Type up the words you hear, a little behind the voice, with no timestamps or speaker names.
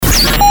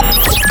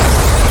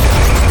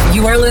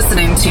You're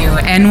listening to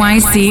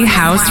NYC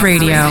House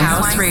Radio.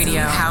 House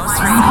Radio. House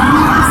Radio.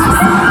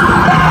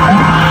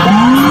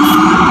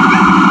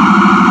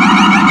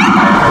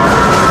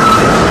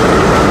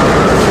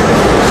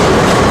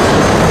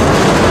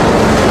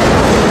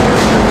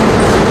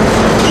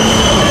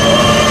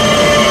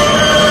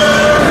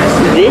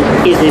 This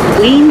is a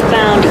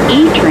Queens-bound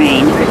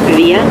E-train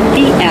via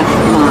the F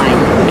line.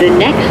 The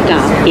next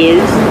stop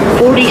is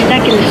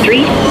 42nd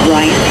Street,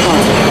 Bryce Park.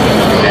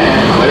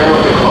 Stand clear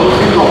of the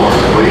closing doors,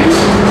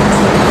 please.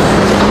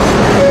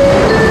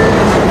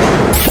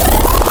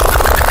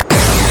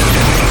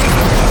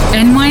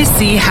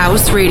 NYC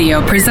House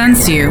Radio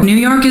presents you New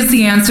York is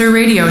the Answer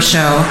radio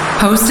show,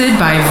 hosted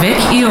by Vic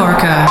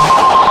Iorca.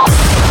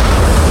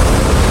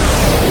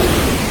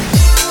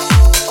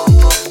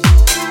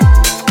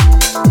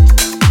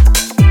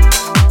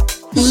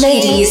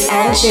 Ladies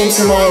and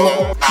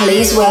gentlemen,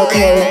 please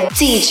welcome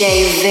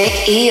DJ Vic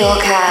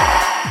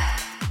Iorca.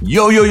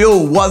 Yo,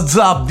 what's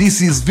up?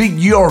 This is Vic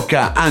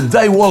Iorca and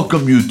I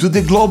welcome you to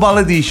the global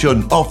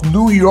edition of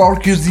New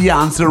York is the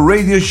Answer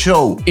radio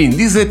show. In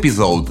this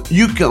episode,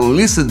 you can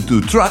listen to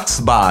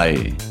tracks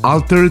by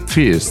Altered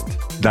Fist,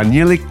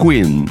 Daniele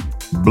Quinn,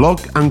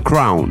 Block and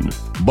Crown,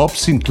 Bob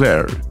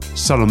Sinclair,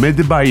 Salome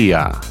de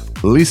Bahia,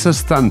 Lisa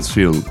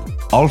Stansfield,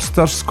 All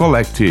Stars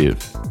Collective,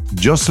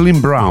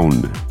 Jocelyn Brown,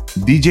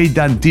 DJ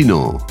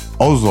Dantino,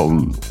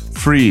 Ozone,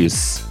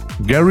 Freeze,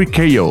 Gary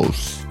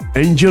Chaos,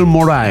 Angel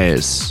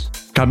Moraes,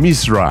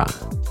 Camisra,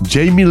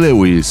 Jamie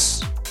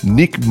Lewis,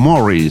 Nick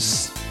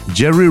Morris,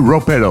 Jerry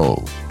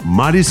Ropero,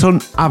 Madison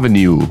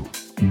Avenue,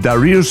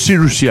 Dario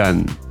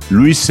Sirusyan,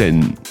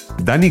 Luisen,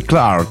 Danny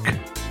Clark,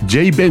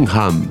 Jay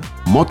Benham,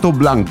 Moto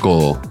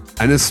Blanco,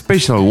 and a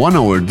special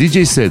 1-hour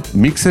DJ set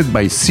mixed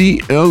by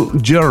CL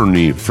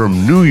Journey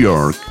from New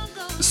York.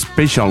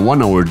 Special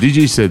 1-hour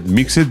DJ set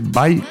mixed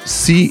by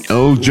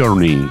CL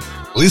Journey.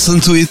 Listen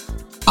to it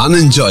and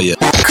enjoy it.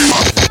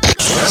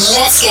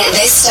 Let's get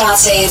this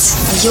started.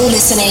 You're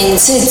listening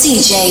to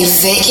DJ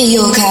Vic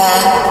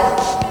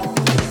Iorca.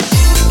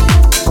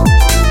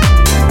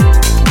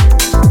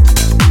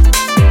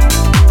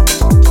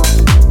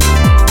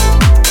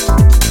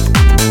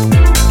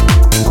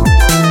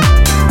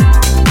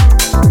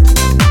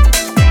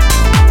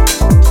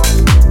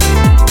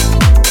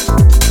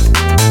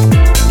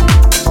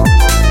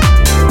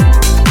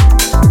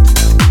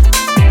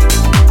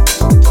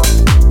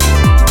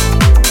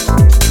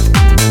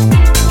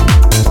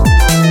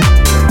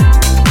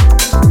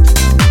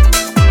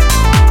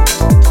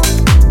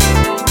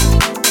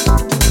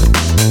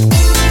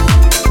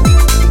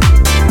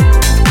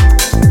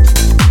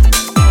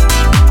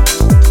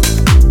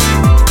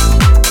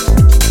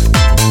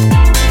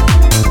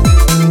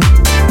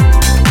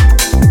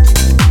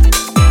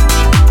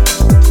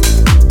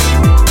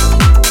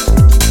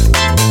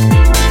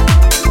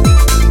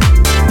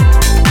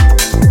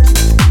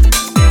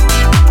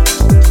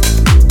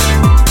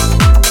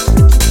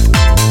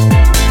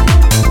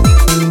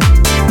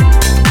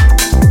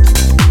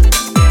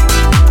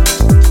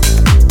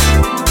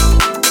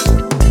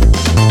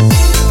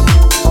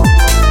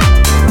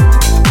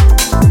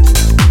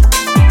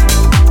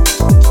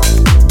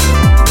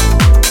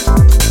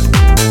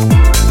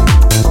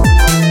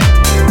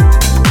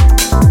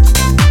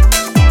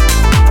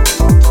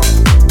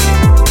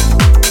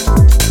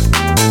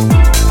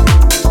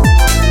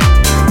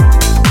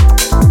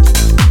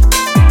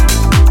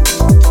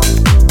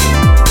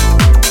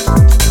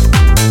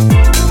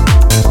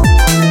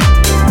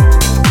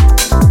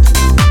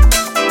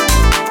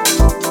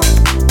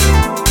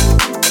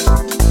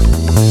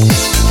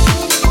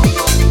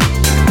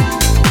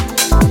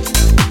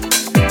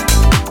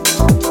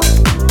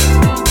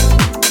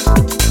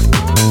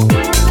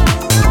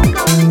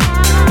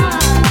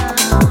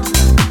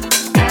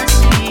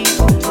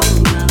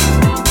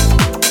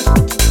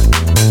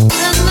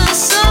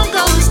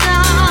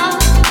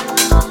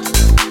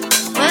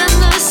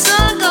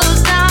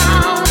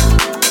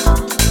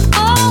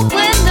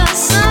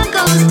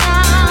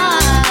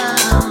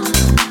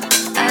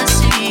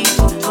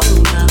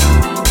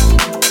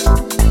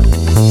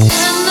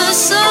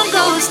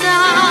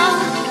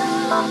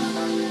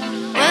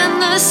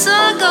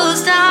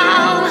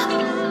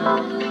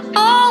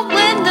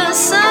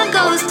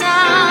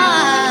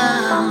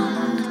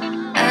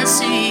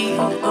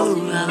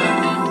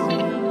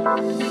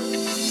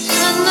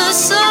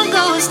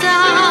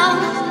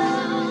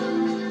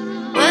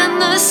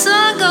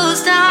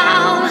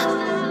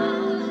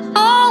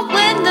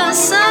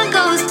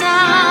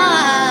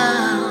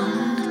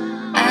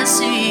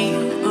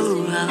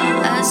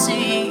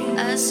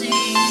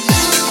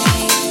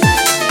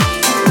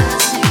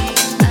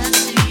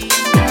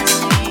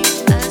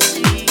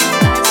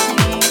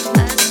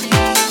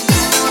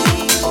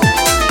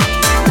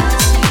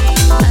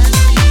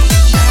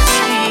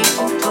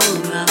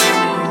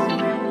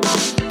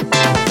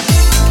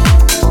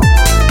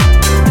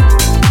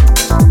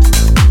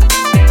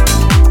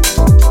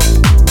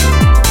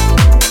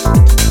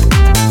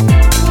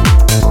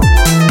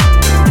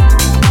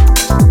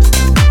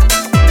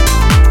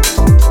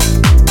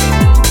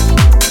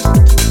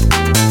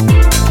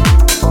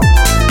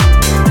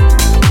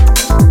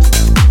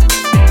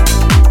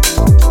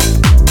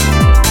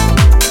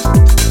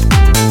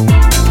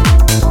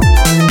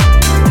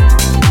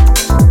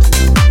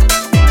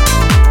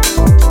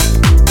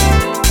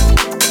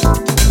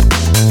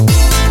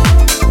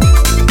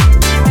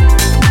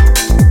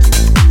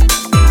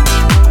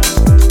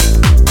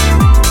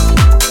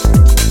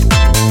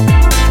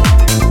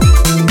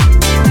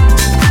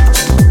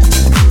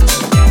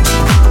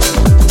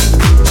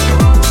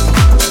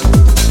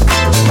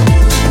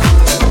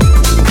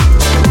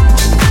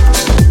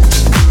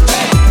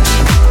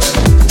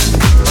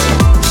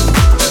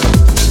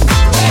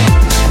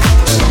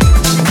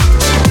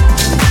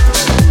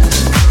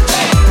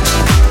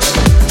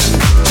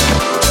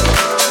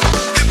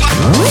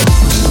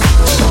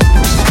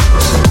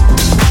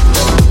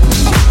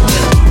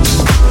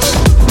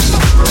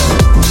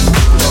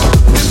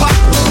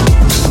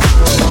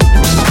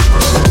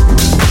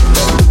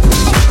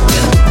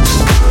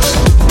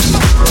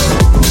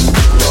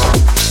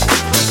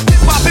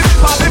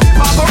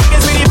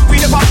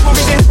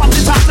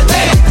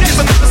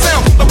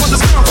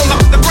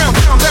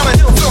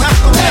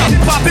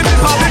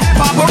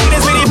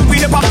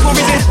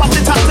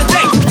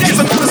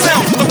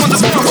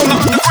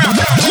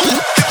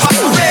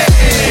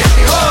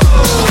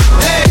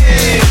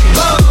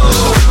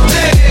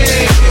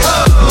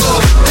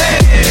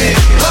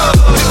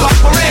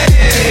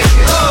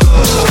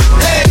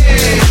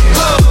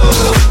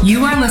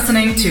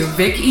 to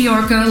Vic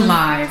Iorka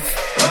Live.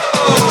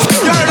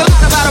 You heard a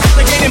lot about a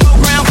brother gaining more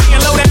ground,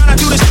 being low down. I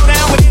do the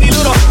showdown with any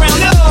little round.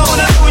 No,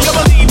 no, you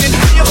believe it.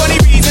 For your funny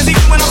reasons,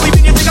 even when I'm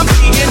sleeping, you think I'm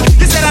cheating.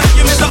 You said I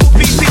know you Mr.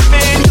 OPP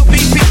man,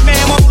 OPP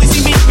man, won't only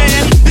see me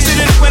man. You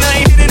should've knew when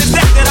I ain't hitting the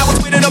step that I was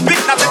with it a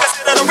bit. Now take a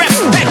sit of the rest.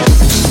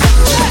 Hey.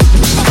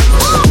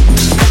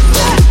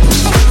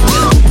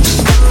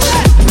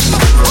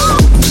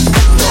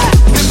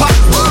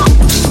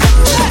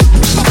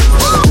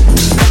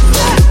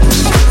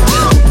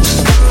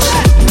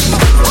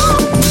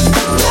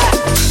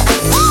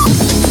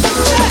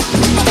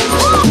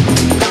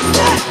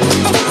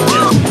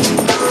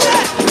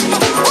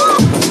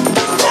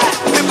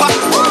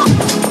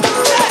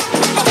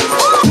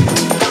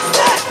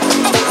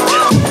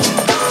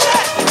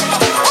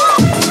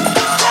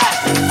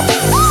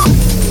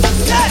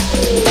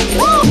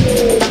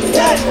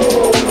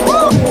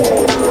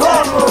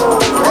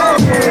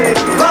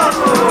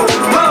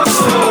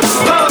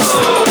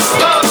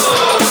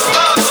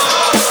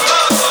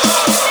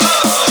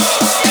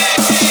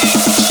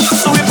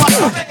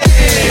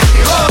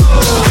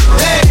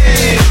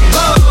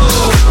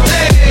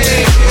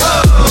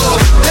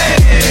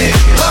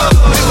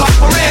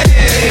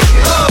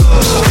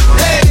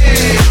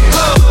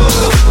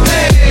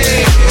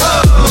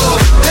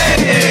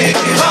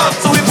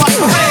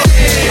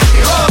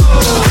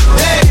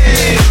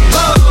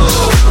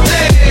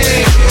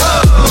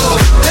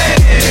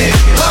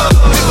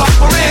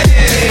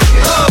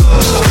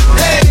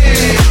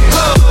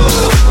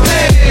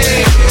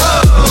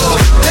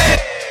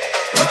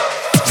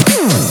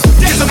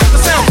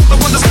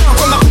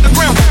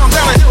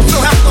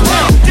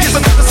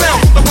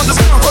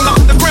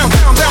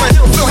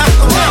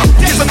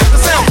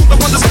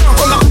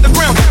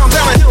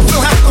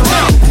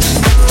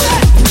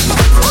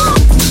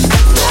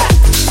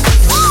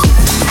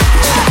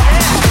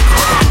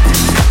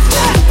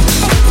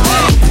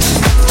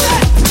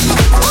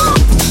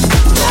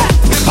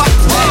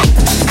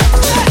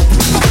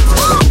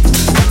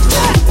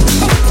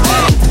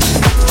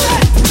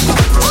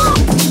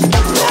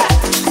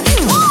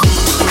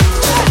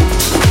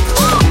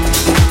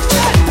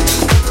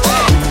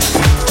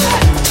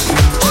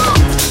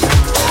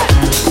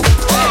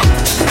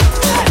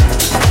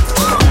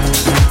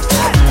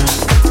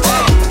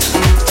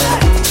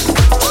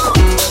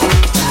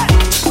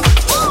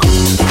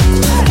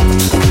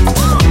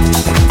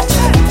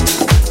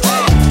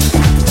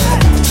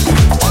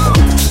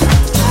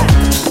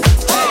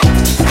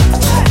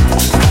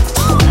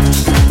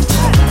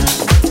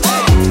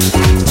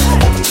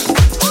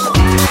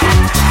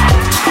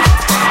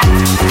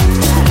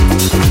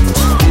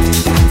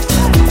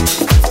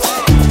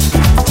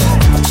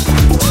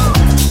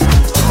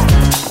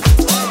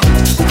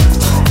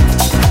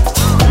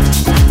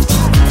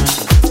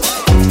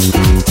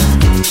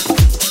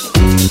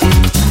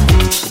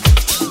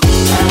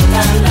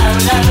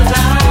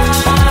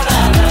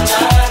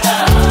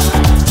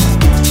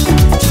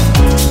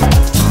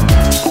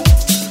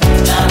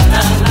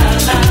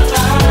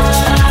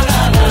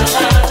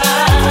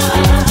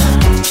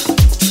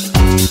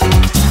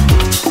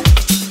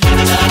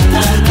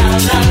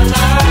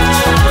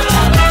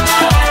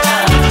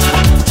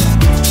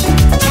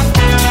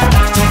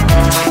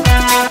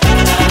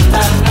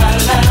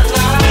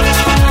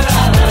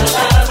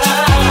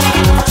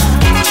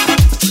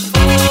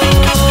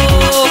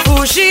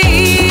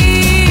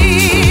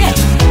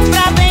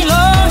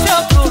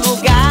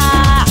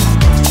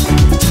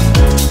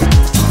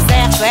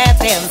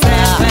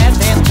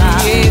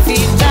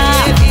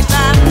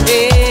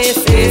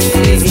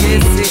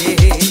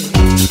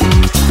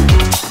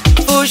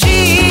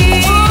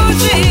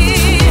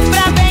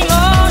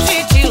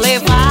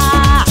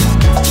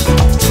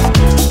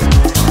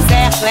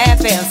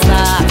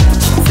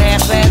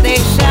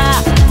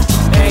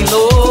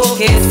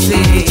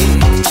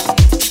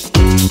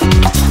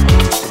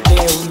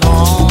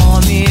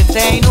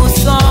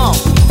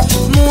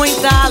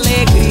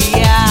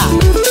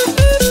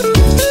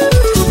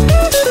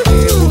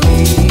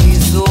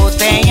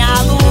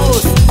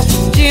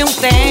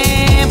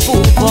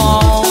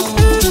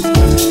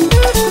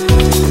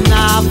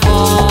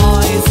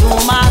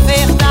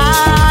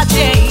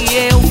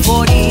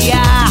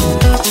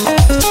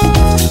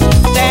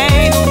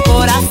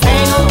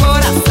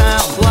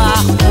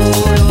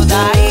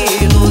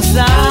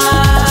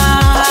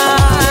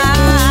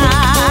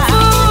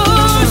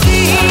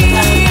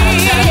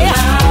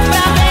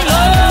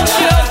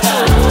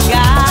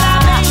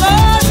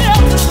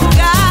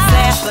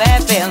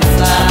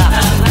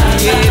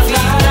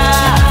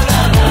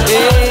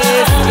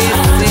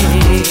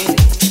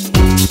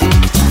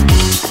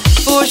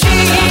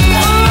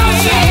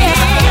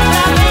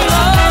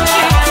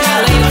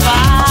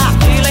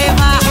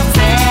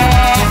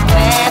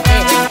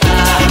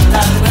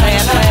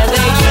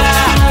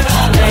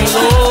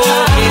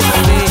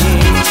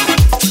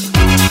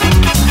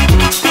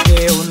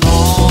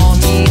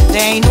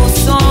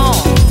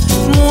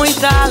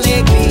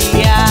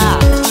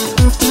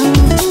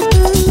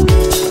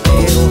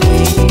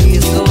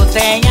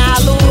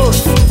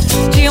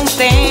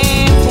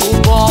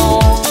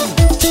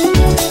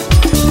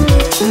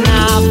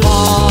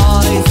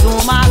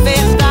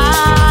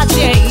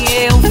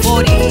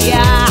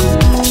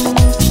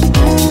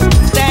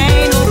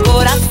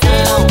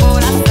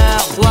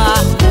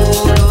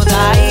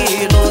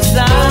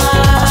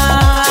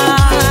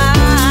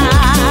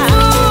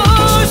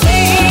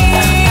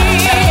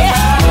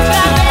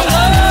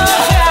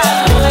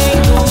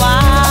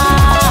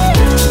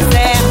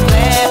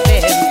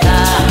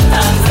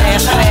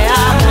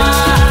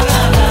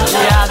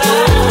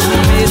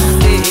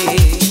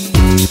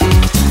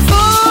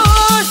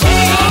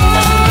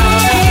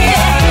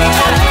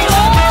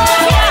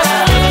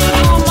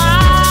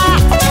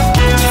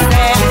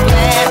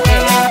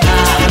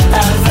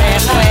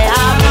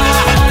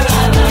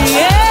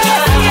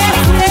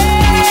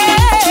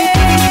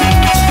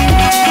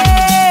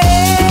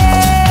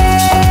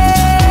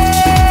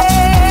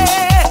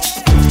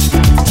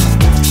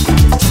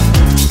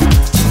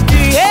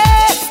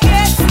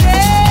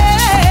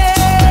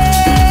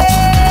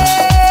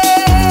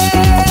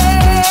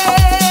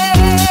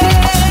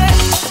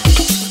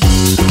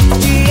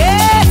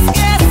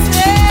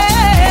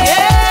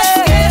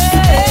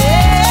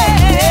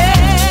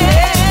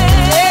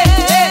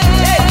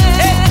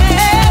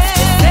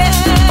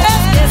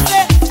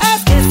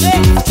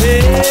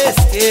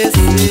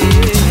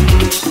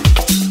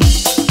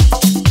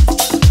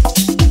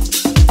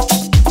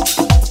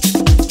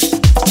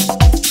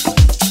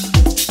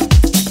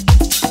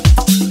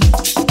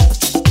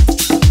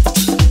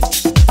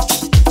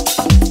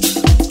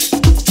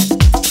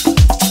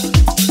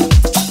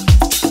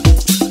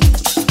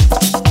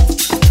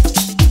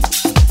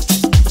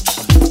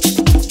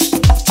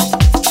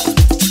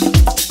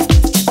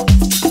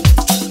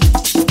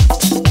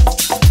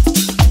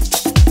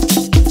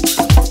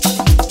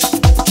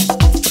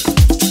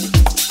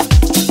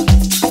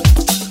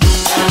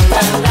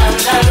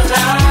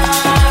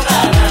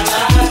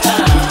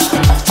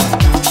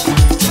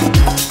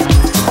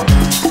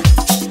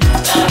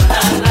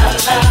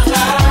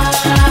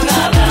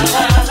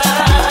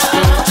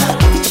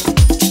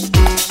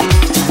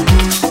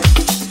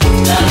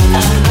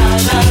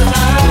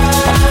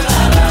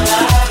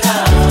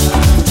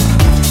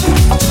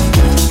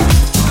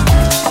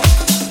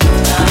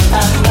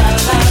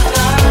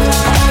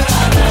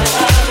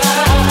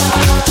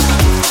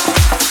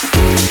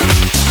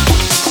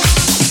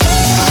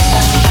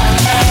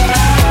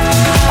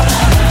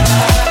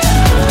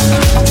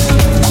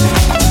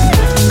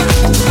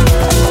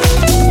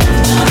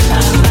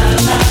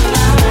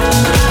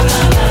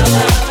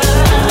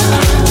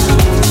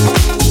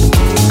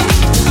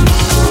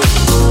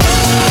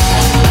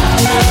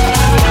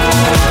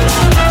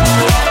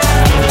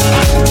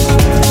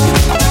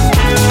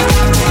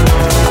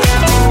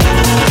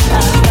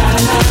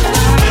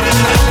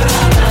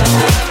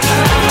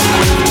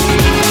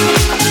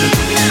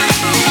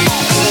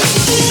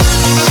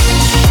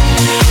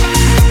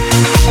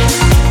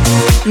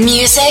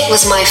 Music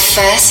was my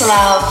first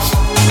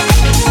love.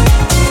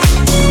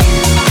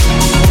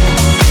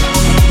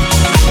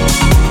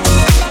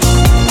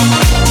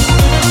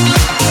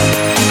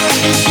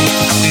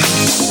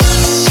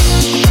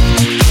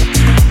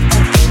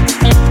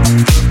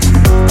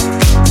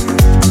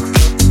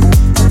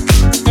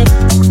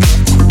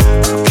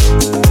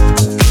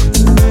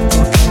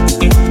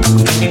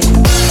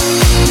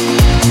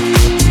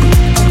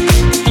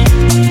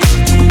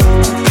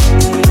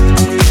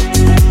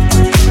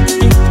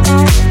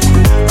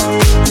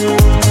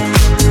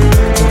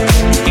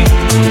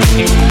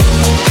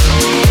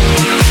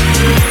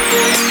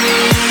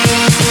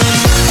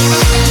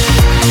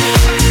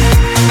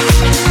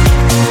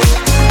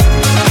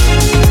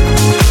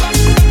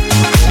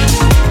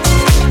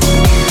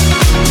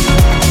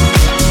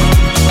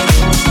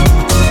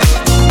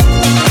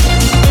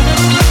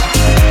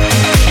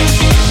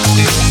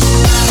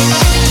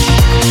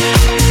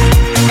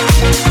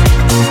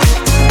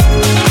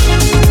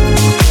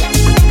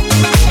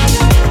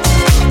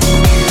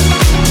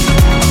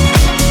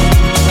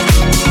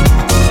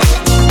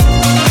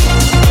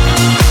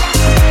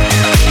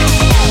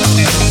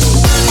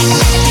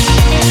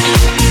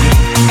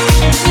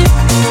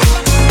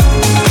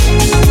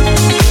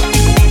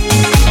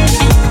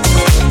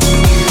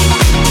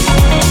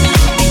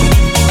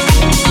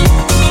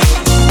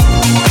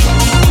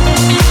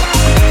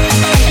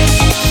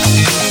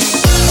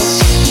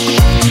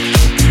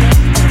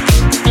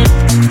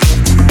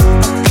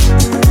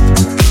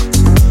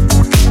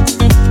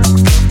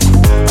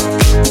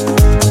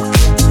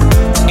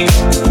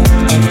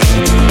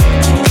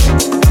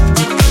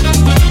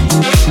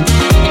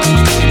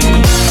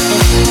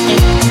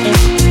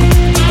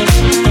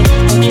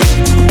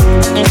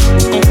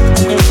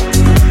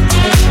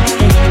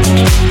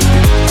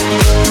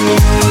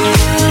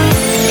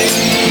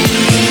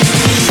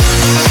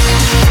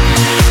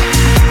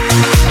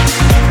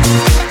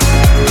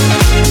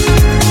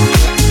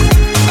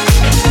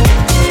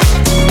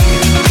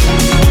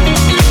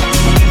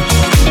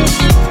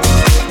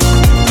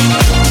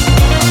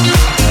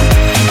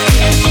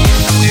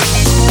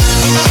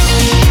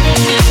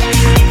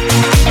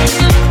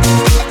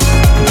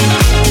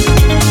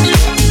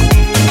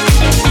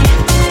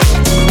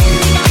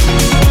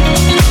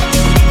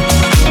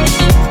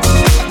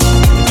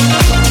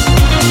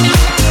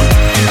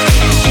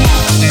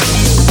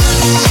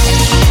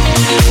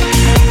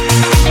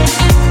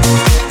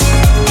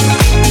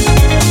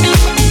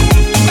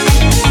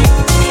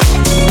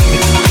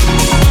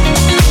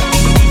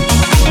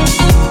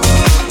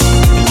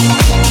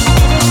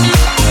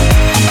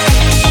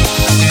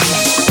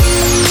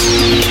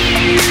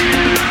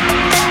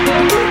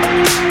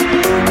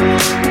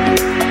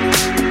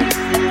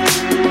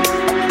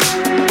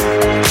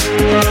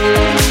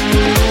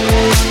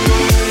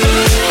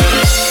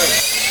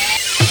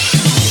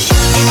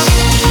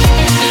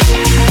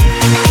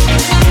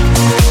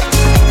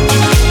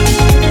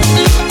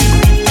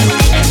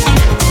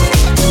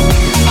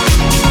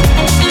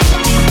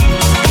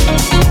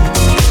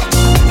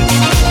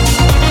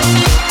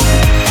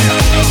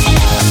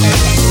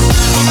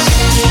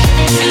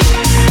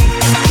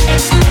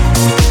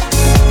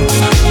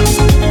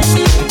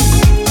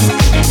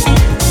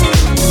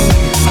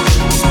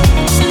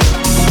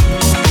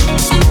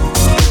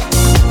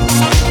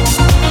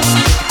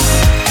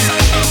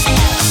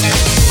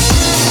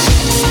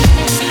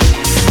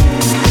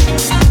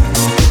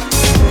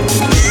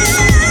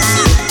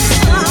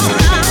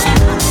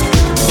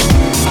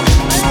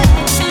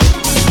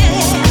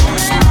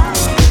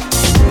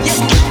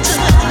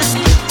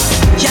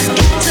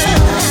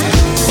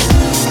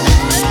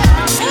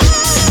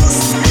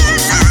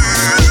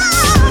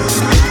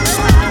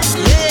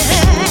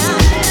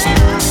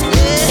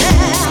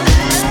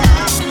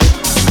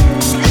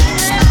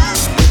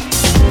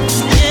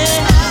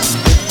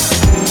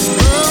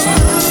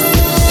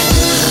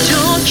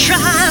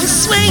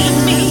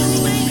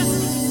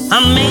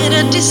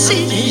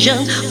 decision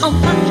on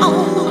my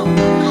own.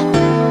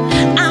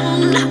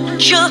 I'm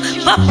not your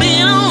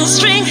puppet on the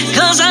string,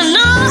 'cause I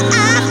know I've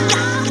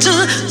got to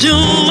do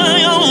my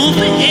own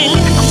thing.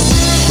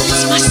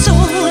 It's my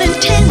sole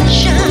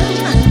intention.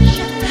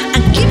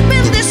 I'm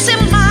keeping this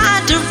in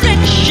my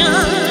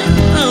direction.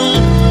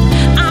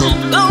 I'm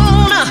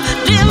gonna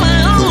live my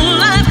own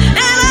life,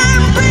 and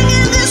I'm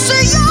bringing this to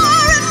your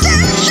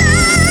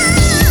attention.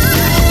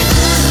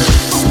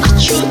 What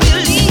you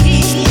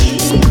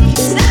believe,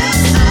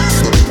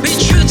 be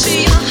true to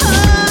your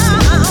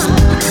heart.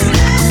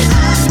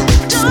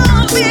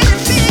 Don't be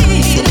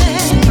defeated.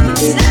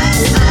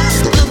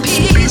 The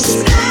peace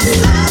of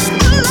life.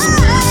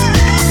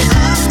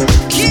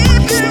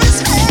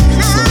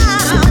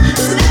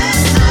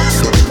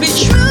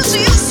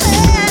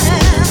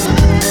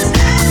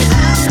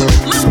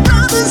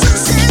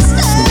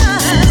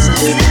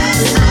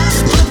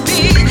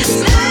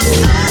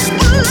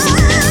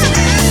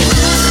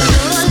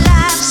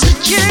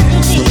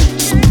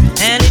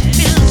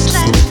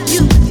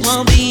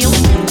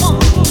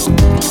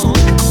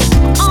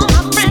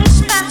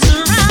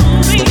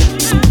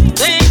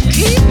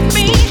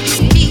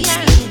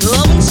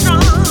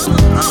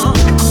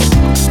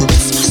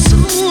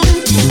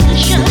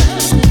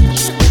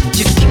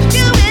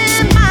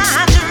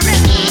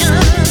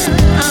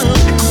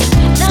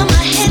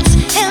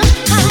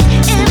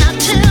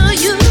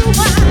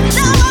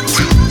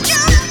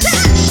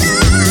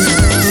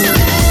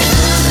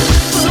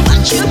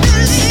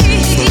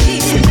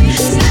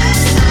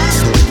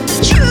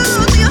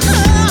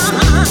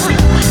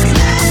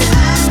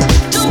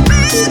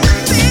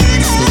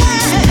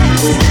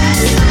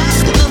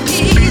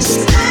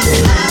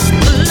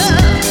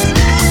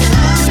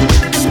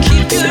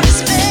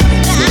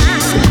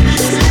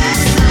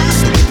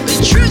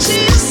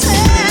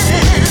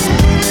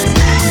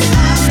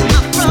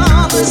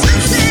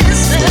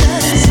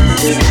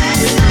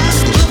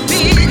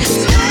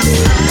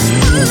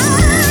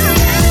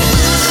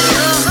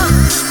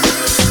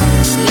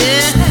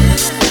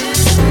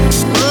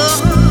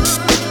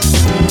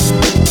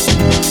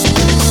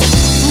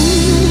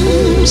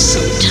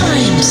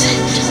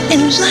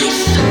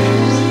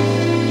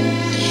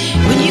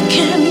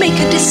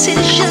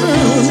 decision.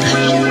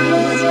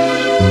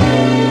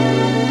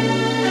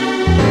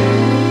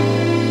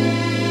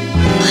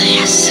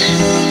 Yes,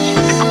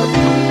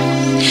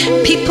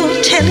 people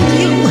telling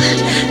you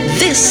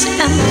this and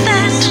that,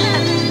 that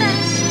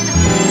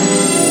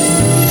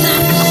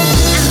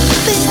and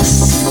this,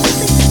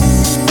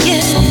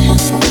 yeah,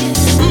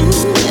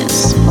 yes.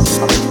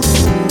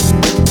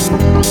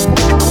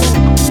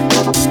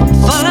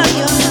 Follow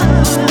your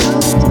heart,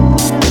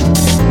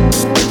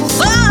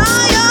 follow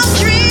your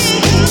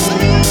dreams.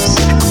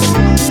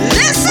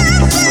 Listen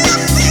to your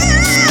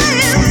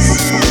feelings,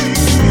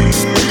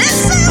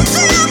 listen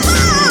to your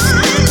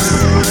voice,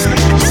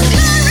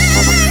 your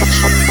courage,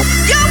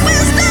 your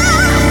wisdom,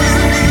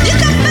 your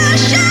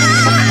compassion.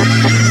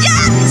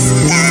 Yes,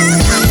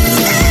 stand up,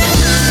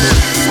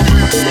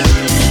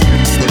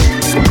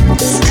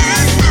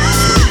 stand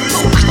up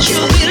for what you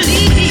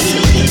believe.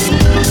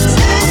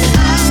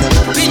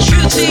 Be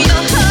true to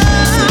your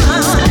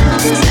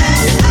heart.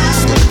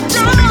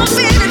 Don't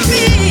be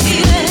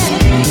defeated.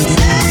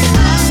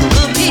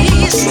 For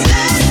peace,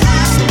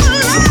 for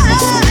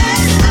love,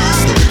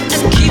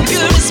 and keep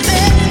your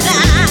respect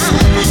down.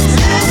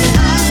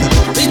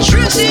 Be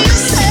true to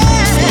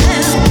yourself,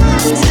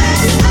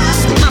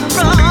 my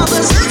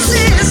brothers and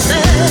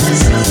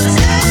sisters.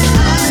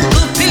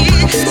 For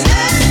peace,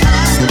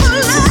 for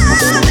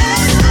love,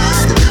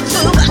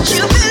 for what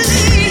you believe.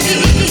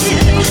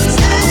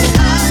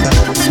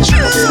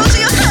 Choose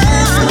your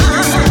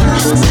heart.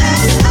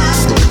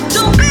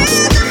 Don't be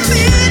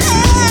defeated.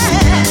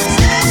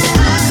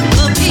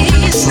 For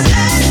peace,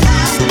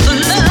 for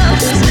love,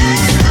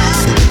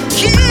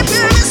 keep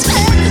your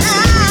respect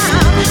now.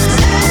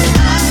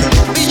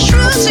 Be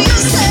true to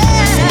yourself,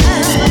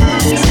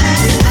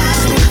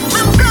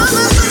 my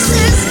brothers and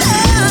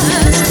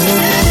sisters.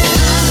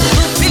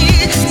 For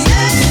peace,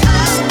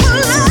 for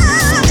love.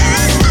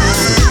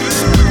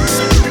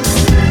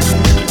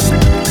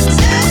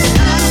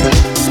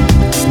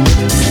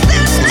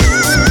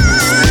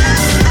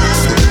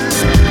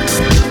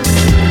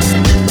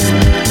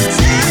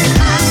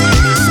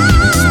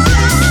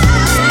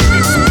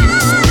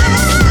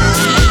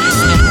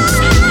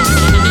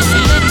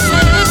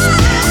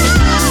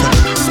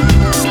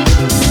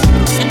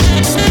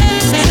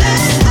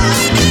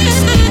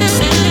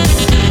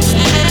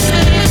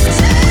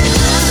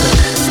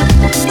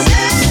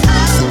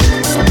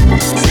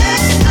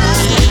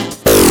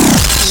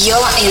 You're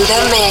in the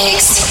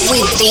mix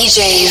with DJ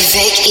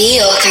Vic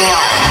Iorka.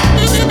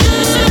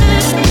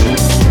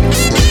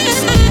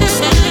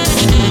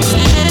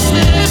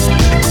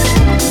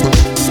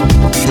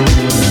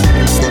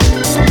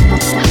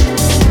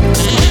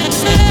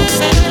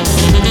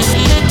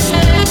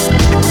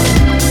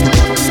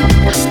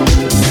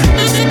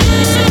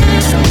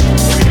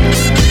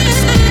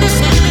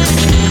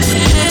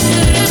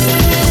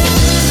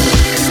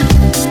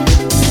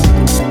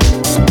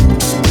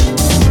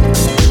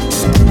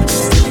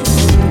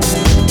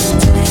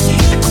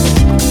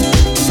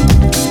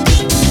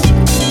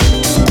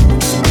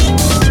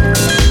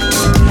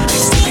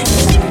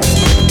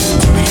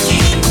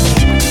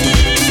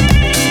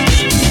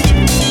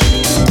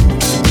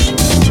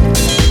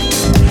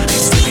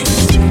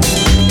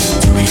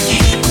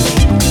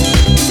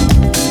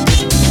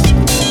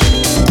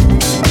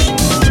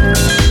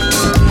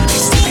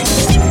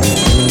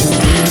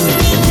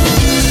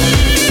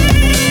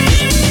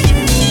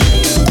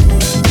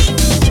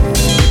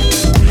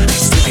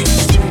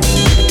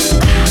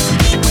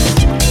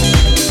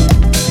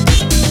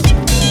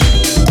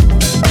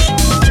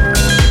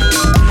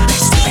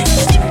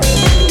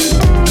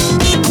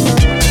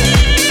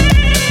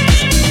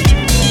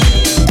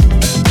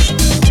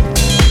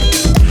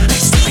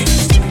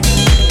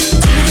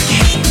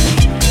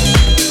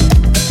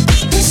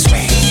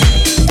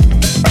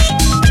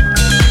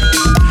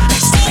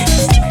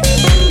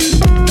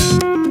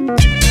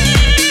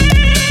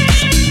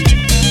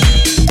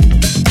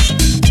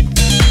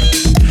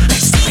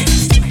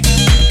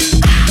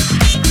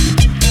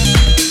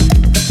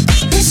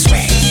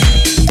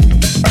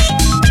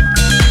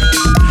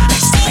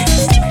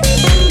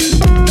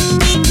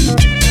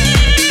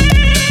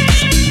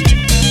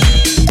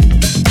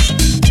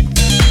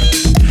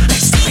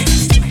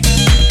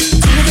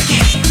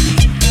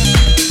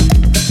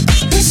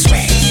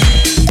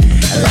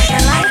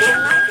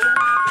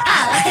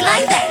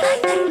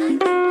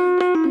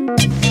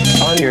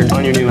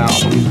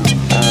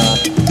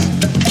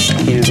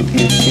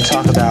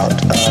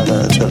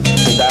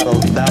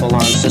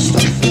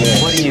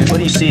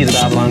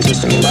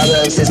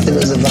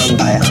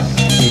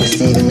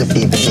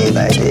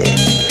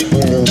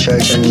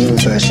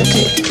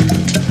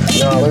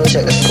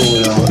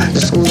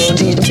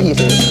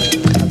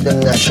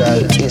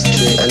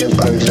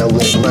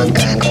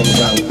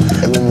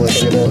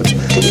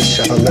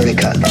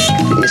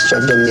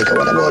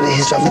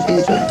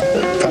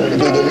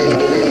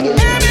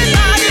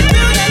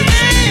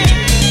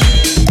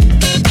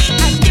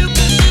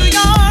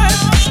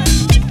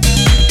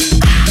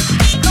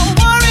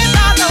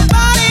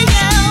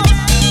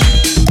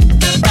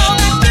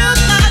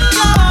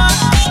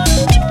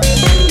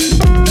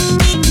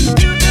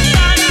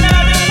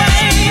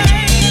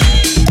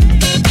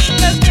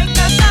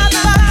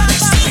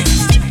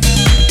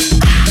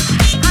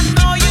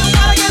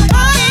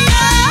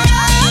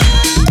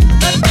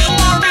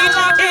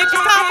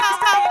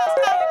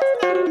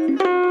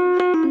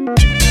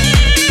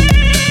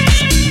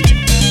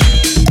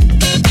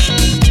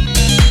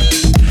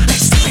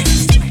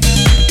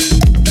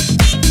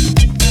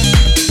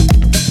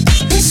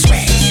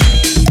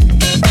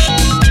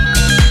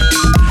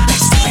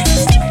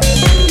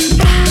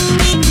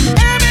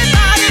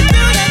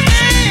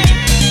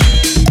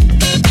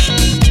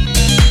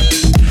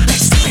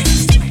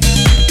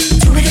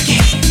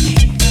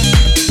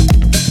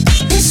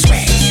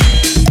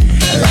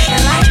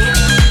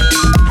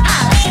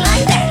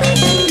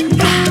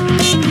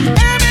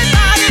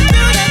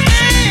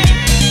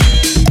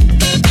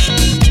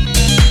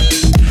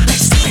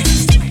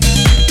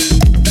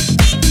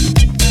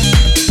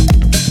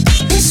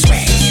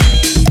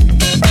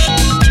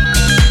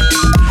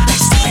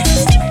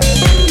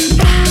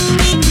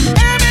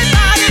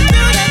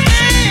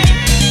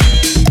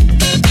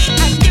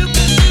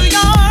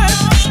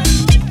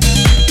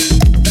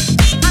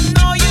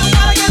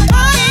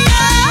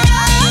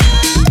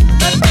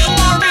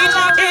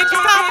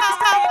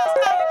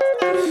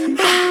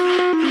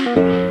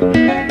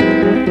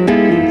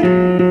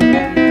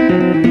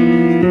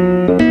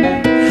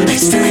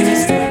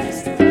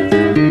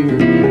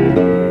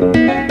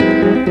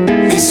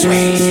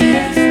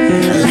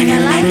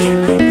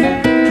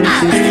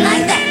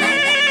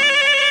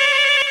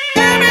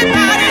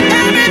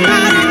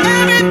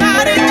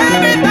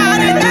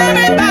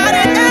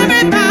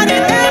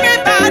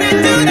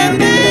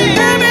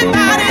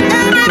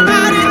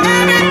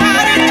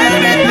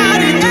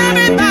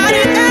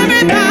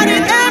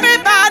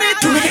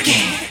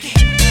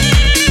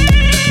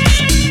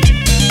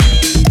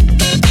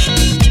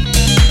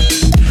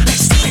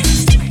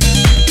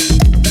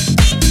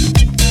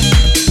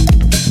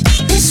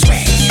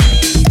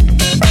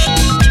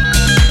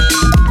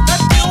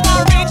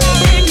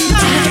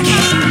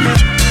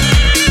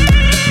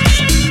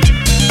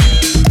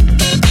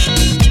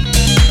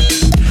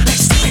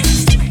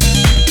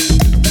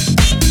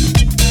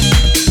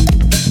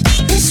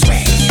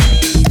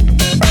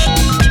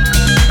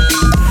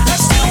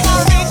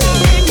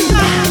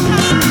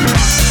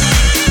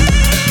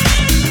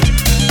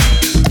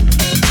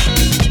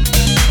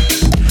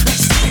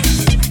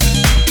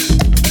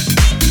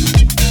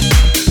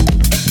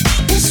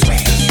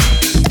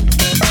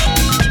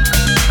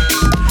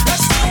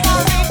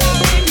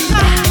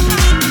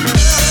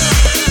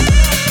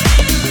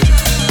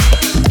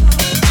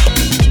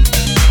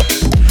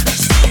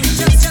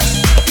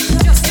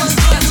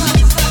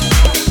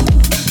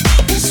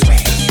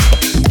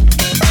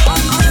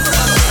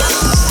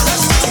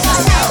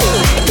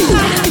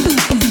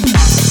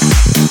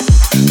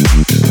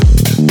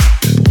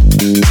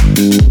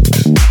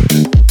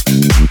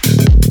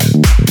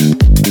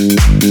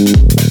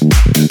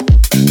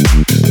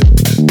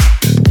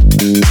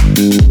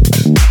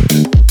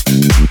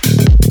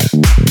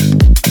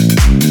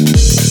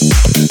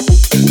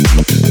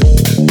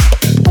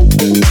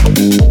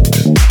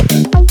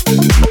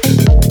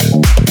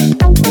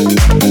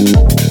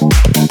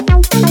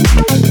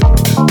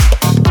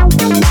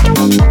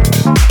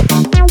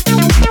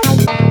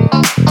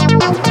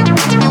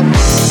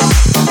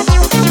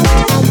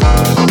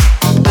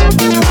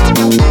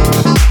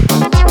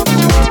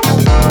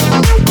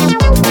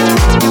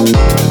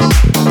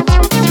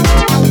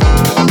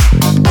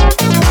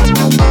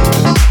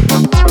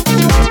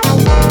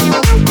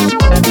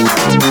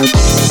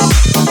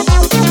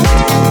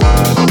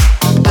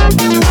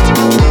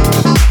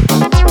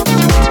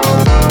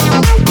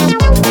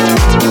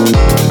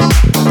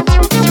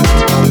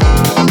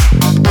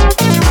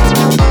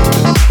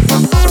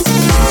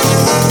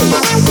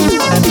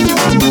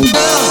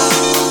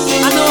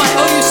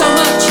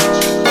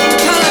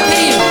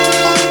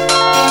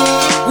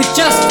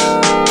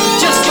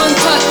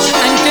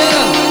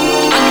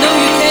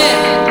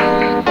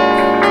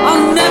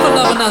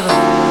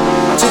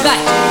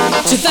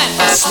 to that,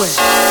 I swear.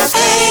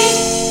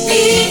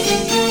 A-E-A-E-I-O-U,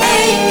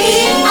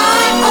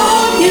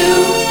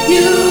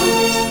 you,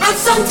 I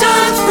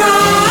sometimes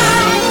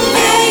cry.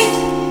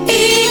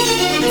 A-E-A-E-I-O-U,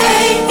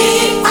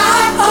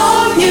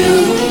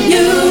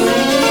 you,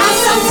 I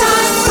sometimes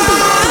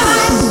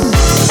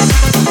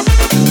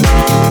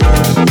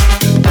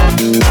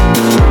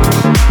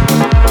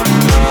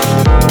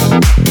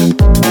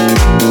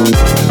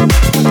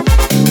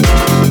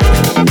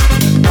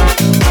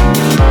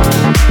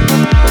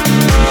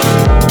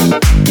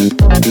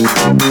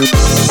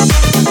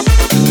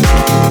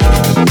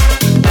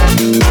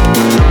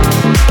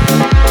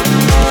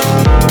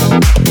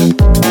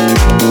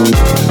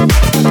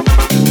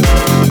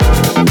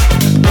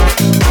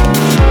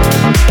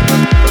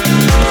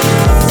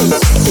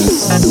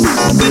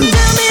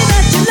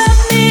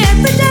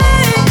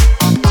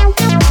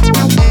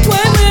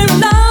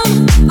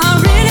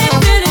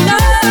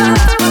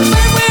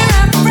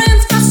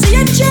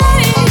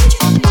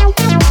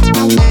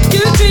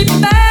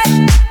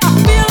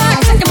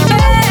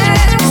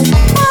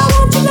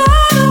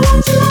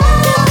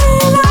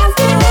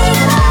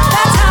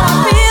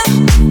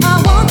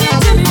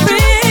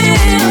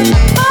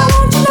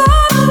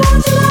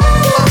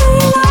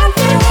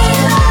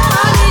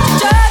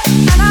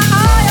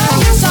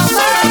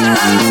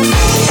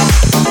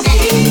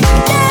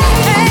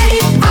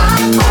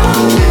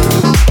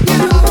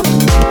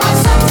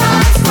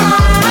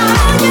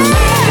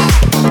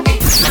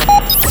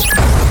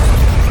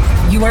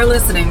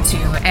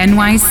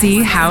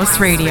NYC House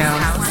Radio.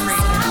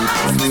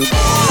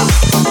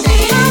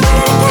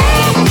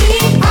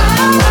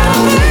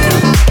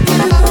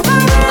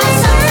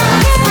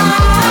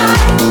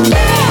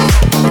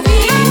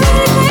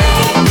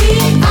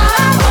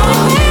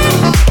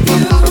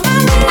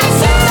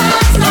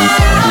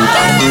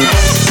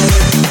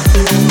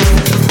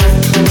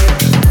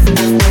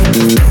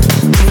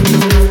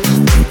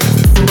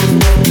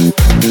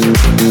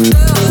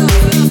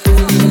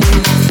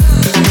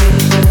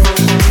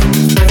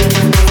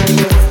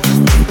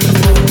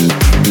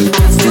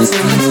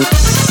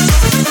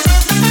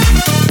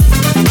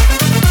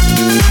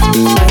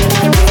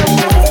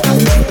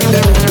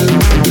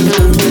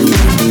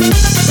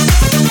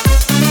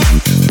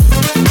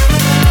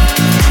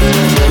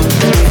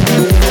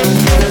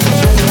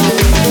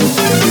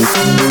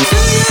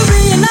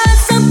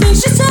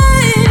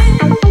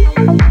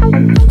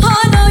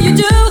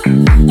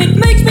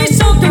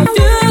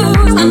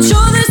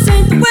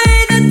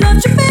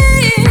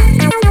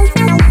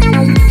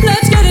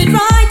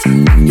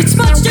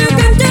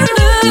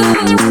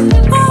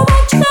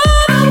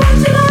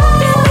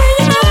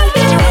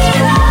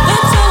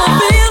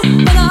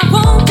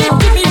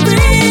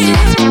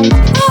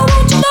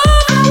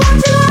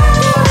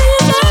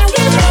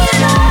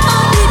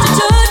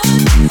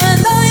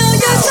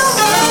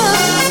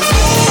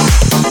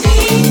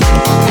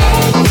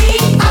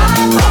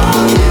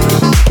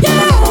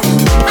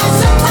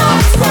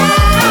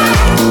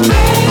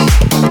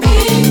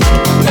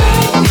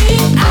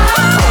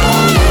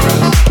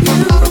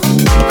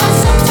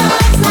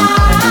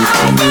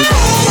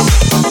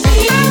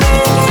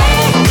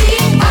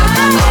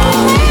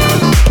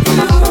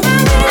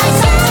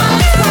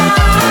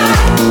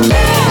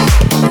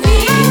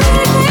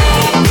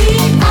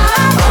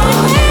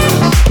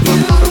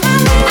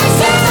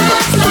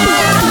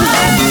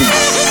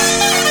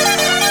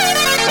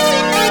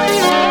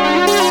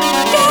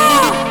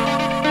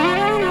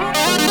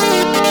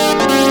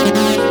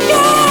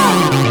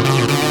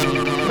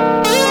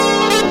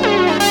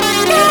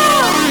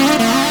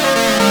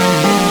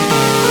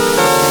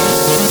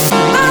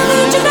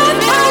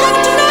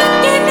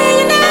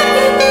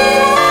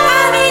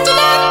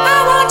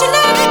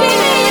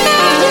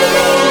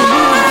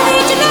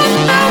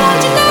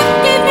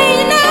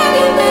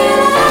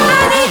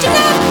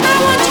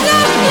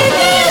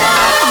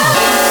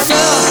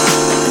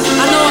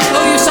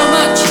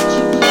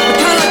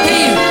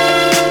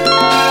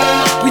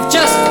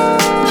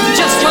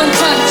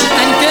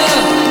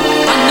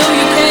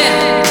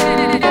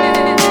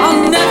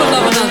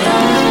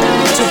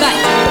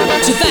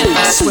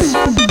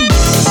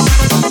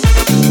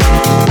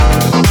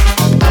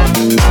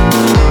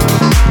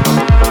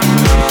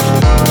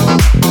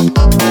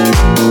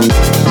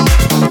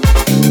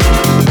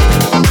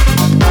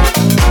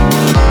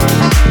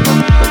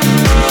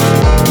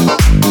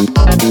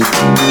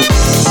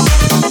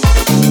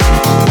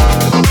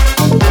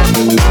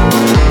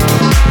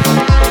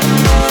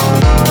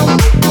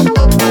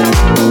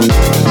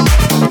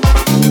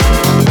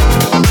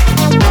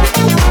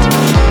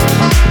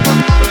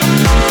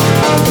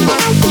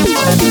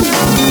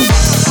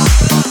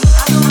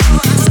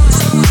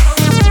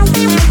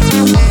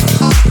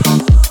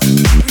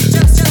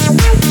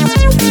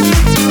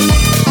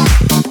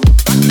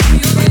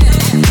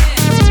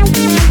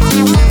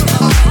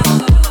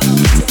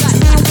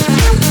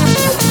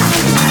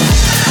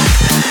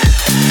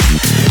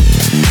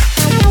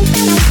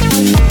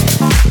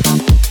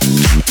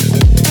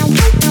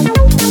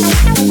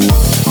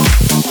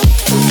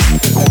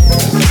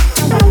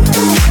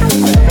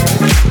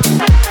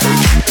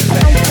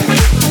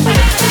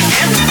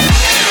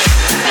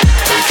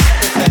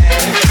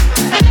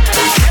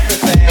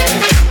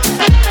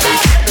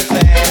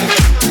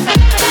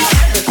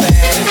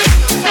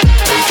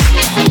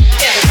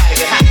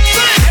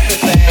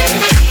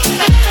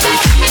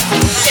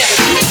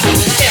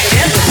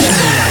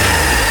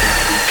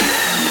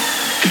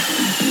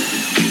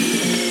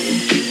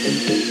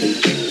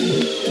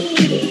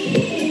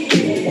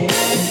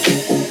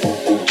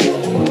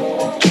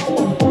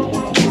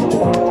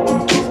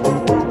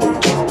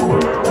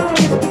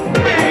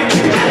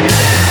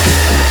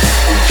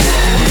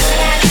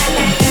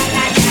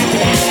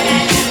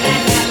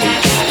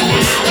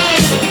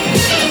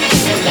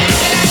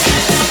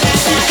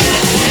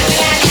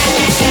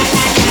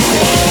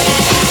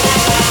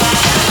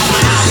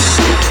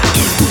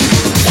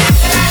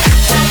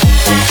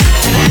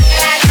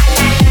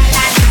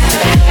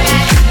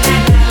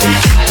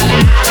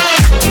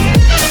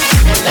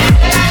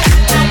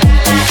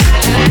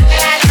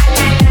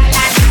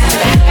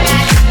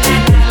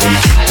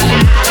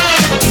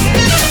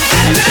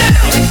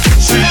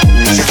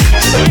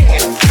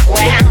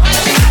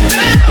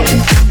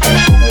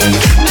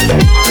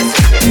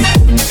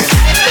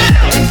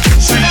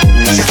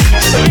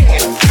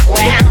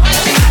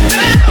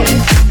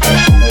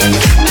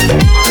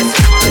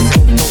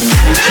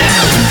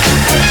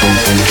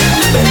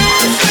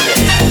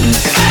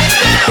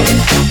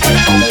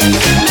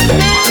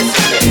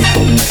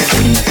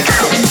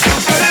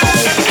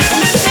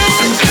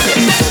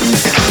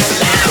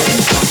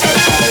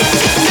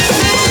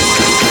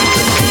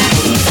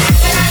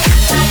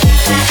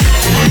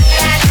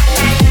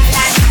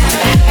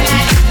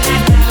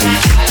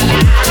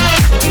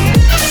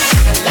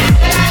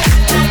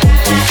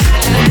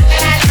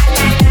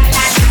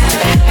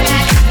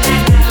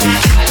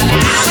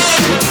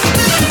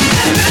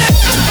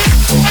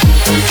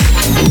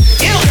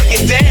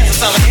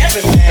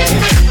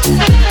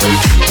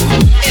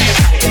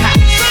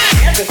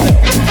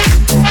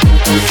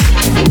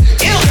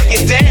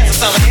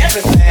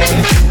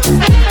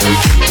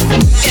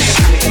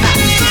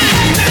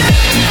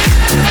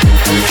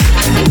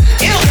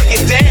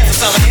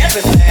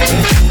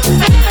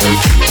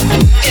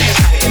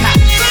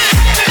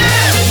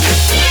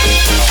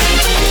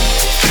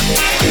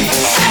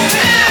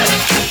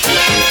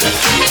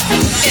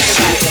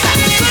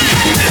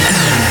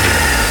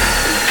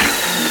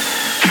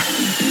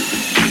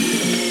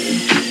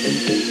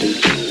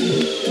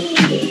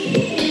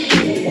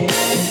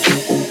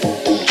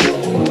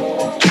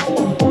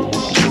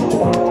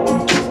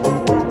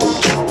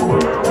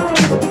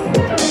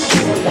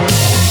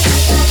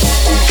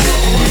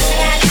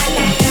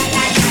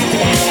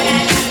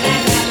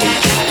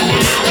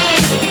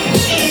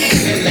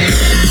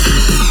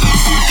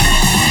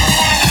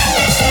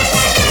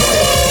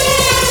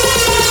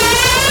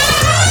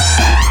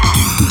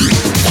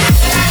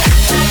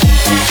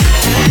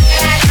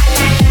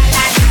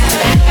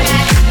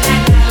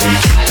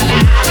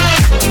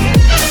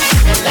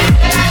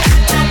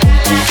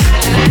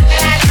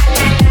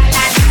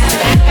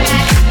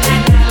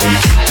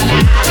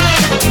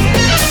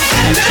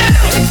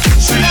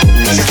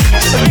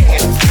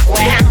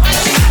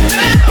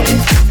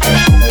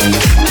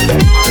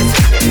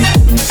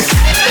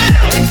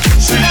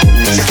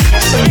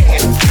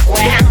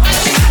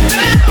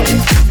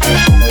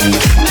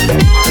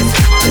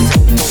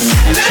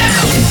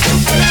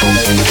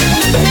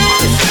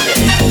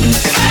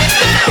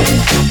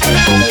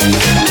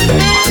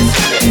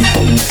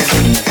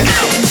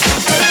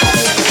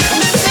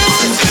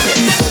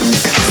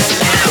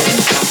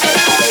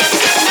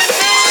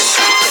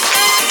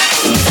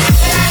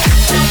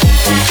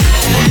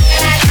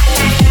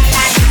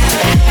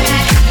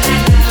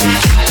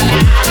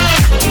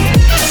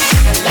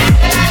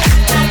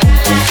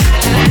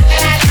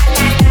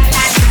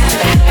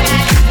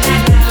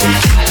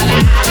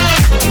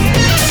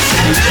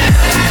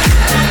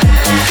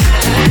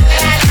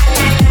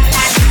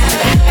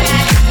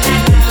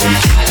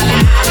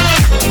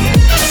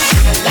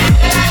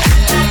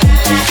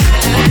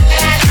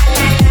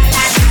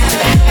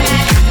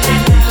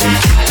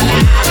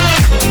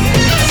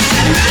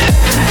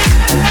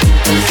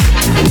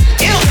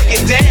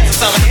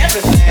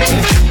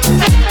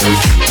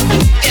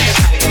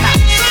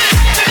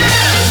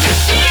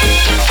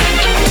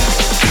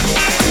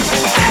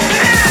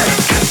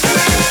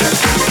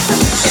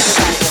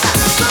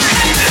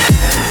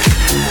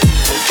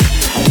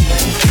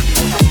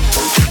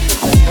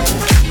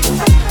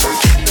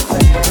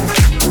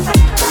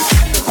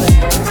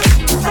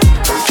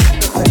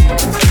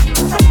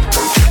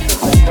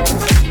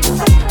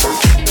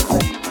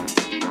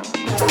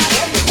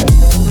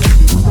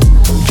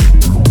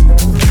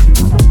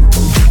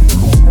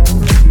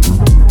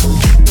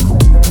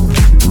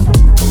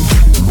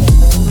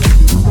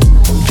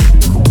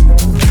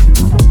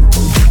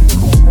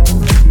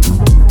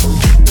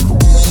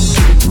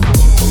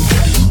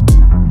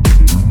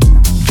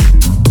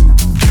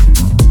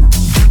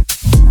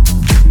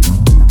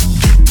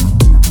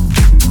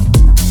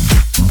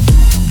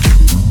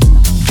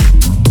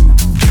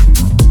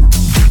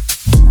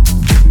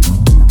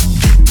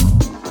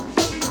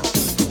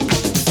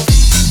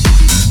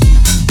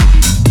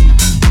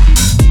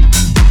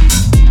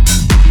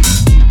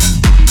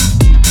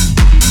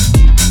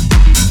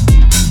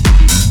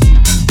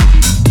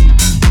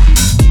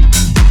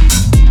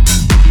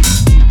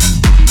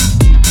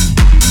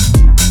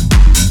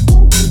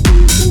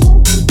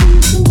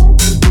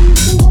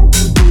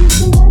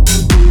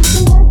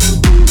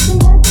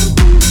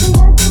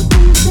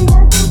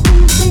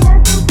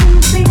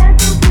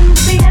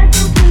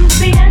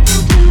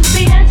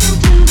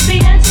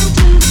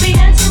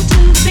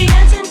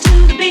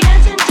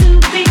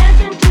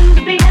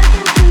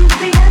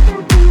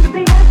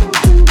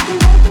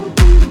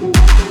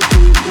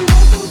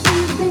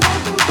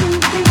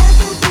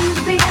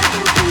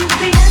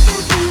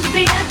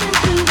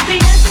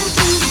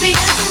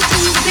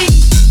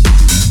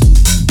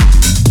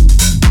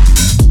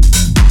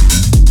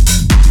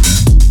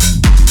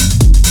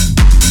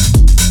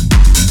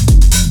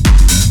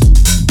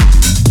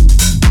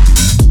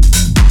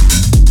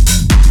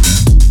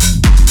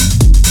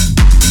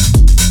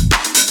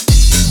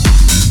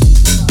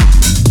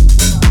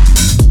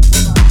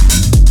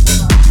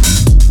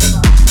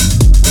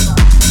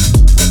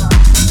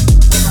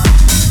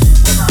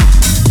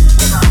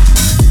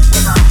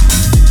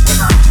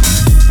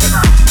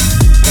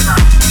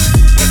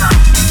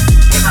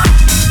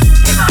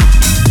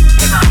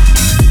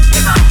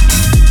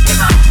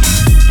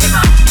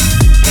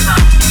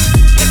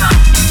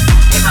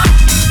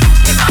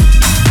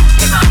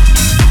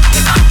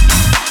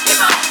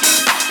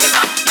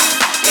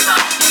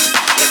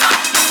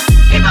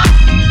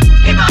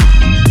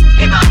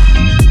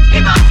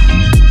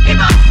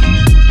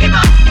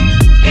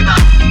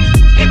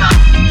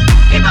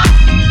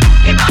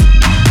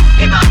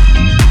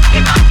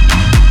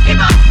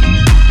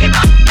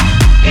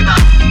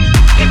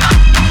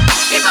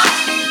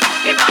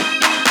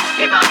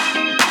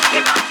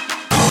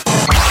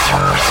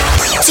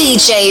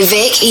 DJ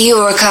Vic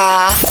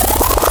Iorka.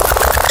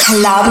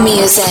 Club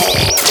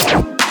music.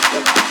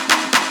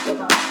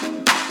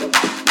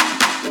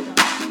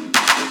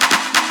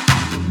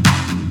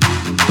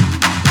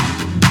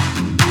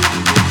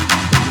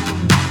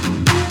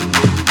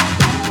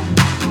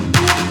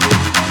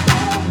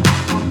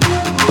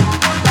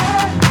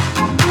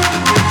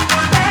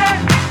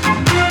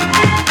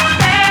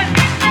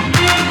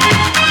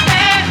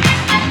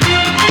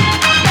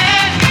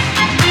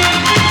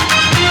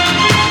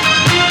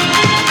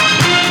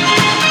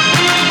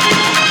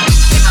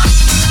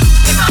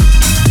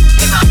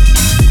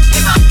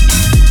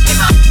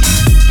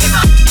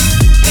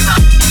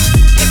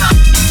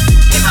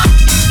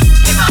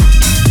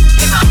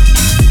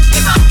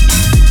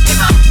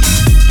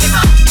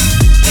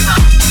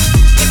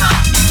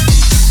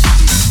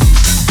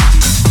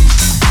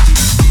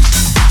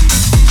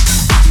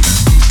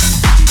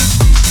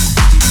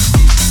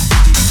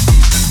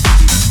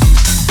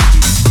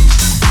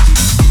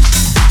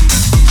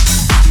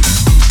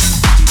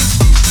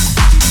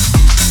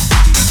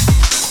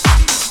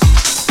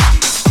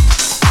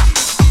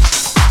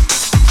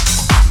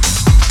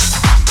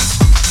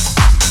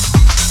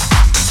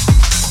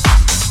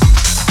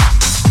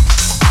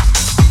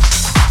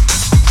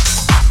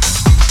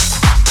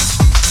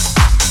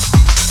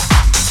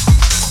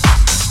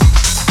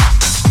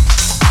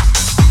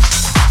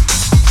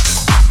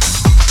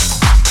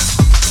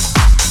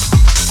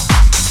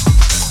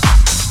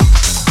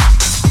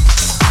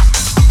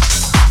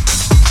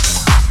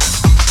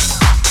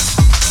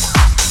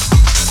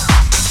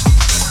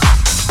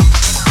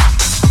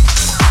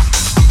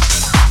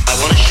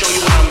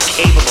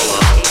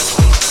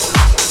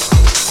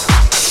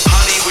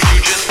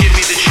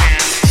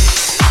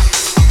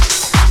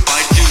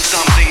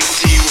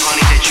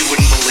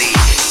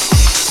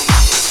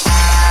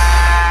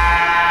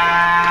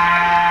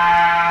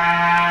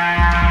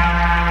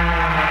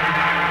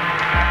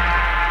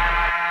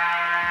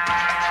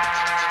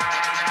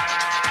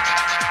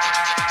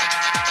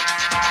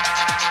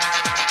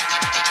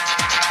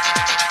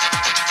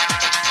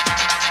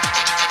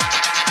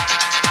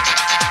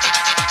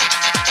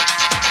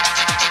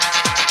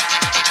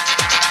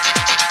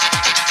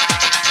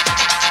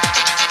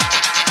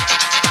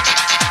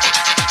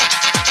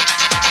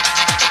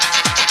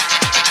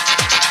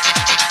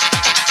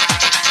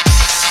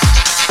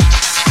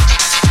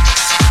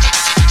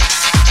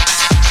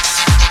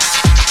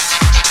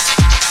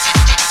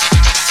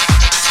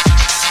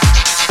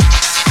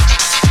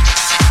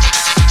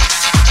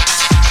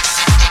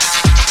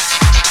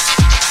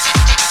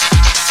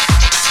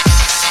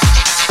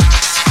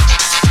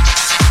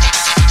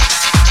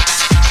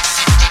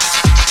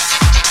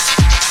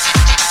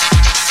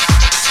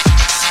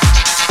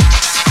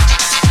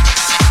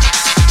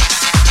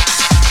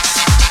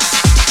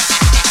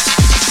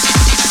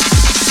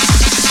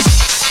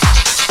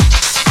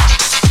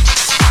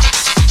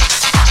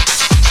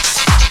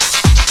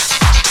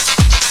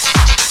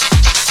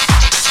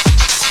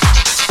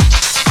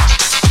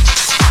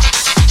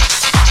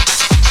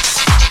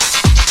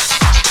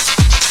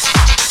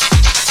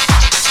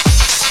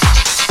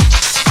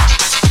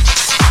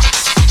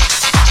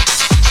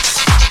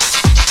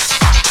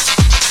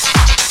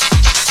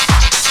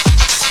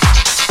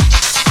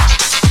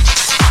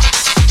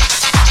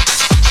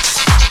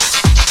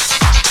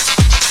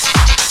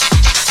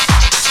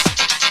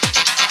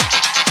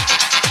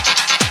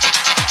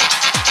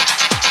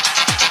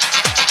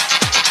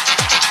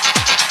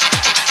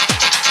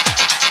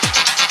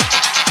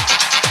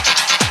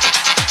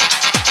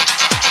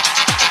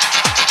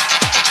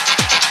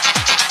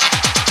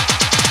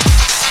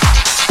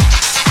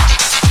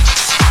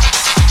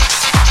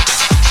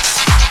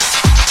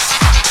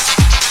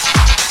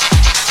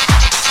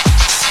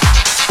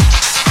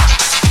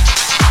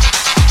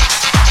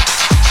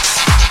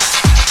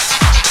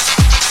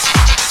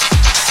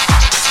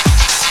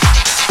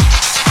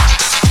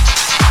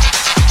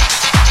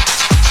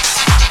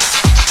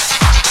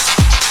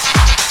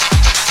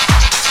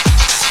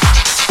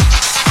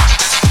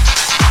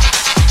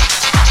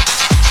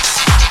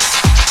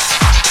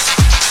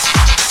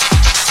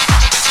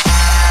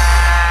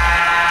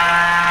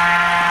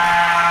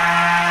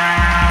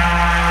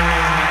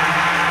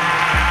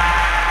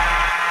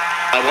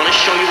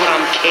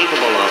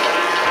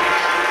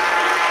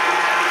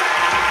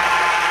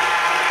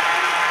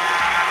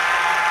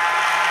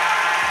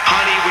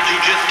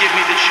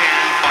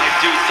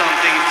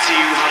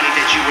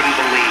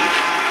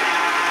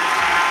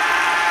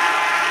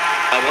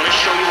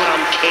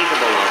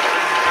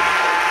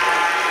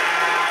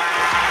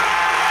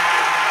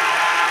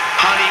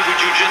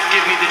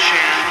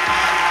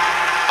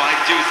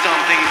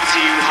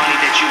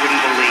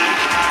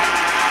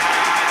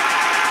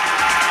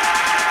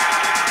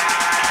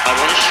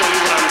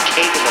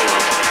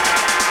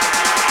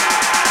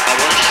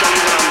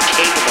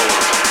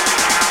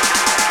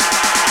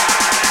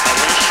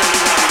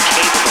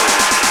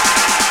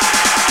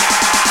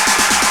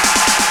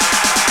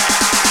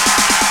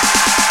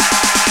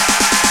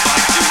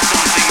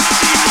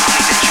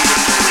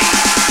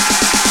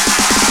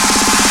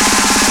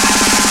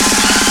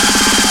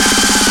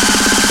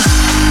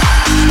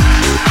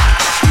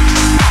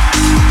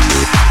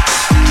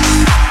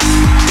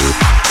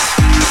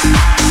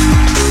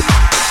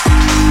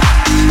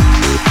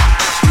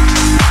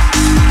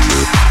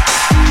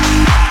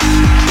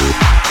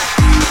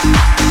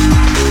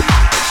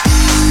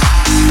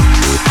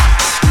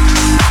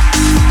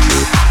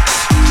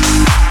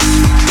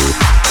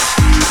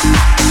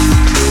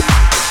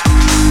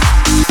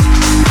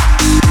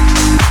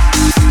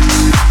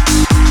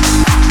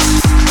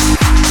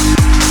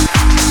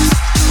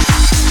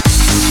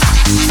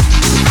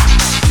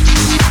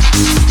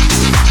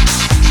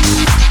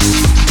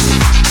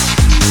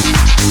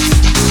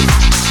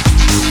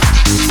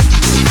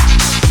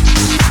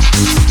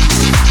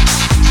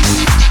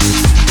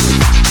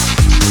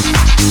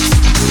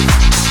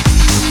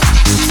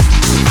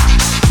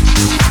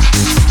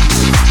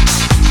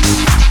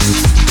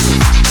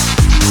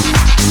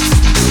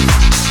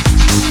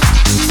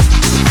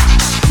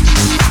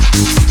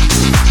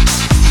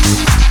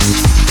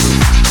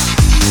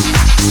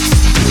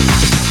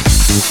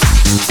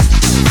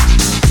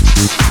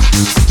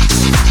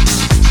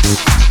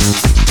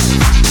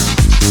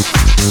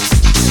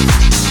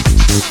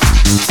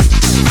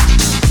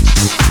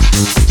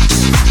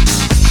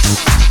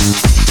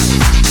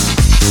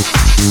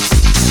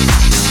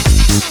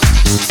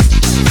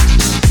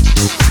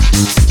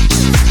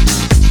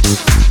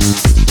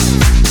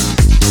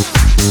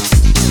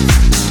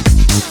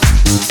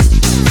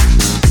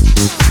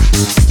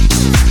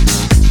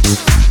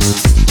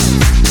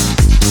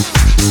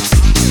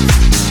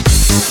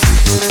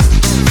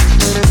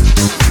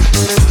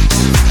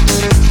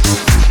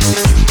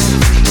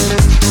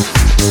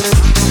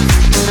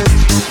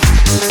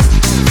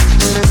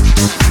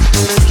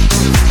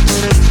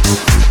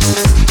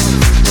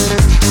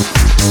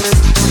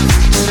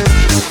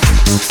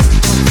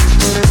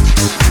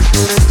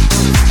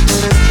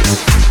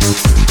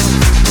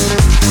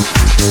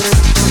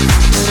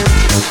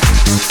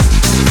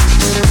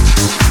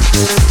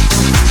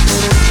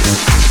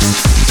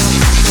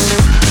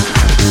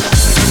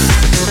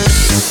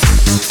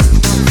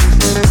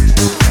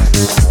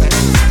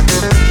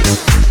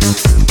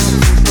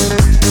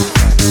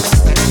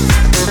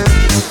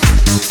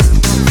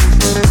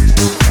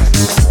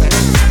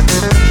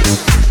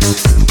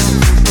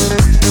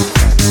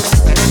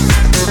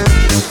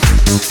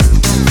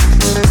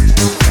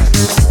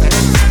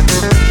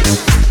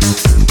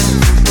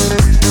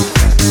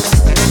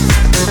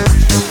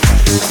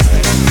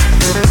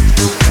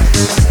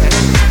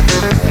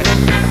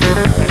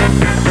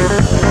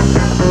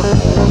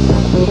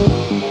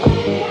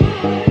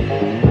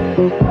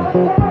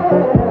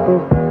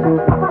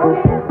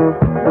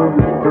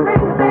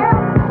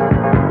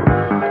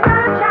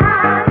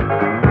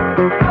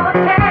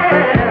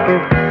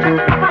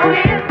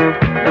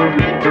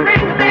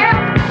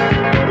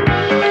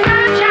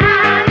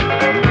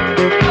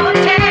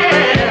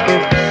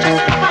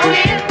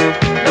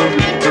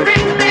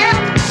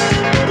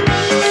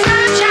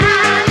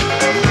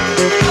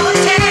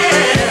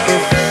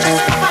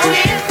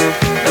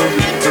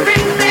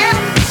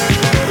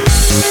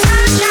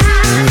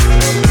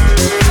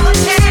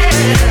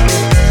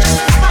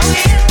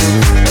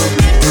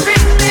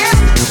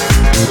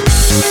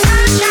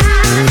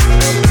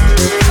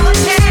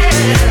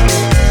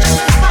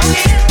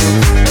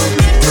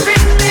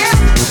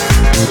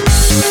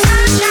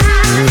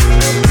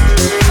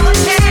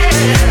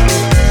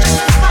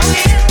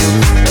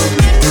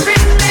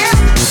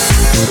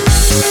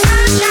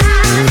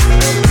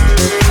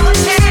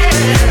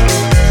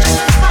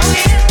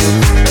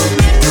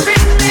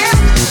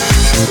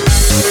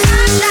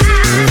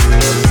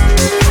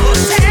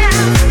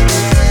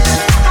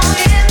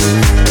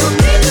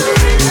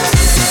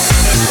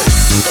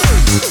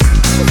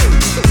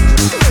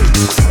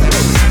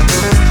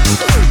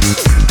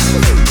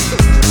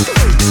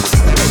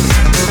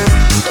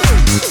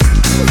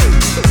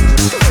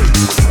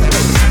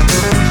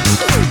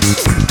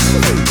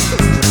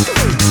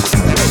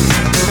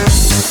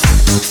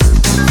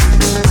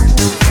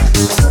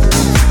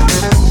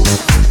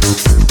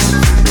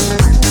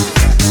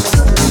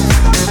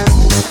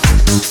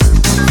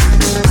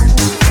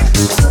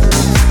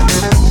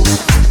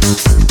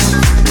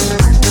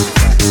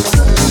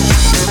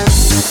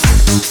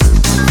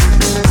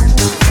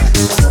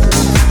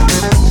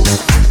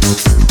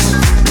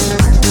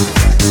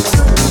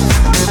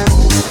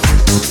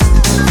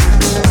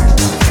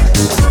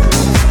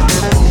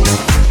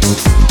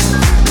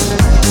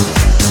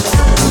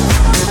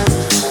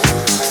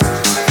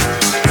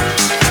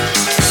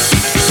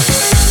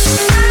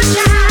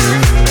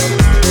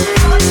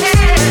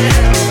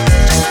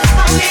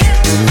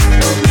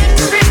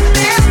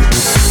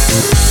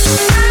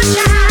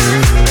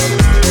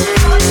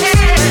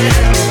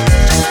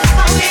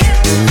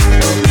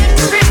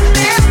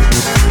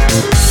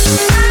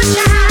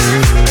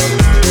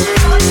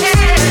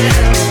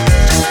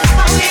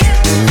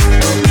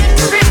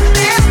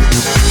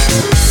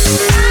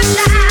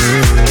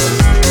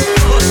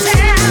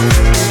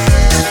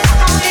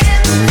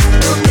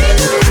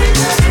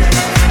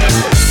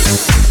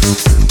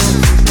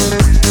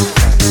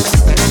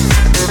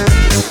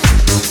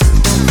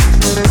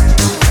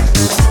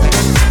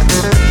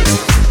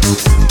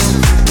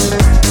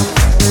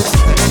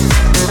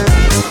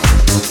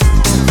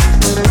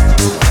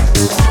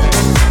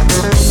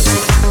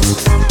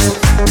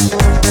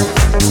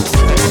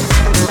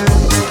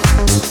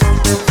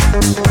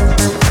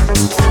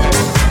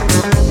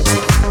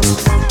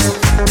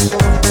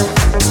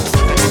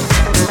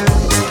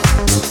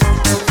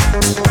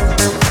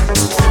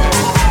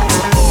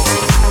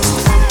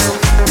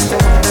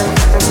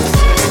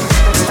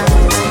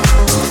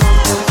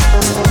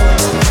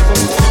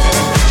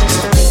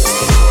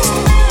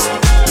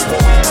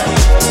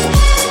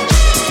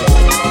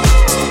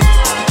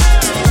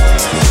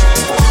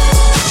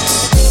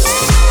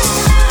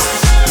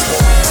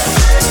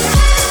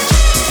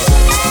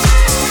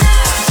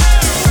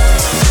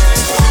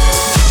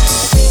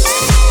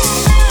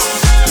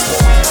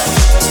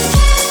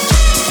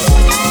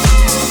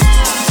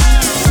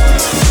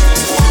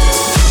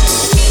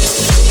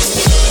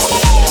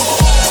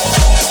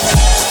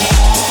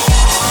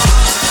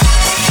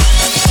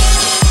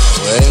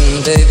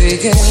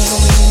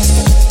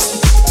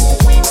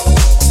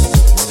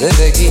 de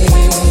begin.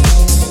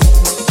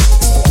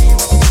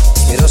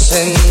 Quiero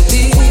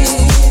sentir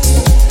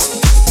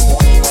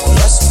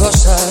las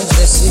cosas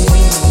de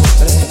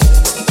siempre.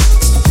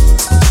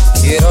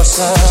 Quiero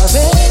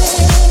saber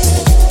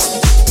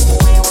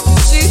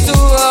si tú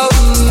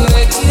aún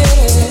me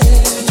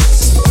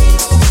quieres.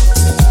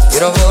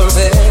 Quiero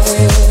volver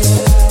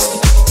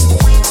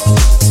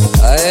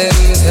a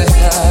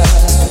empezar.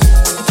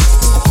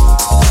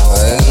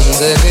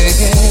 De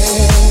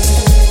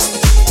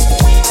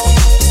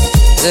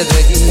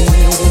begin.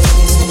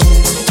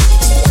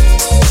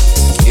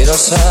 Quiero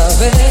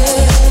saber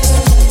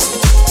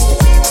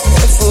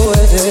qué fue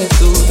de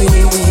tu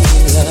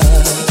vida.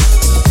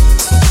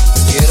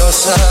 Quiero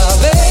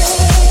saber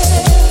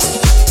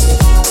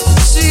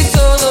si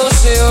todo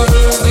se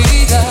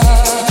olvida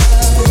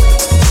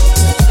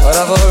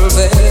para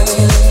volver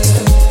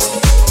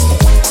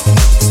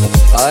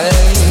a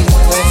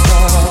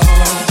empezar.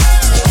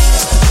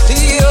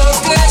 Yo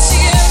que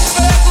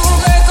siempre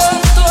jugué con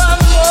tu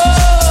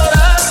amor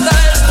hasta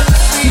el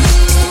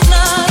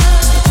final,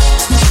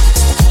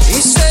 y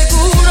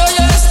seguro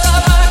ya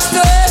estaba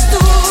que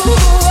tú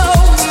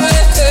aún me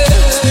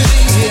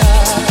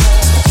querías.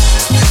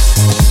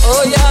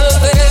 Hoy al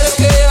ver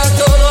que ya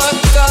todo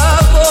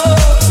acabó,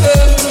 que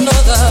no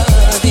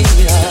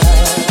daría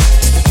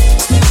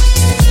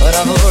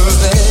para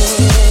volver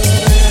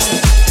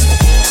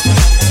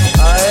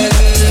a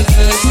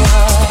empezar.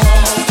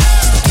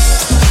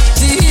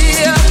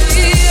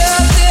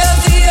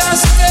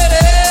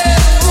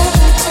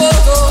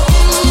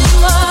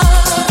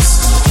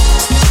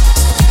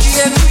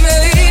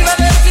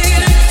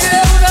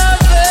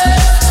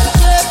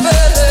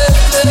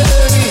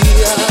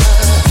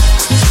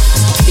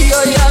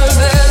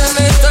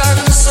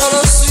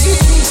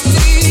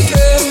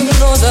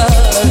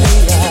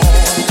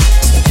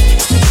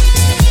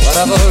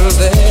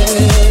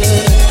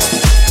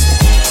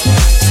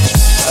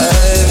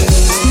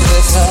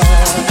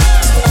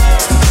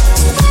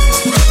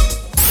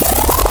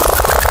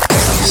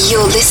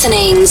 You're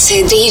listening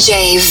to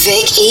DJ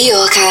Vic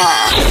Iorka.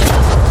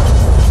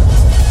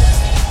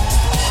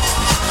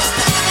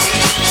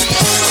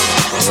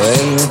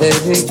 When they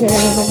begin,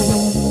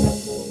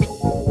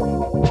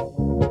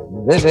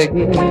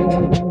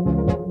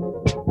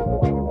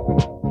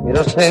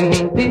 quiero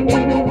sentir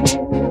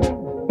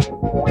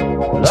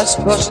las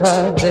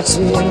cosas de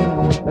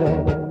siempre.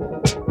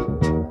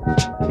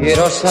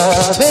 Quiero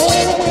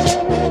saber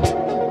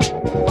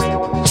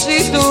si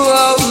tú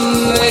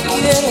aún me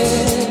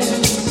quieres.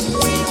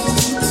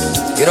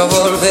 Quiero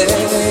volver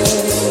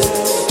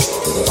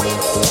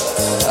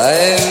a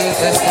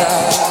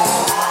empezar.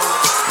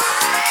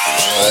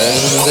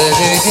 When they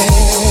begin,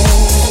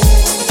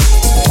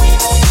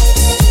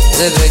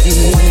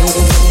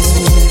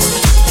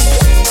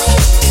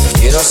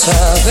 quiero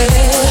saber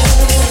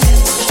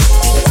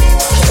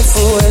qué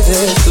fue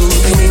de tu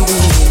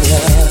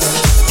vida.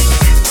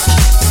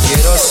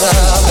 Quiero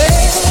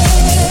saber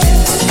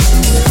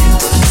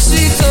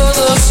si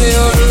todo se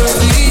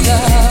olvida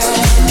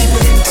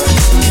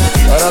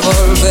para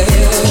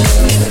volver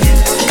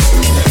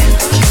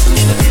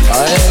a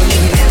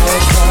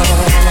empezar.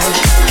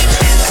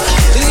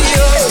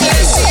 Yo que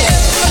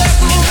siempre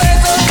jugué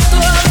con tu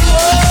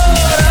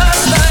amor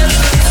hasta el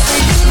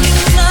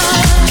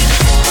final,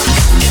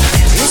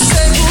 y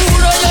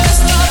seguro ya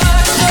estaba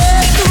que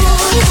tú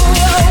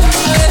aún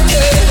me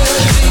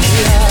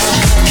querías.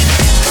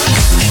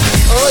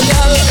 Hoy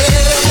al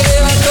ver que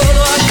a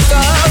todo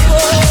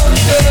acabó,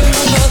 que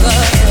no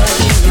daría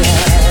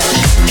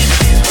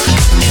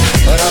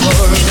para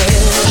volver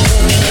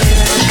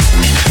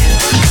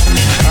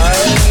a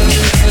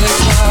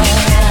empezar.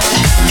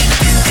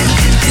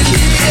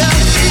 Día a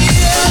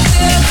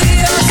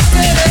día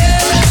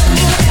querer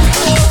un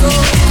poco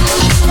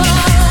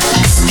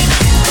más.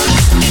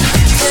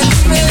 ¿Quién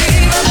me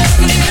iba a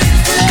decir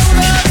que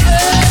una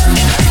vez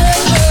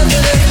me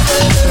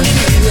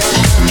perdería?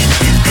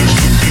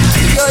 Y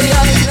hoy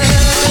al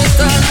verme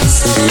tan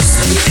solo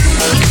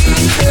sentí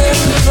que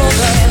no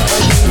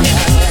daría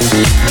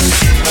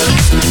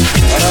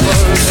para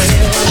volver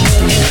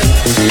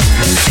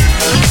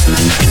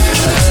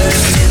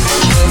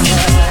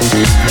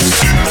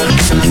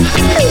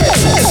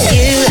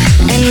You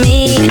and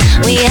me,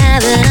 we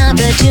have an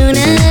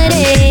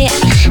opportunity,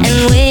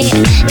 and we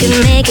could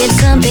make it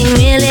something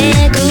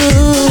really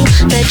cool.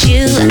 But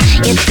you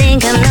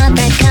think I'm not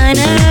that kind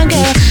of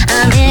girl.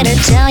 I'm here to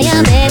tell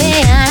you, baby,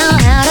 I know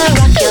how to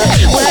rock your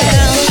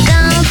world.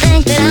 Don't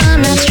think that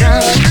I'm not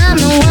strong. I'm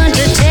the one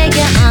to take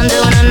you on.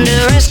 Don't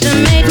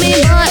underestimate me,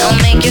 boy. I'll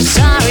make you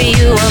sorry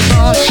you were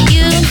born.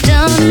 You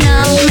don't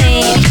know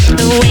me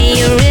the way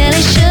you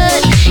really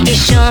should. You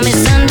sure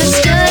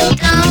misunderstood.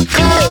 Don't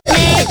call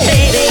me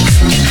baby.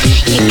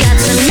 You got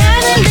some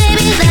nerve, and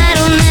baby,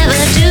 that'll never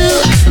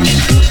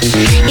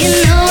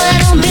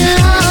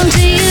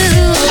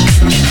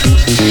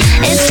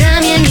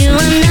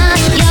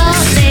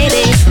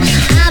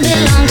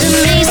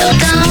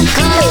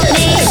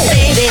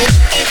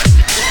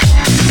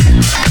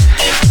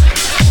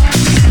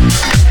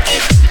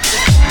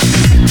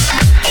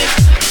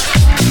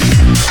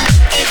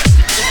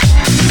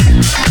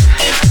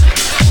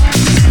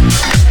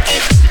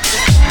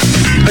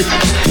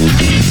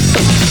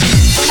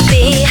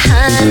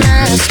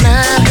My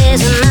smile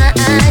is my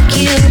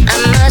IQ. I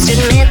must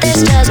admit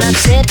this does not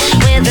sit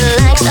with the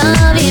likes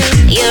of you.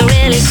 You're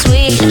really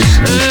sweet,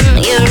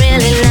 you're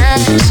really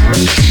nice.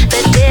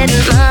 But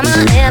didn't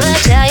mama ever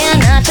tell you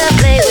not to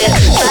play with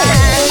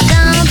fire?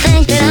 Don't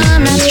think that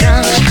I'm not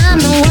strong. I'm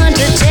the one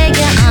to take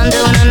you on.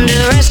 Don't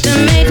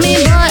underestimate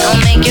me, boy.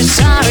 I'll make you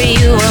sorry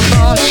you were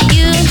born.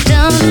 You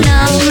don't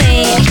know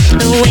me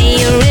the way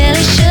you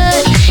really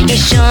should. You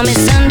sure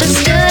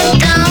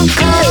misunderstood. Don't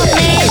call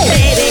me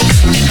baby.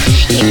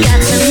 You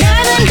got some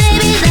nerve and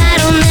baby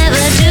that'll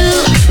never do.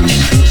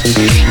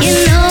 You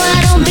know I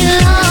don't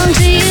belong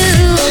to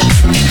you.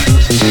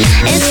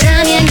 It's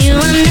time you knew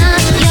I'm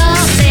not your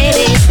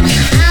baby.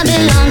 I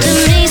belong to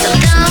me, so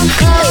don't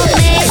call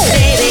me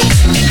baby.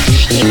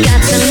 You got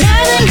some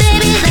nerve and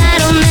baby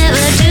that'll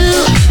never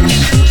do.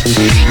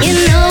 You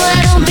know I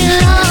don't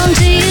belong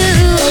to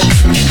you.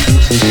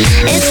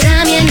 It's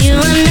time you knew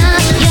I'm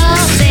not your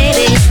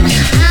baby.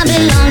 I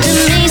belong to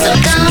me, so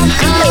don't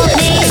call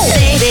me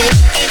baby.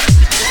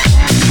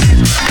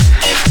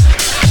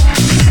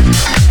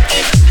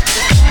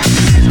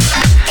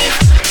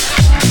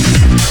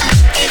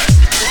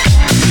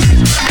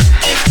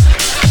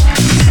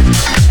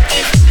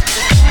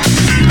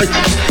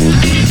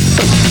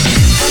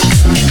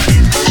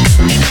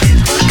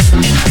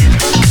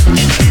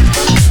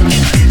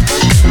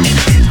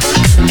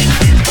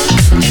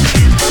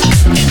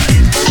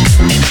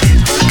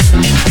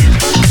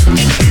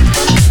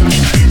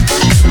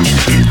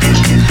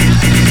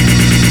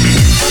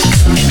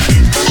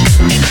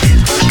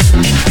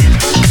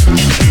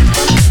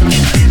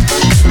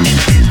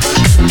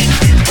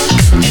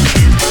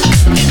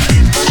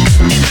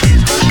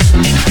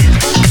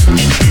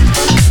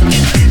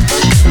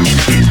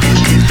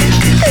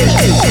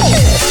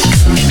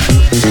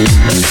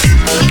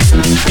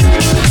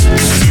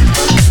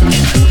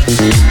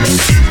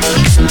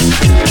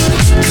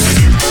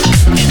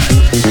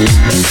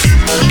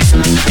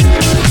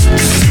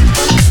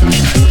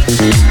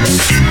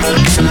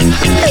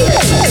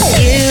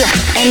 You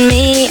and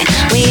me,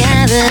 we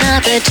have an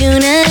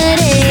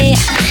opportunity,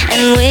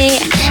 and we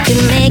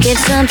could make it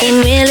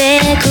something really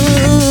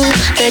cool.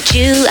 But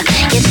you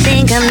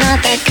think I'm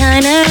not that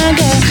kind of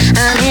girl.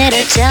 I'm here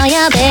to tell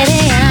you, baby,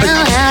 I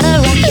know how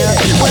to rock your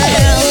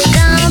world.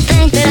 Don't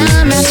think that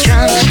I'm not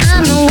strong.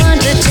 I'm the one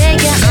to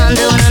take you on.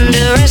 Don't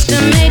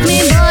underestimate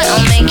me, boy.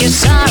 I'll make you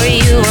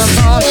sorry you were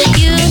born.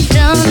 You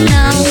don't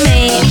know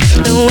me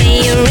the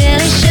way you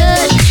really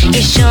should.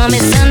 You sure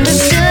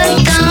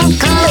misunderstood. Don't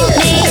call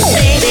me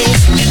baby.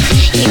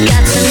 You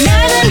got some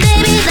nerve and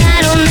baby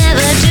that'll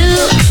never do.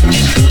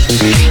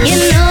 You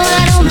know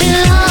I don't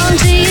belong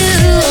to you.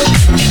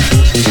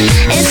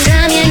 It's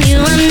time you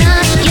knew I'm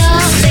not your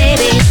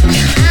baby.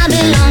 I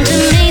belong to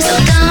me, so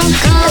don't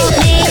call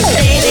me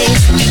baby.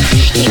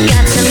 You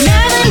got some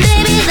nerve and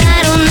baby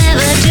that'll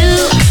never do.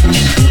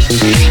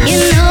 You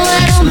know I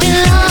don't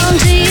belong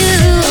to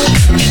you.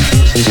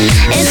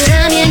 It's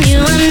time you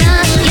knew I'm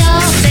not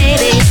your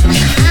baby.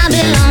 I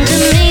belong to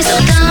me, so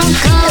don't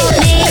call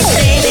me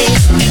baby.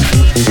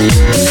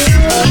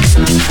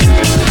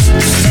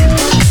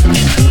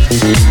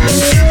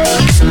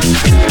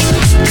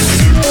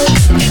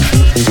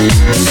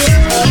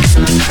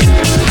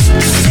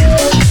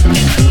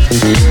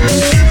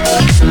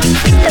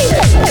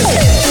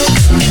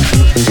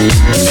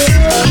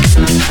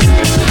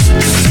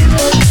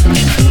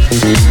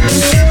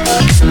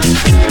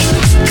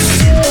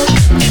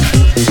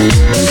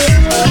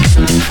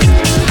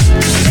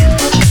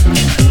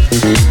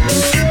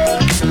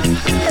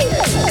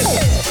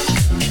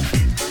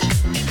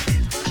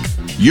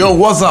 Yo,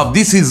 what's up?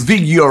 This is Vic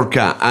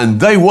Yorka,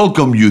 and I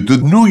welcome you to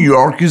New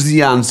York is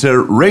the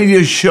Answer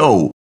radio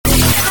show.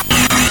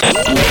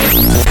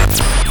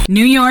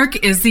 New York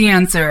is the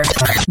answer.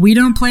 We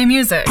don't play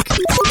music.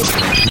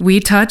 We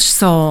touch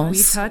souls.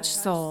 We touch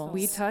souls.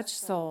 We touch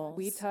souls.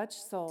 We touch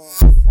souls.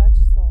 We touch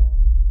souls.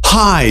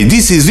 Hi,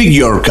 this is Vic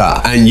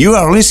Yorka, and you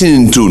are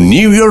listening to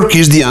New York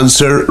is the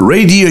Answer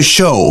radio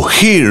show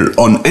here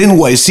on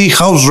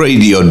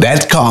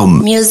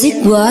nychouseradio.com. Music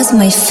was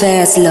my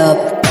first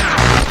love.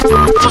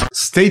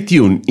 Stay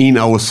tuned in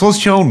our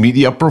social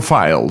media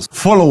profiles.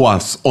 Follow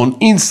us on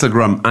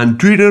Instagram and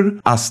Twitter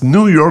as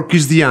New York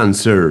is the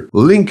Answer,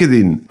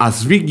 LinkedIn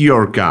as Vic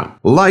Yorka.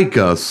 Like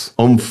us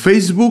on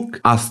Facebook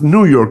as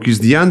New York is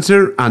the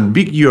Answer and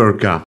Vic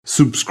Yorka.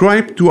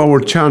 Subscribe to our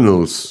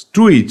channels,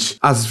 Twitch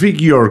as Vic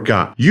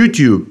Yorka,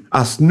 YouTube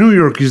as New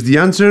York is the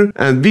Answer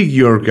and Vic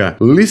Yorka.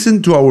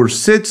 Listen to our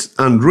sets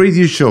and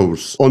radio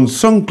shows on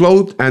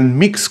SoundCloud and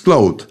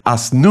Mixcloud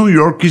as New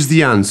York is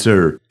the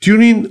Answer.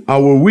 Tune in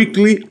our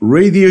weekly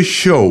radio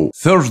show,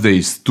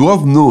 Thursdays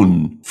 12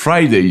 noon,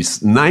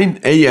 Fridays 9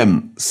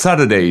 a.m.,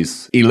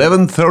 Saturdays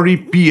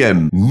 11:30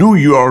 p.m. New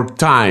York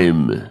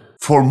time.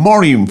 For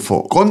more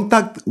info,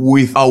 contact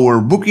with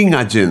our booking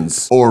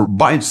agents or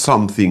buy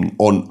something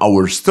on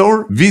our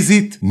store,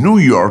 visit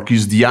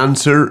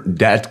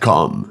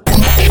newyorkistheanswer.com.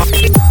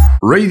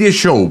 Radio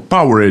show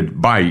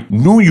powered by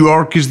New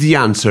York is the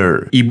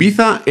Answer,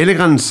 Ibiza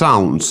Elegant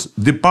Sounds,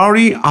 The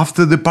Party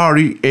After the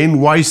Party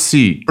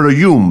NYC,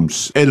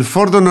 Proyums, El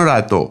Ford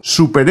Honorato,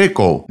 Super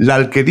Eco, La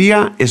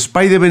Alquería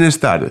Espai de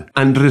Benestar,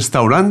 and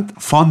Restaurant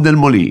Font del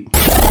Molí.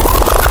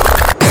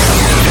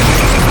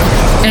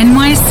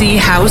 NYC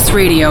House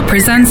Radio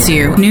presents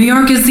you New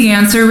York is the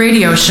Answer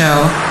radio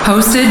show,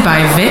 hosted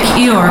by Vic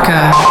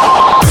Iorca.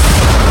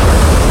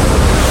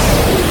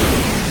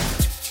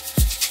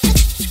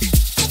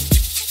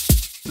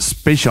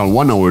 Special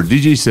 1 hour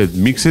DJ set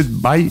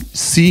mixed by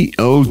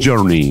CL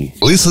Journey.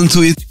 Listen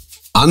to it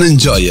and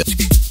enjoy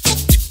it.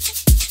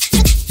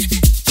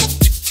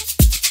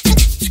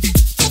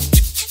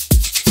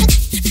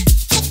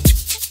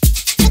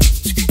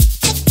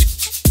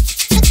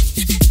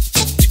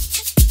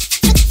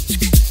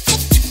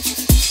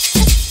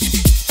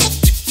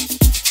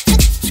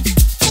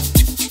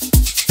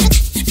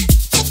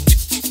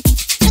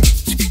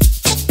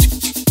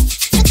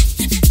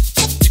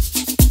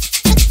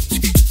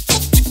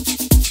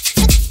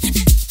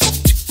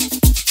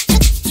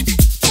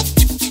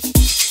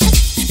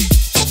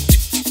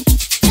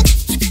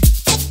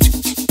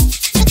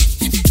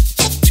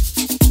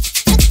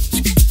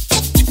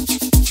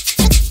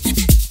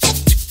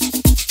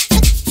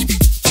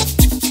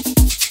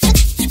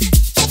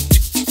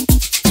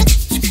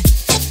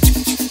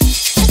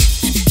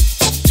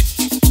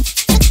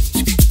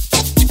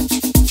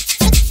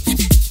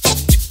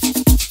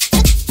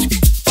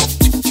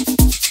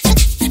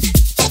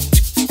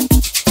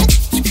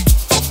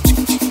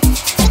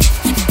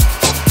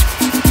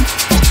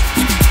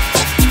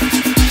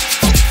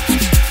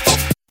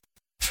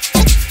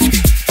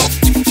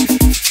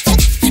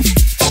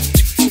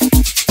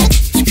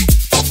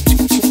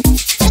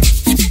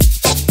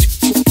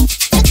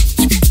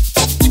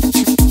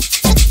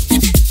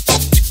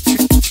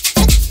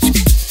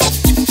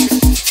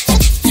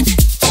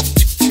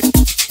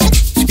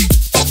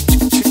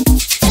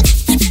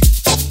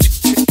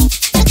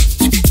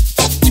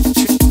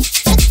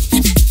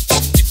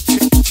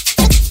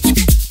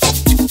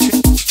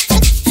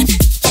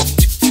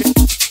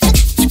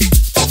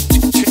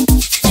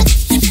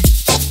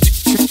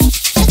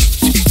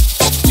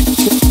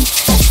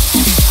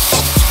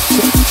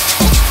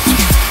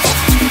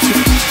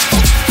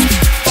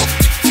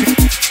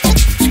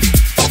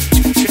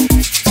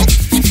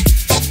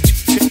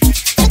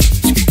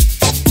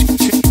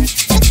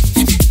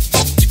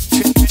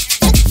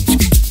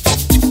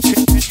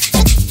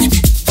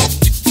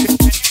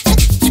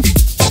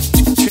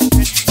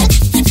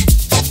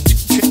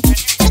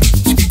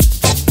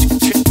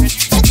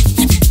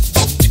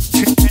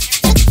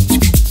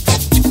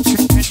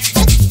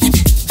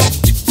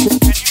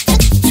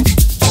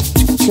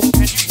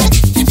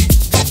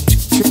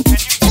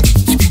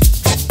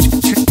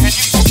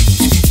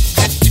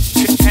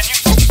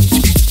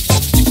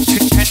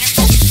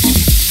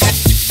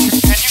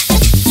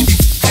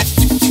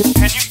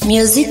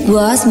 Music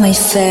was my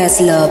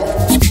first love.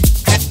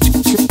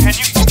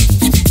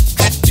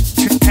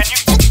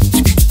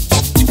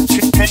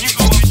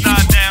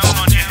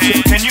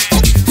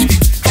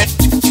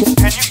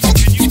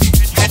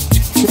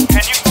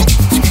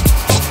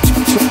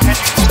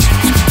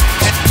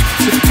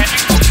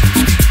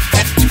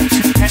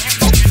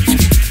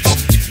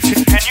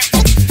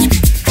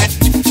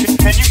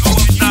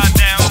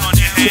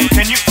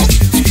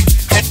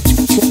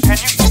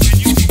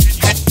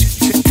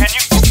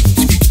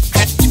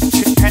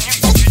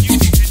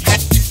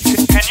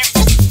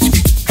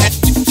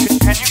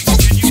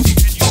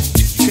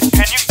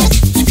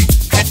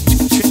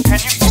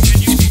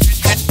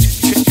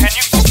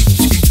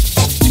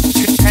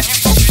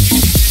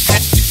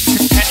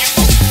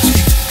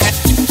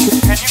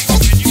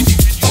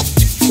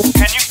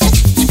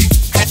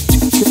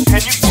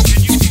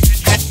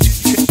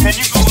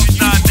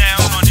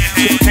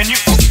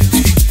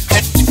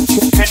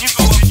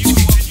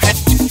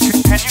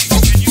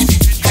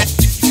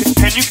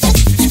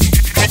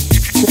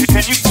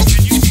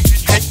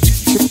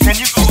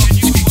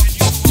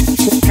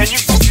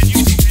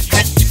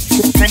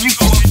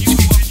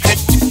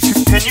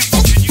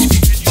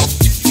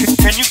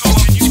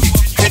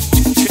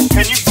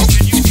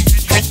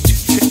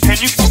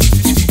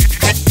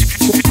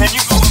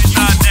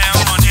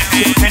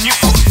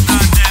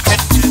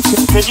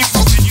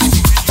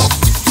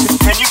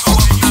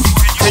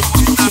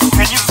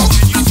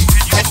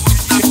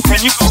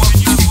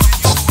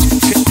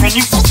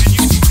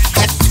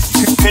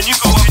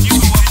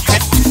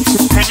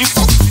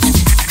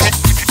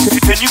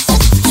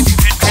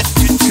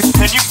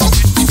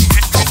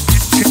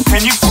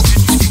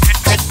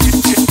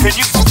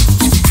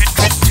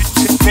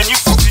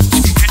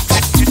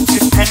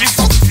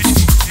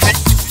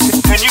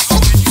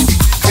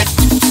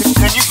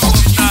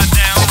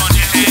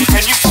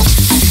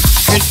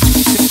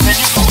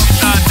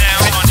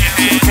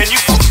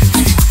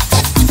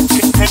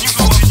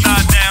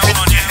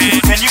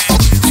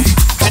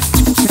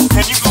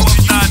 Can you go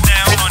upside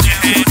down on your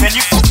head?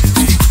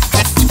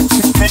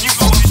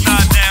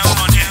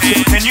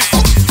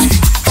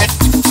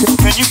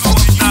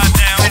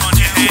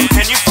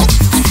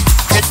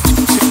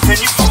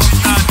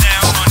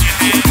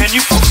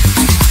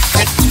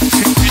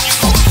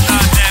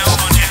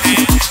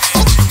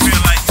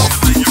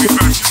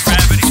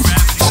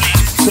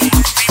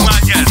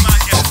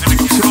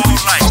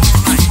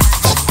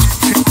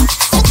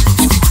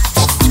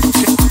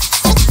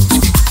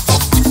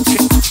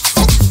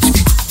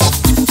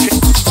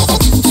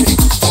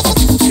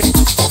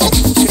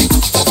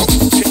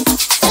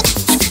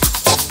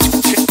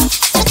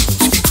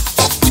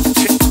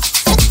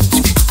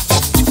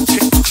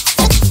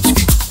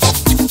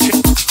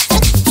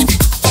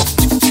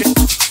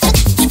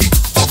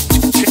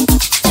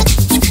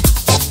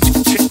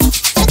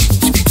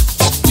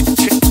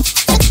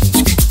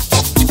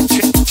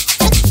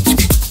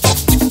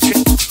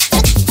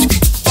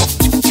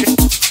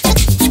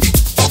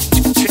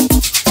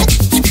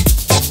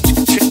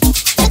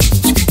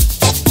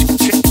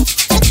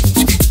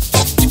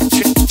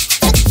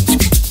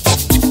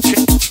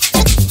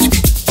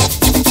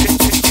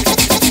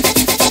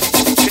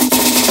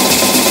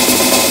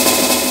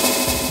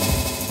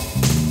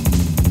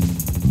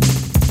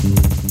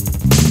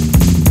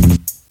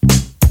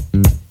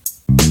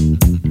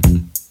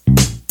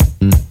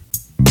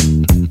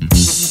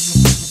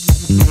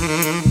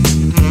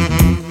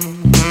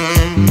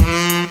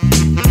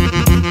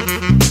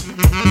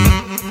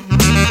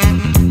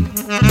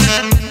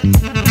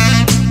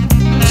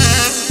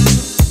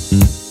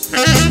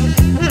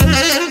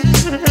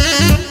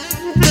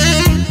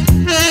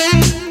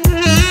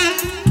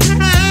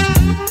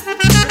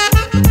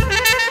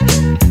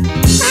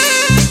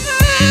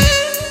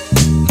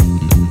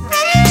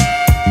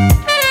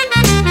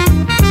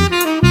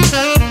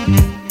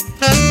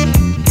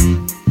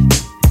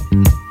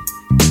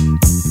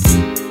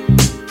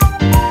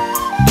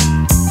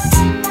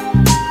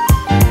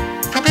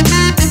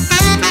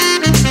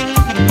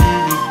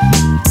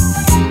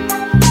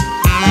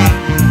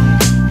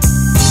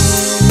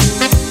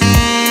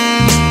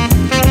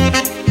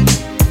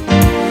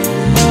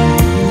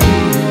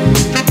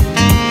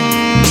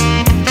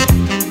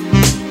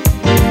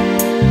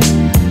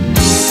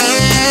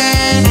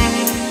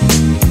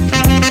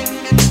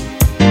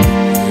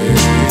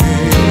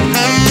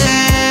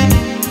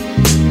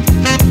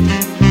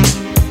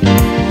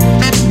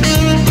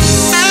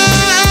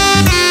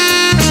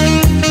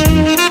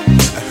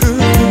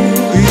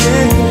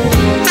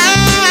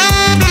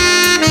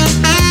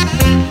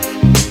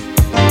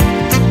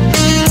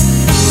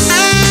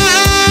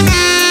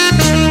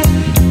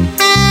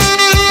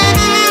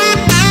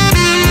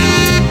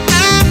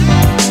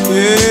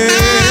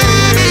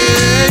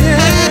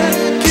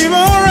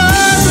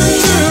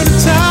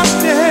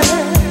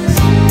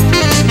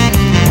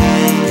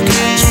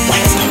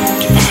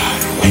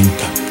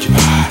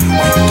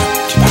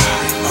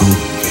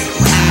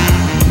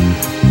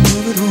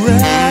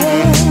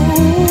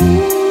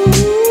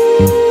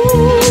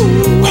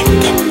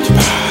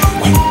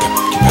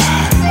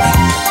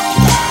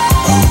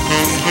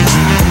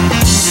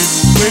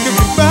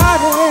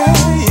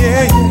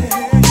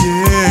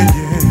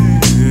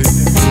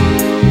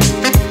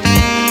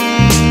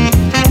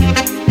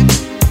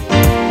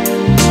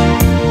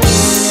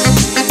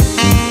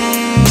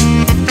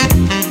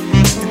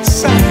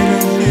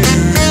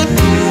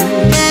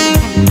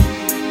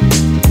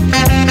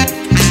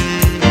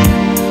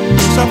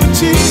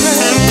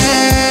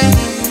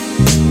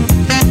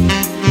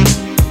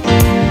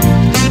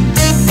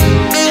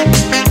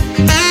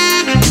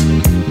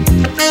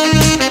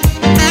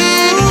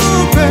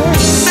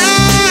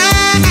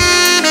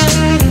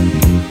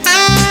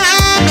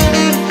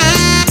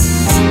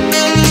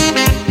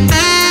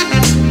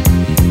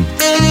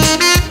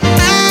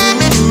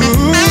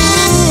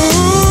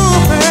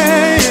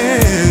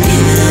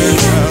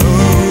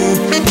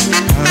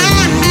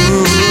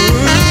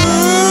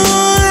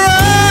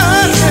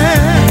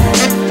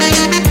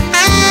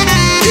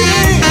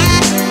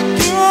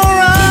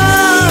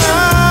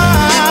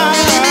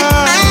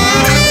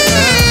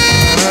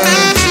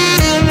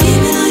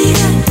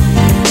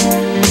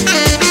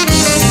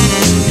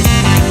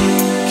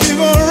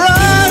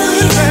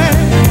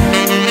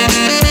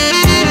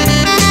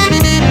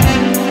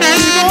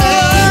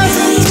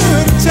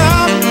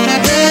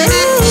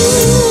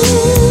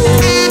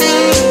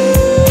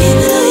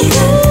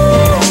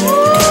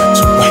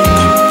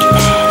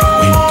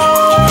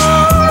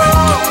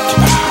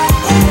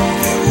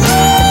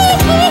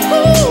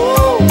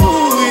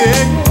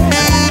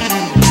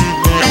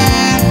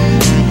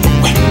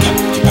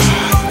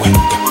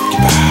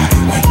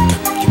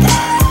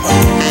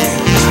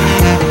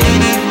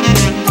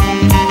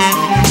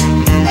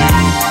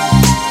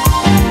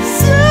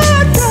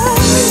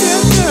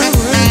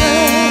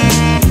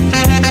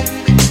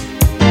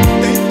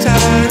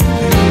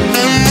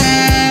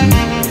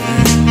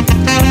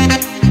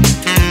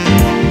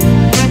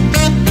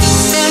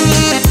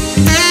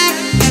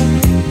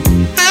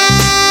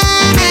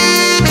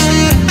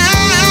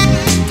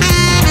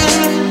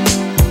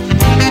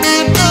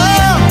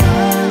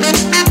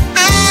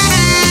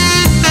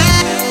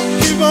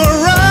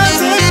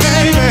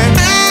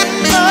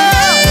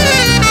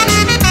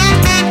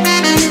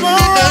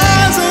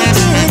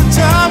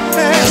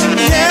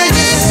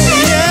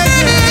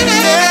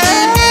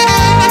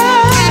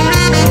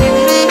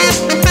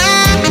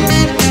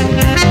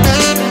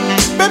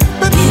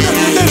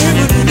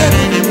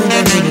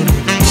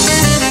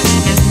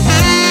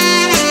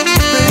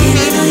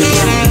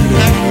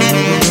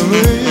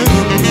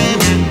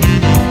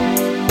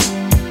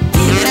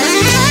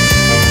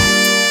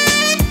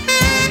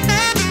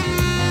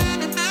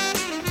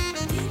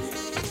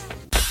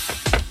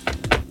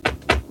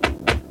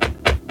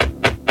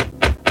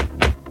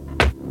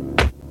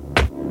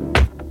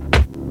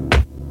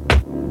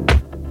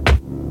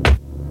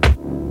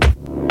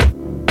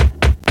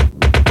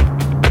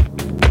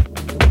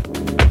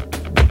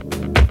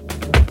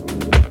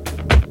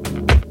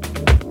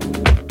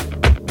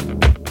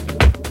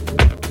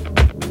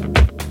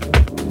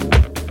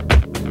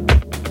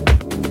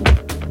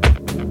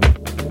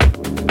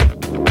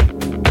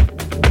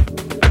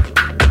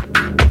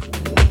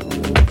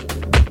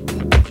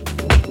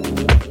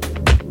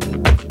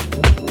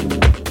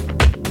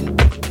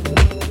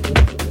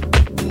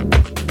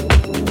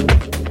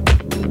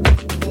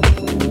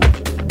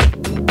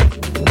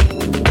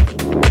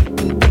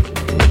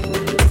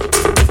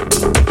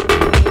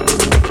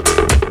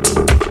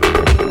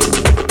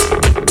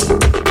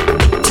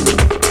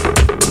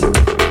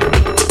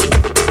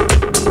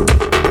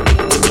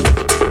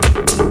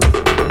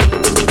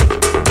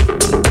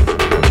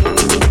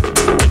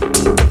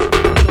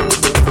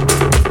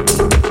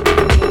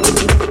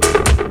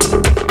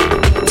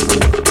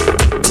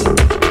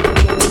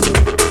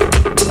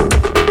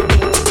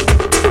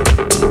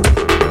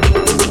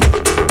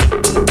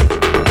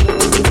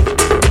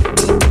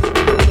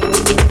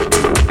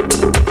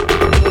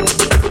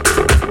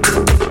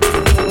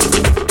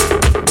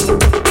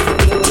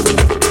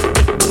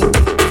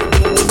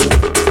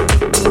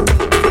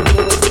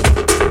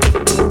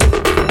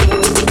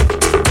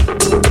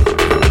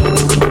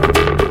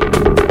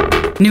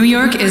 New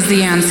York is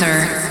the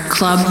answer.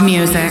 Club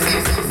music.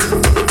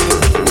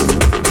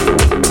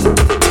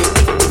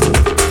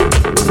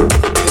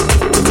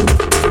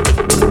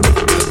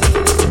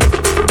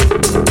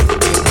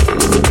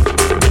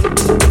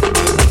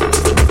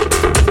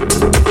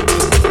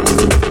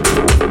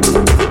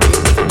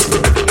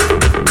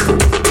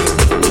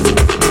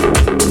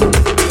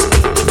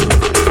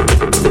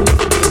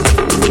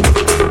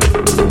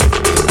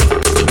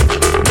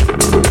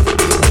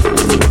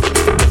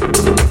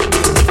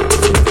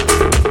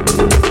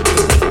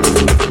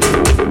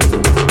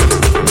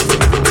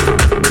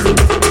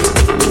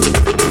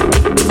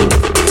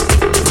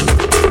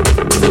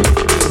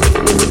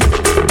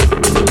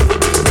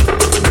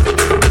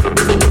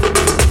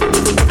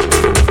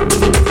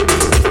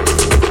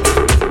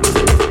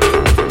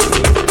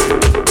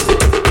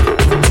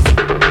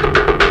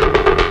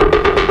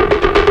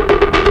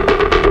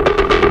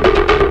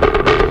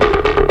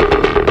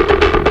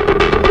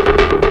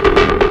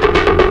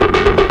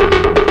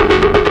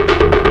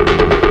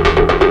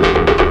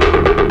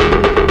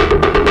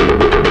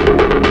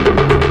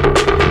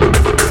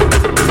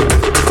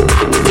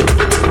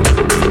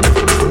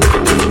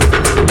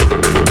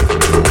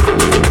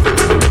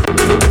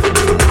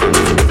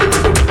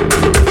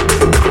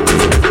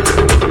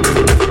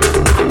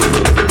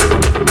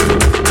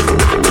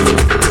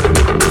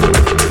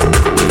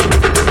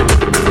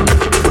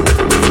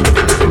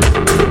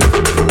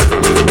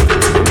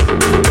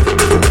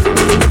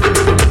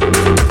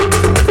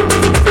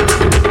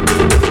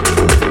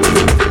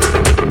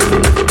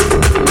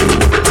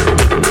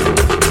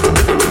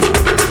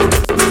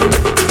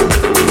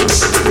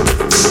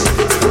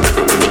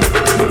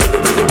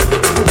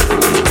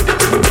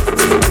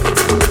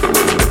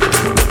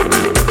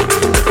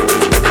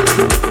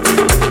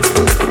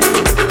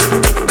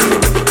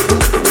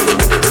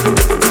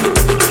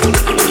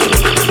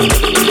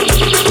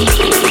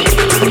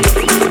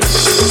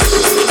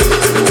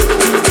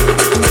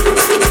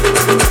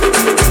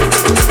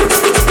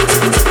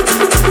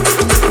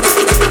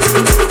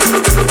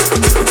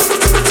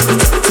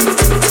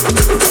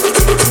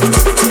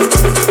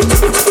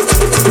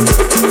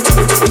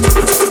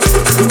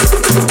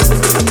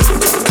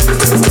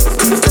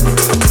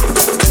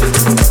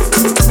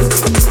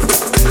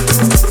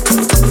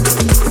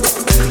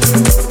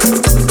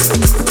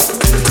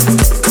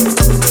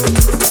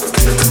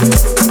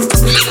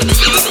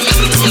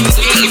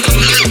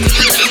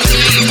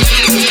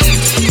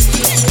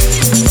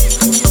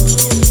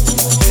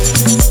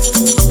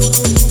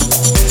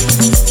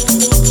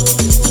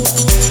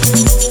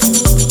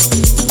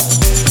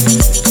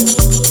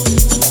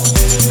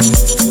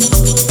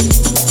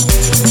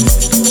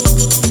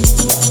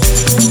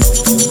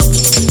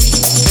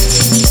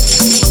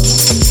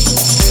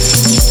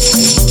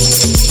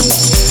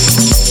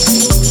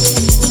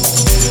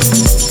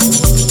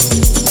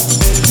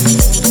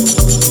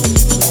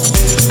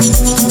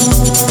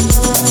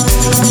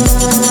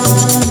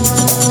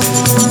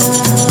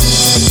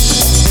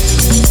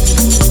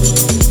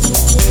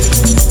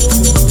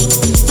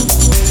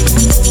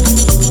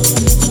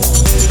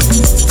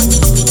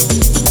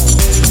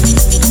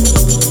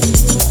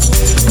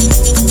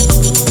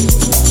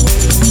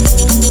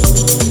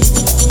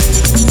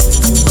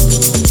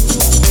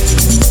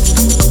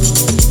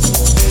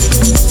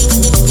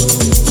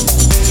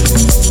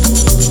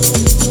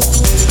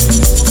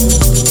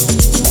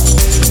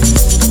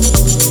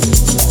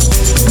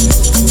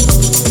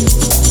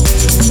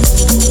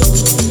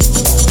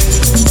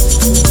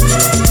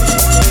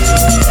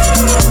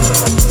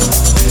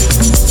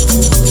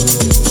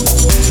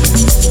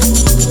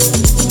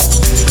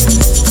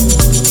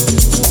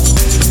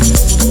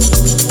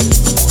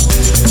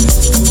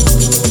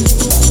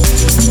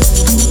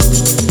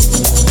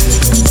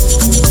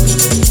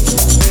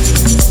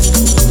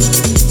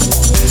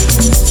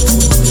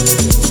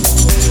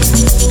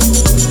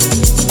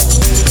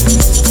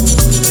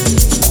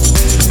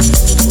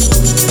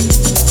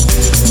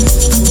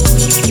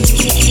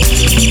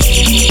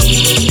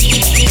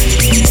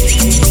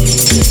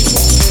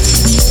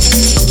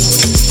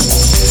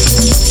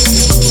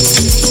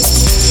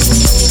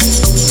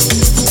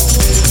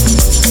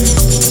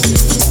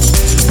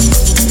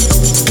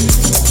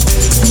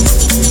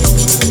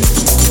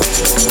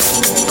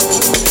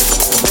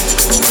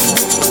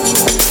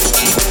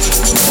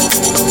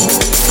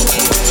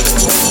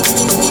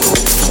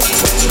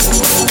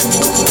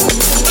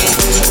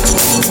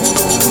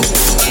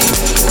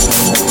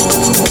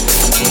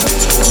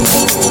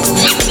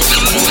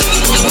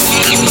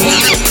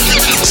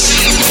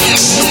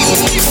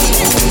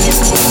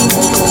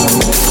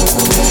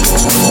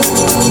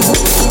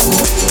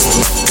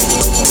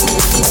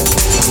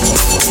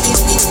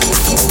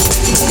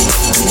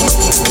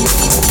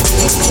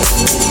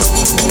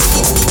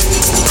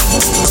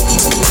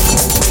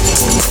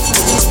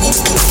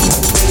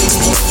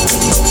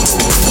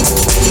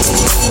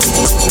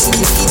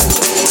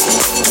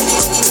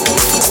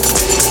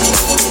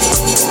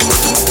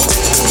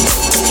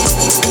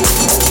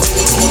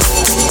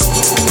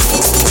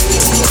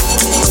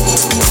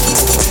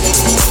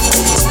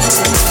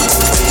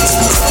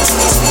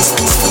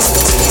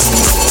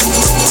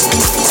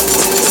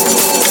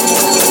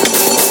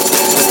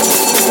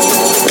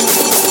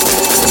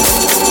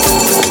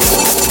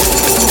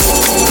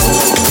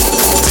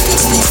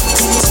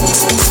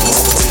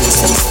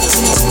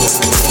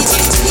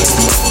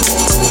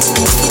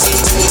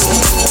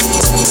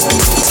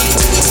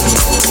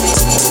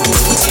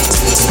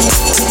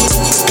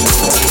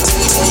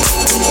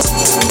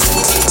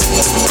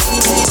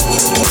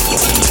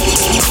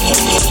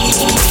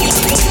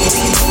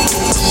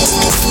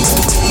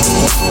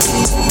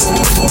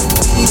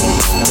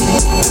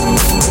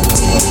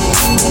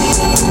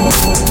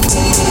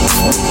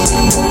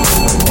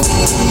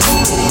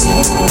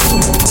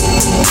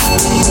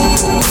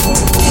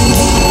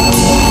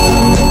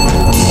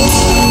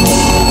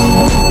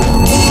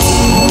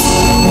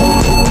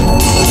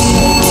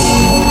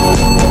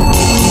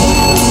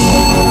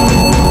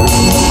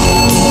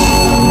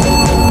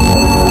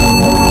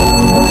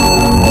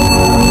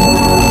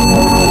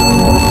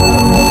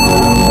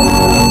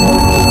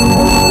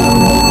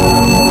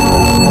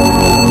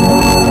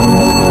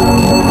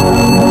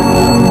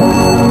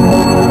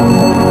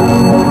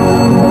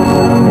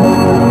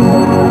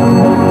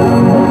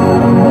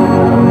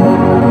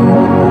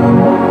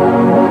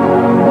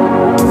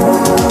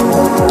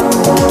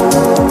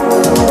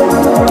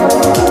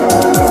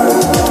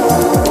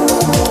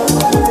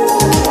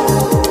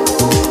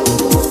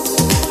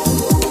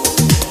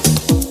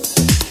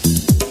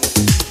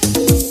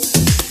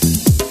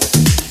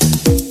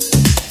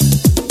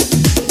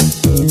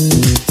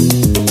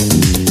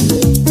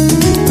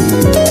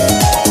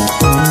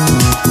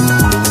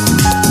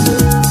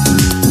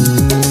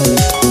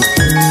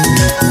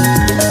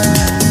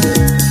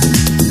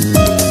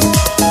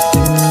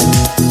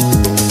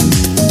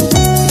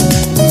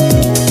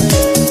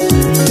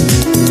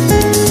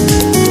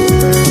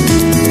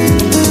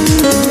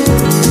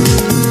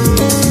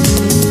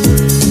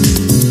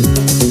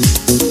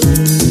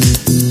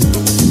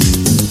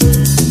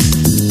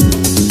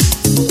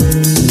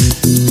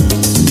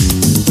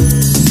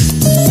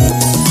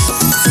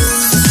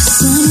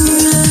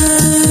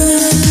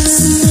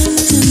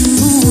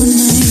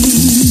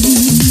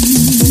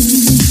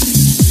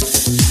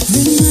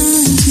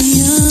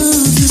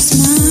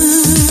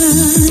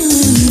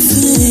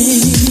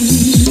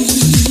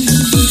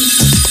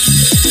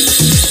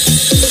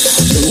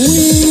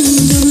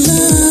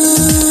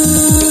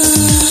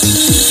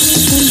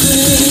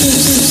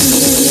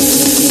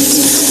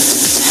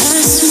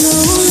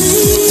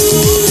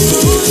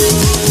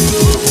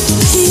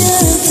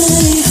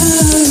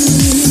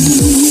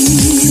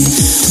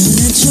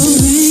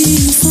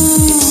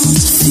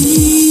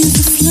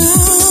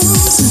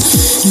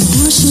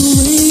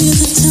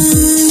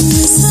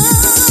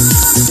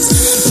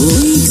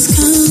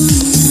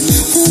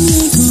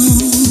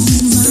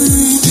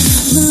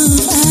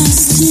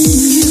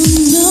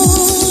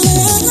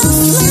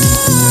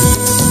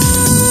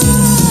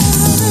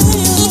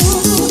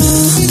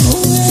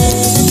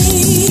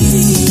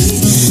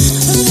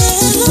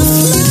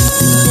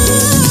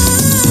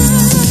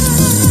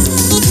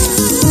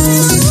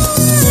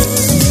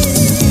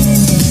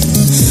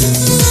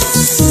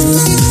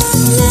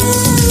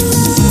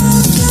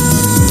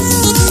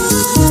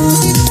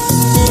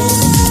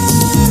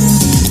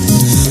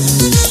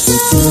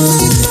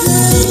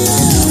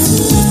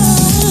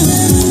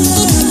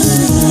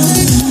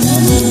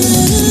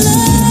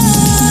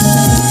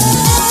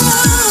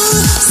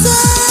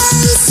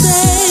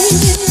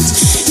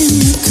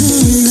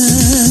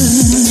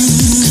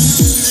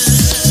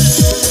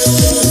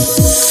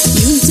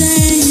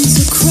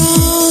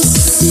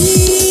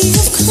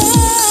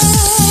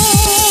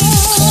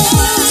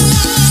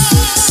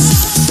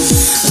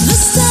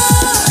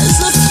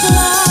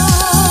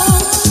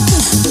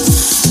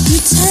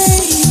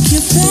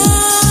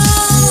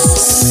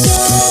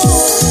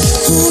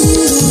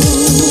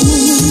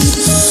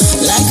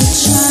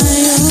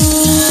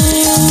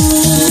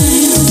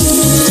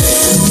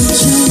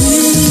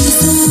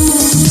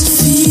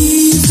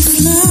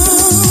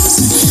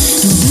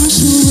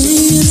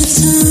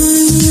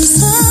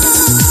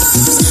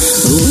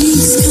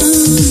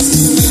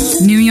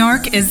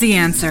 York is the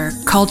answer.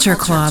 Culture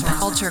Club.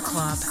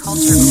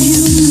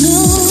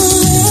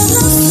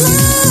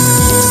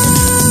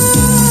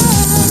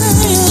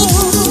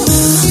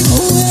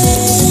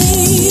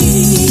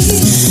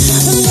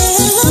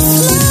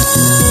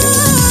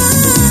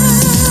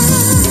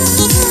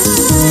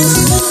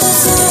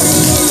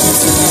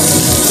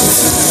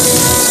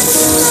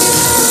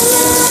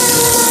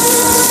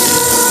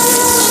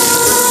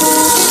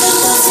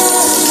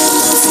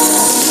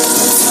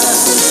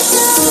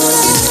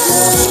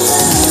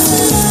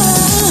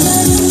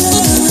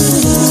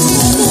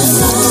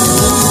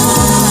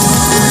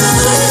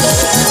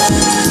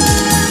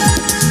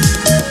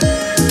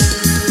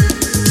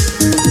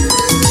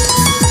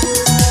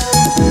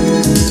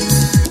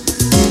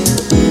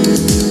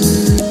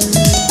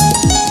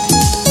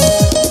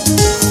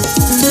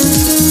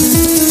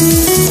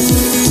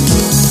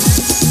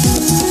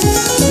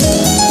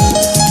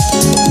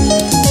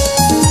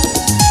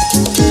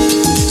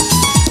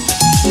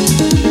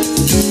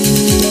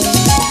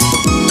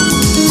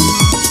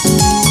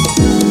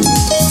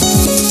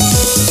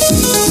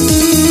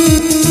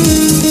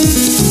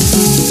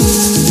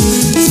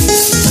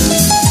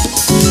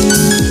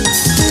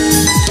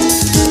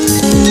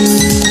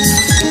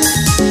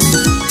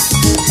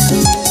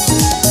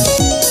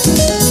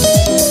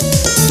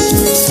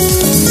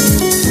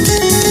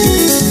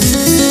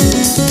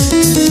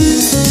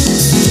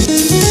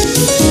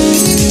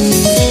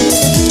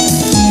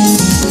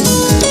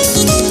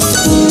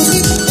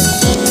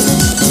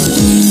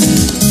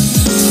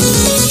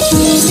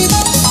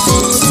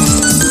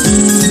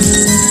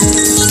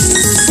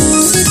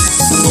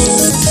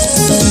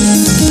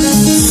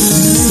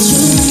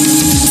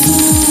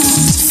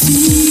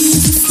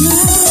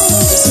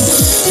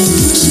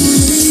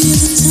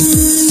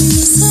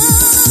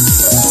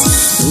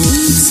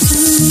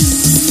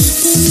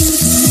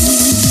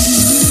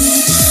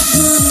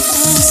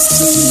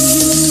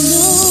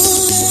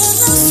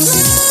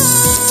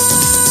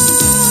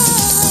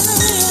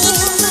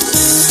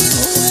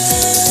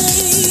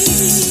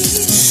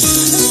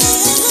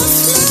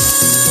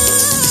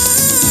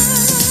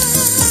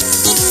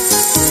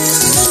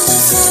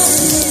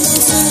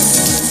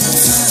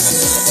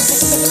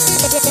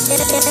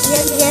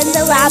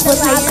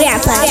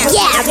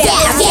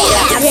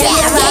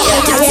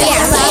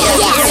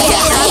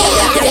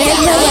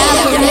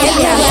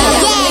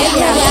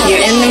 You're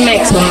in the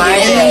mix with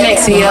Martin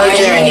Mixio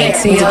Journey.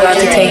 He's about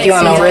to take you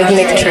on a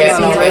rhythmic trip.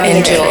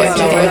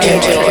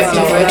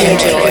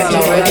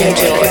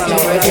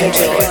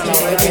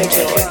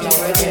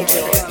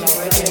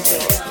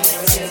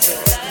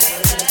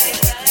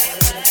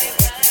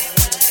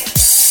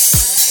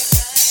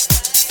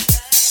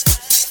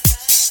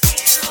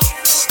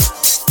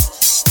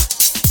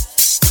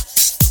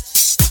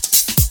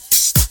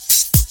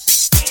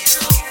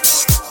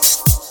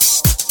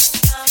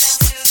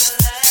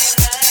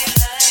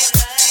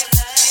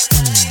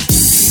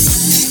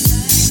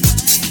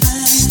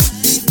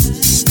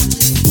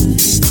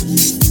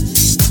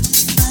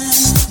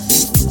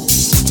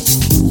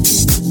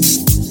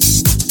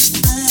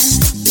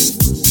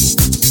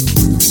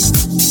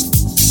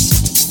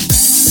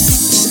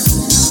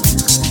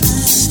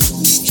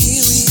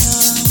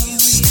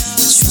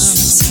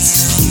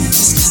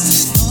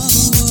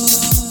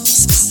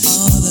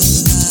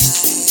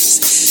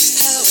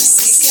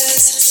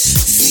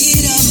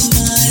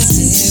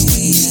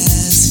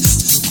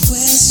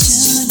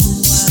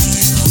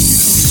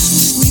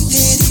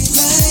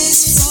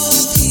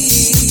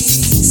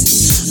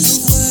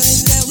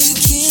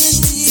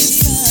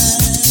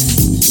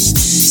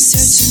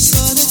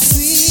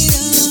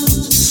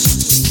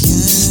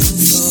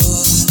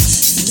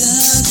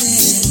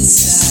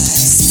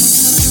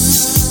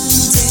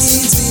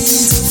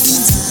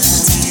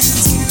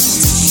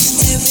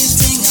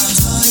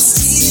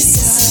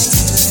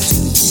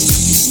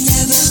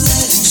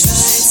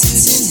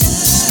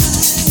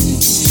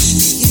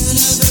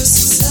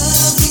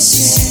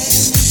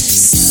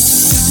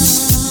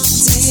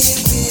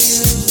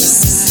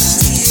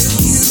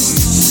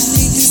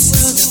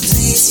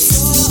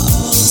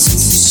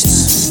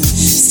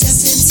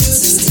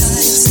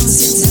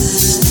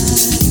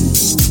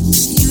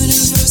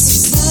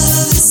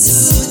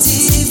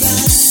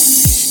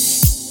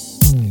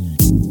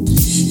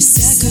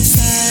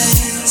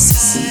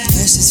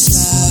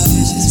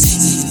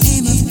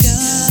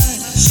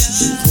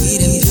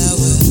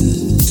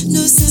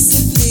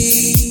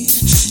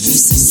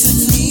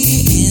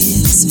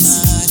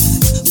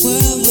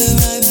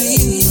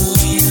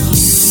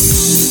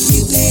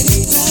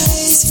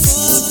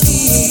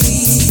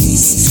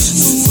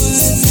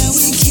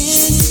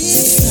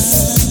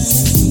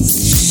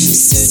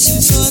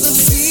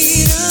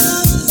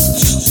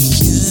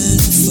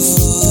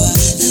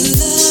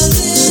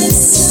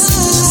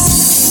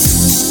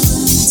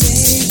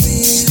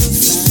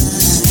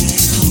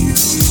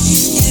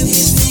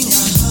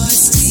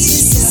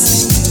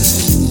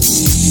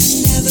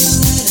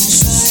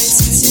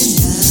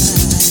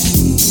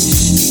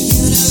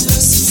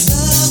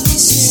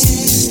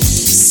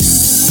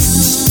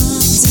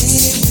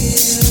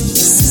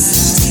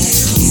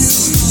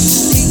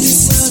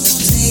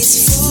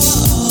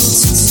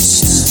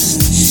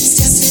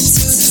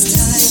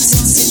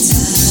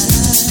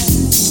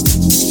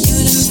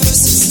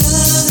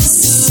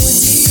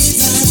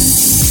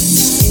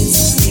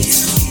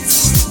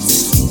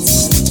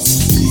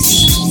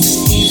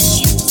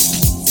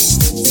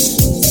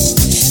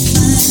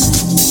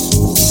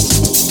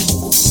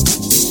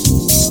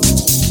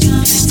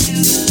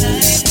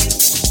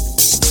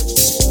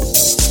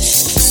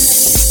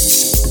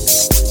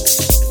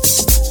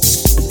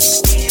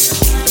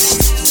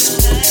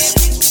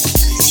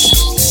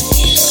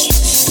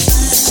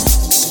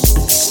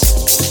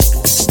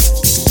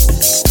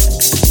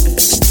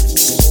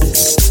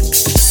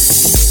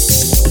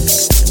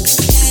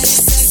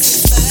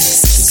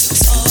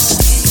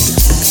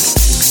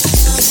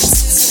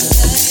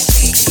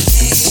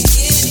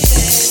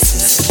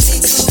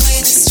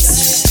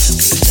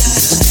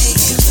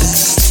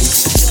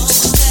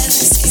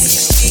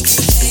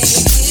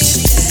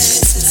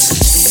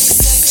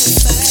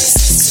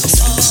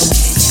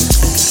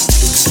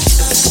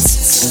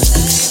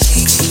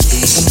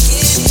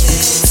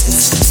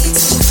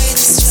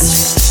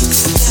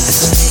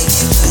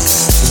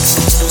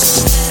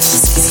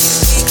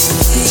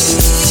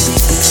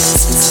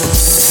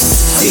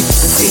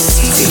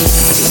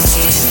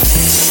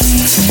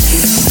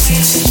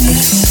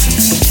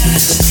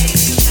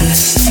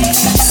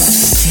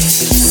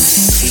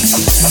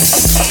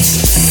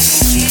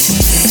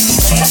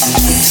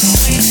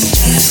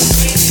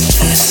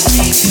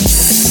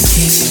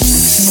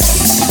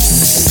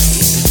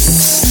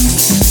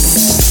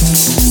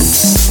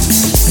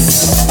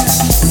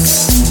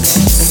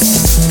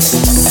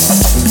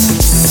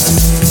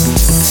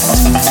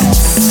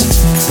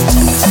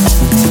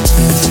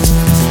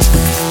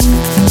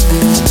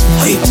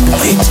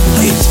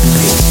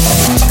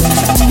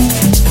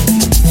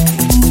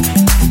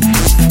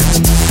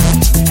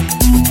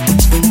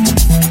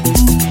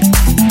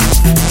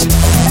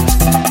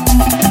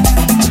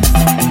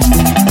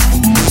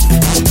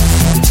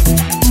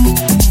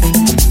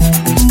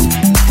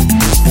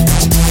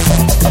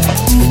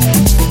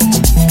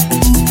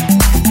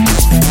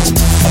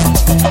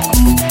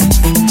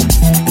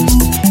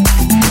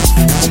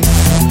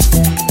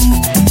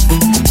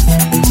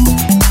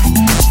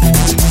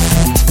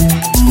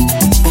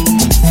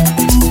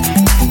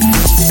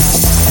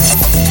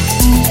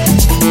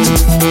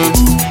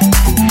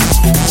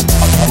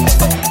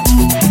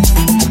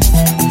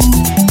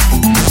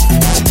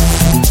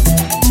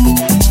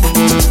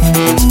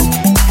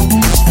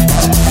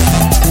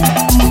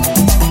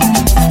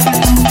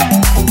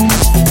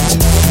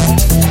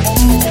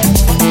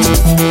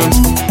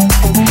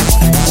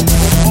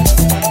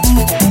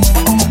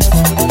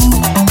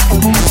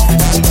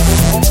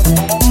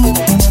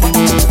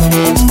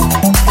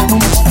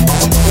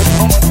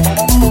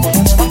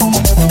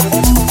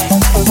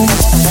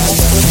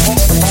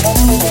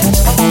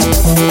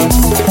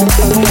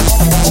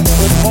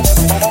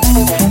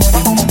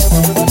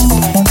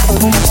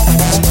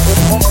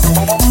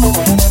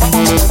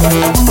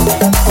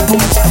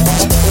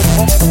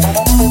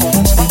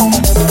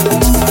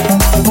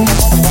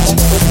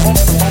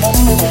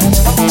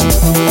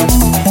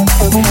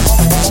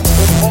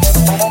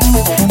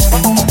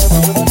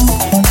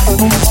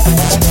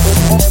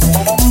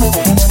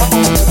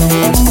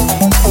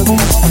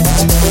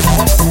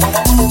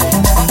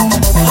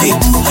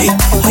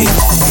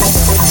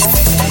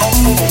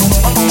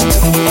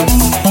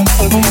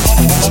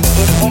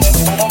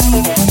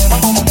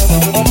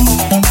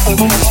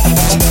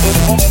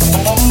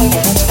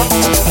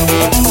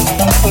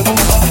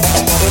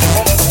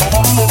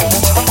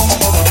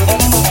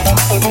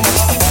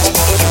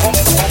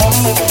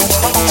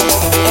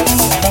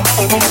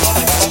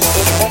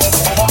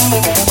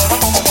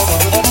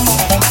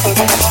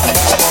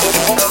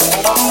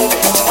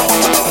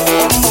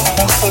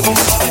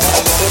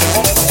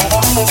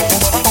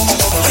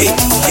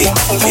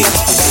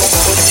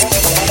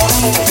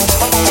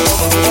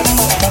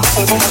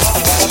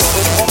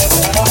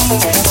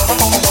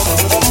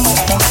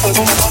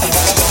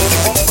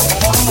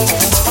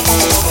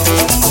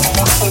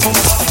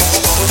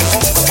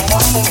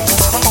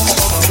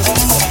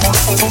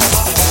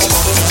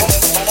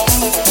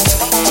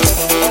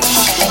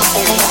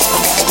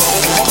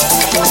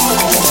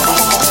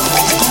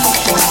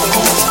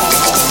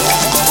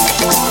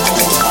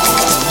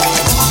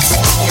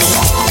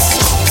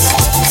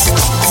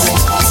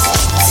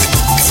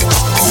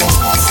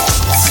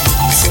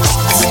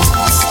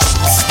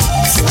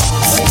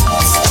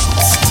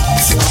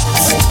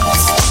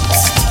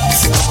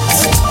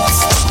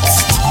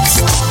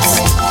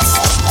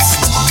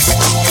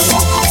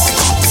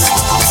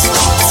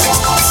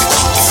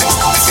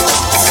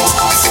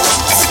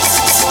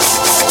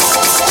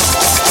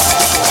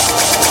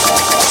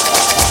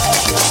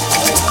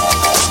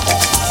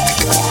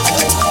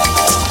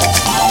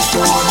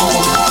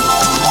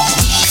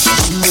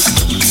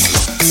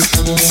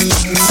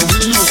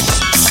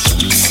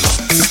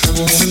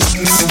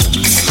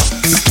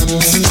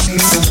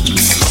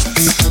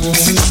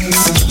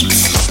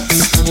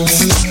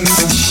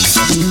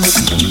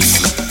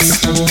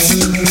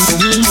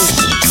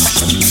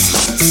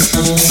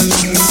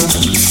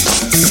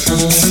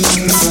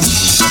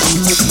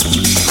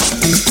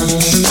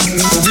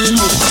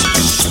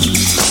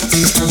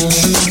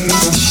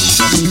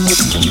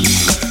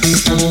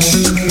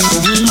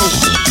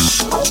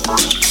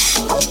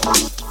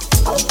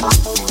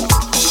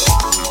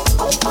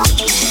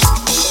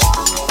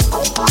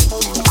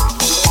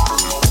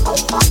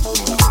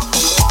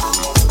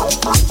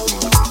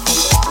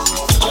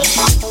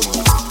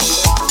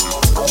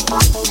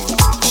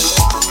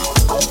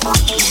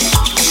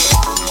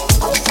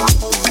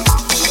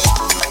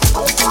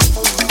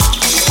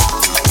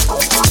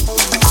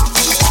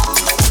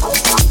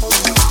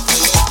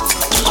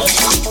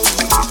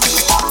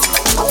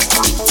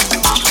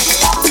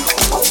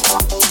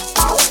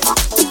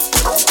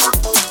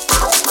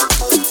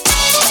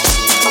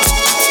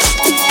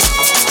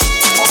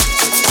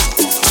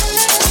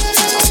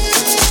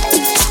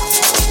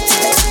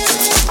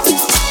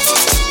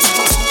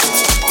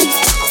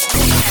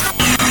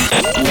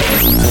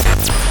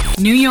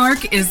 New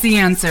York is the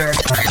answer.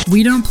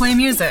 We don't play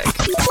music.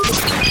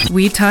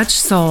 We touch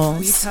souls.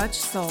 We touch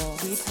soul.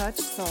 We touch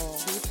soul.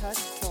 We touch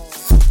soul.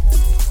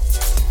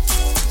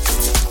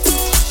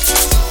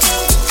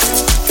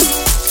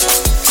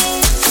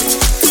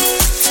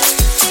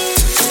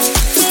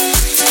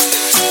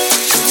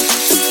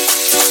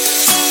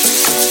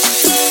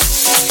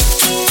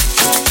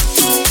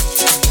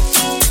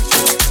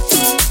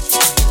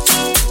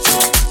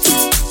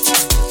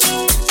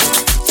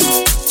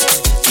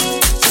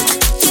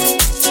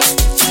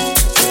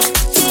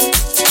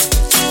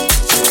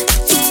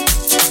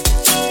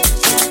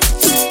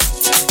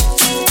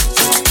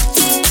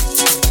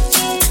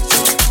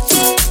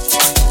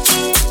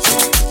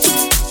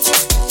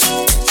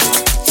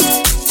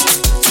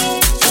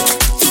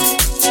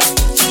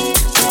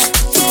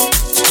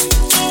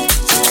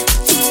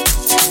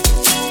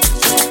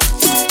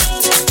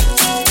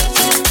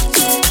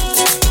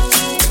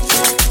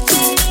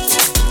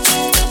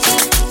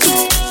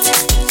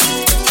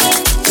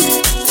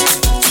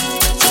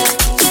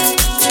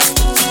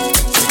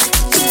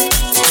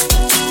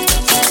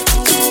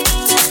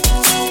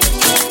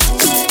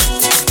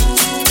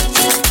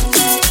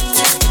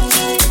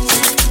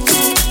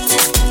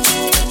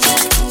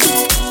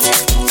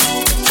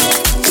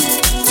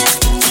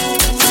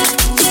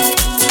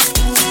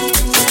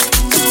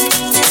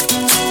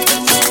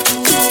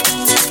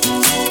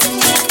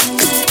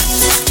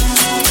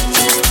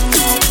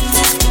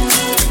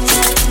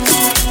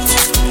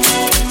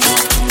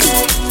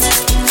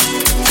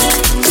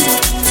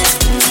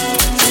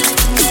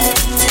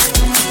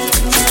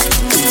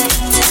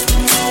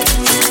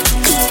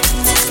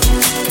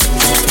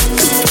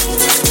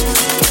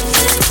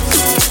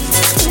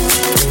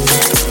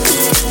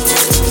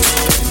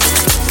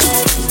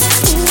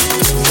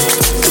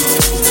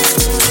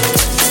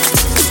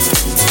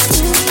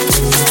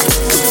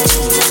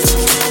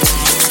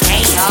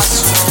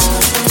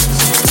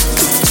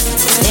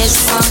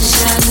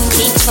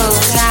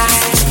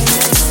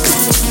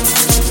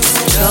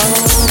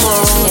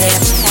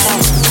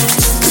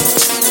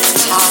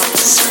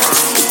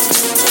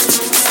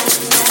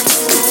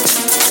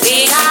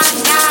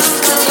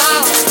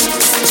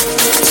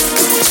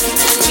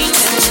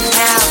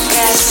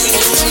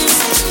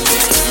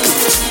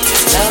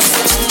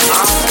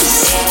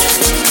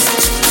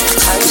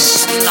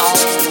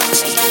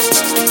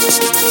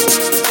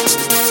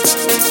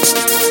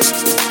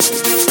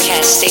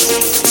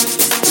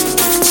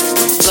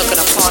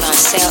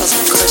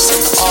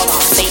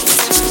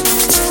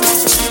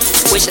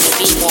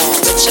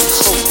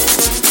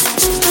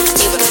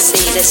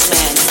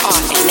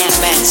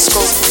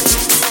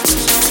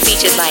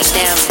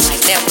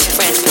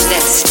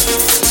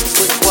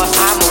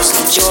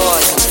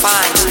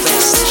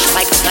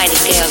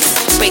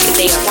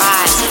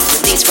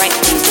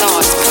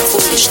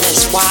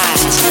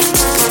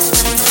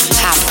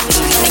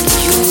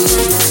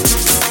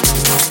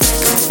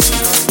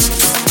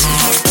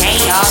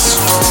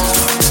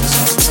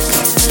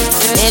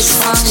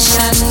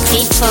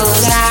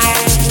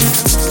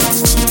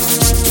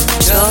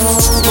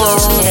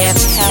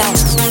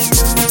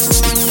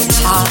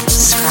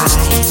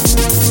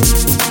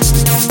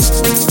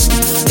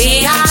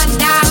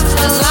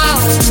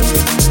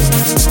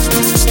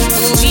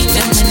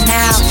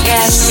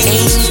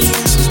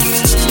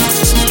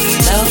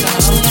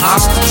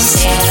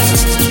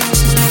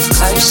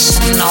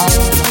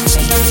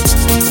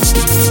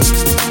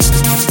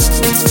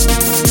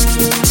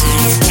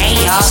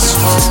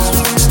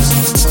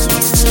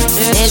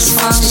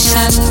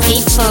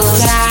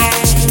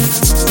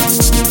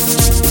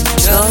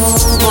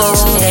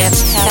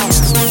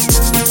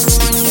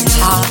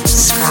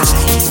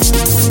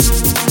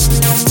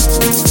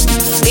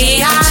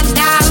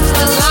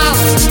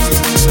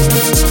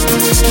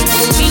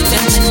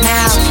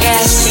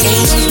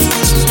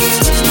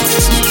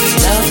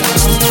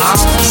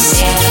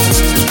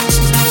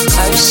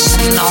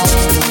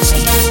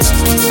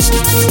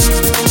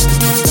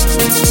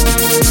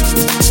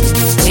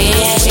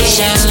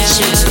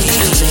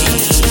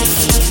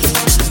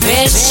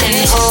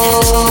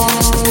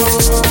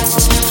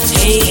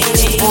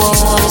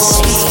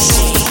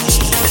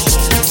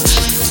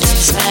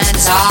 This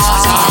man's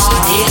all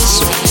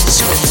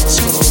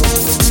this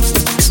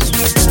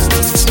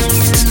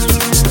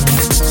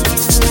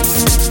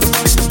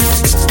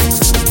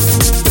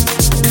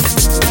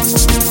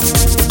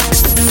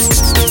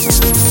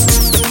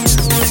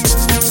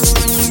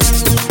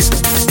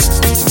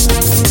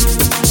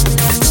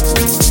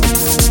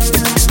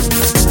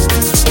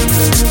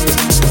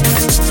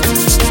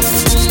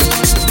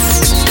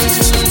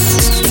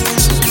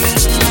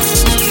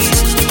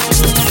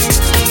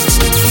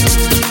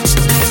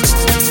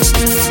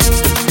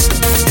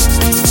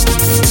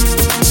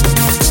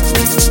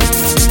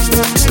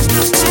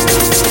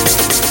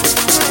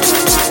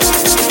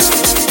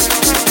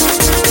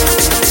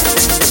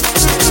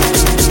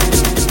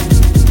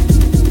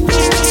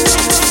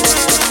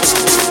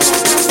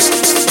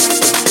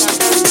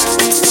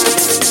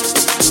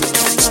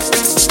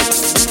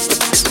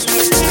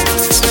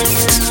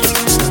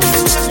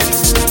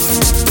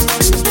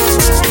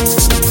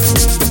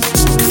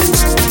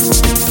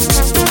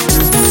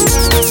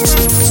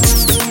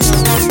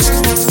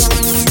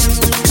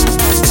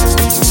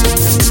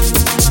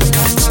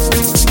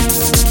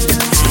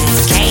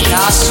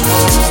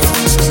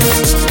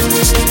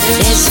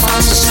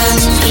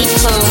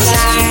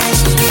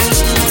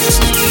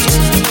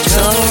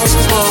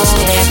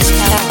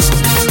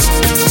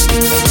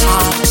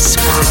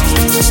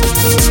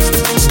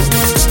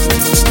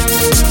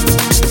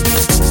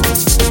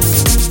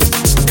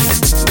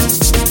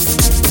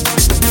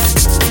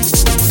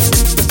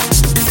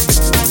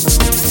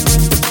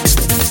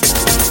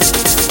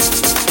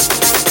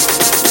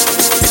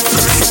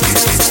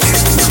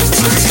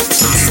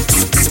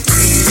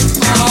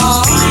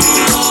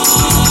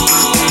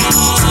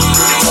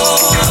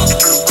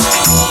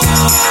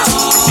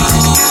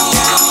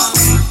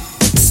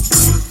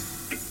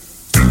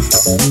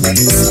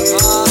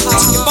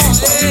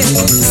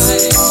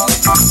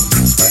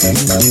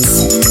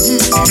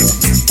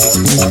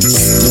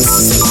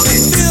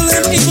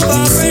Feeling evil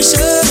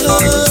vibrations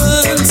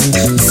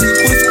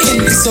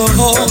within your soul.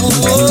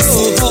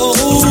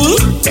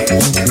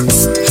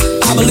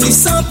 I believe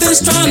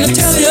something's trying to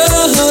tell you to let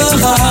a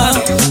little love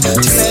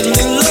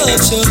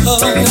show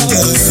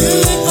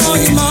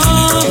on your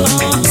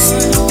mind.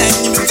 And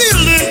you're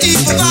feeling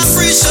evil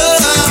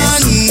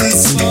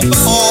vibrations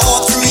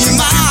all through your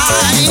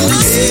mind.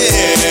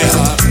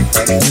 Yeah,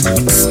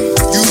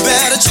 you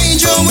better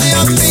change your way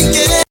of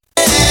thinking.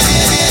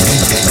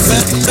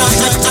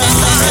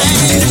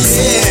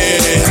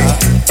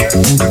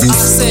 I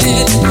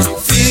said,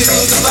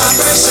 feel the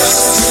vibration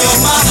in your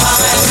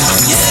mind.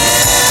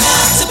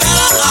 Yeah, it's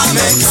better I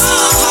make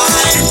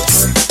kind.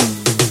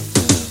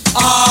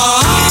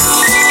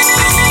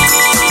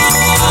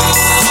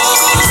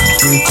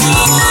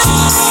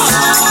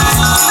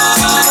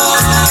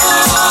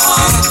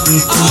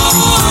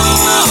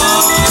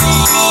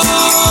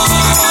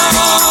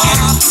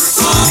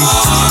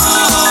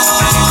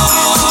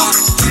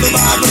 The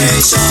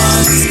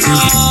vibrations.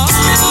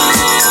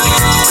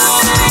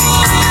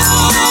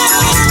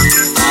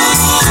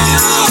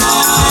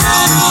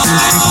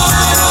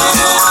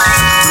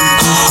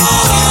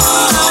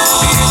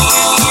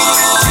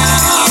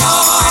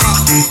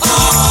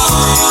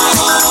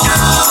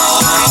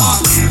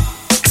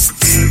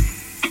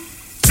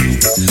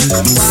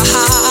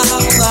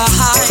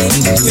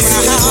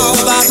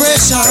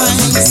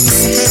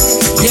 Vibrations,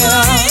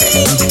 yeah.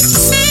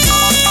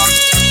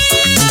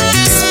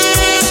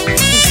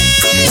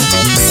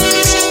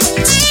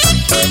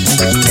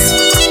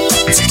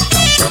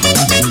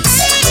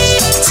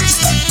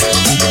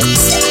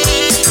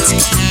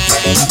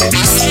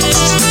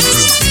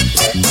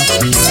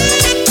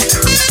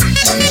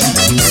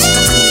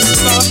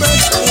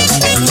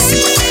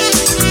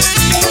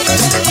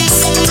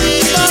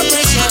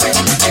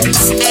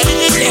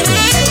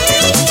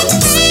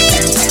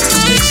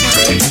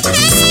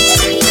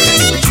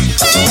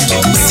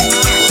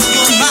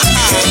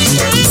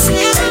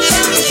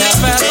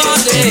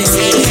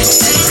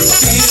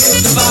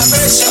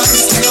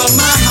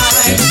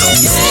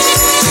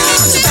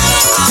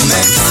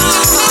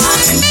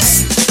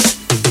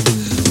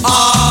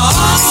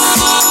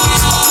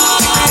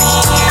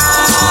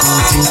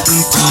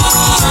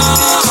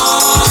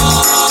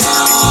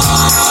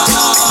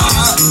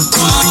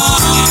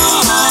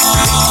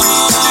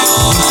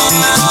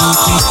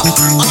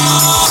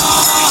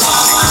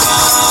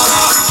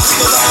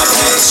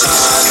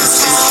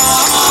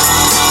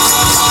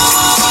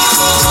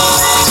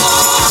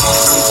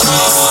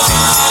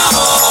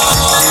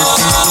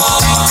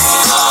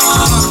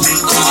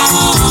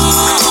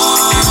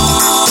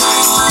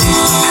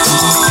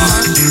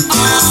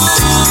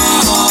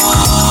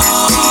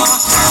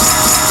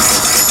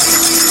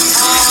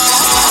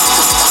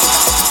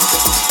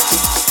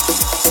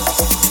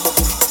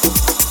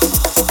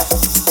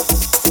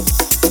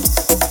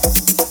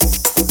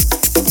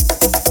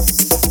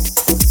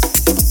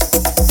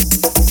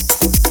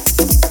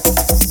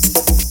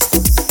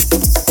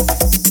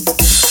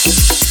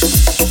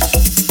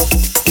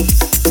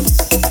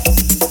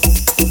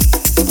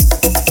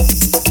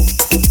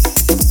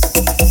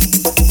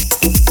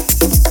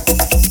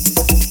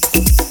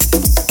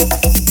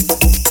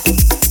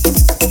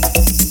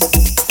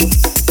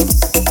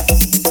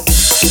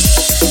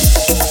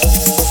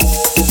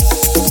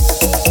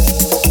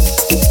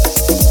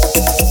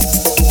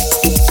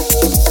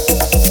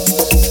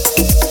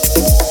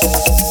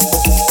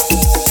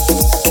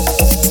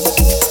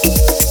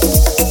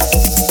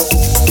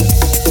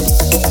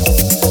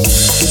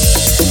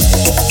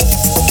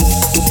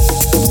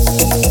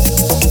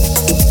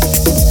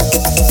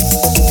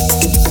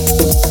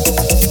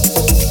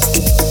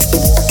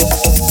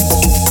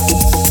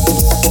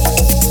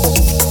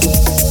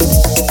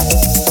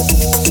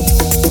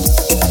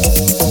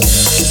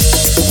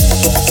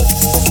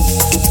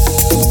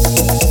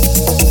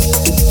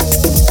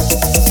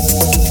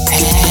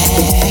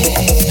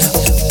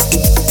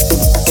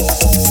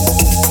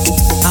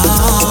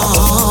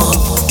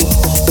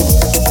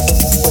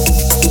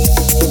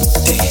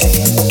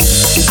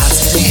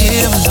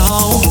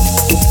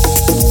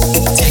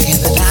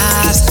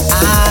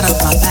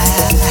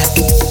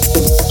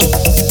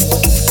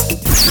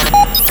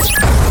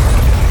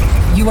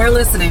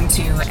 Listening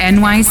to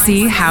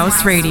NYC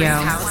House Radio.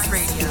 I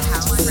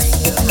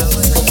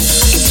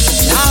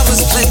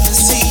was plain to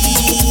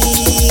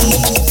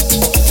see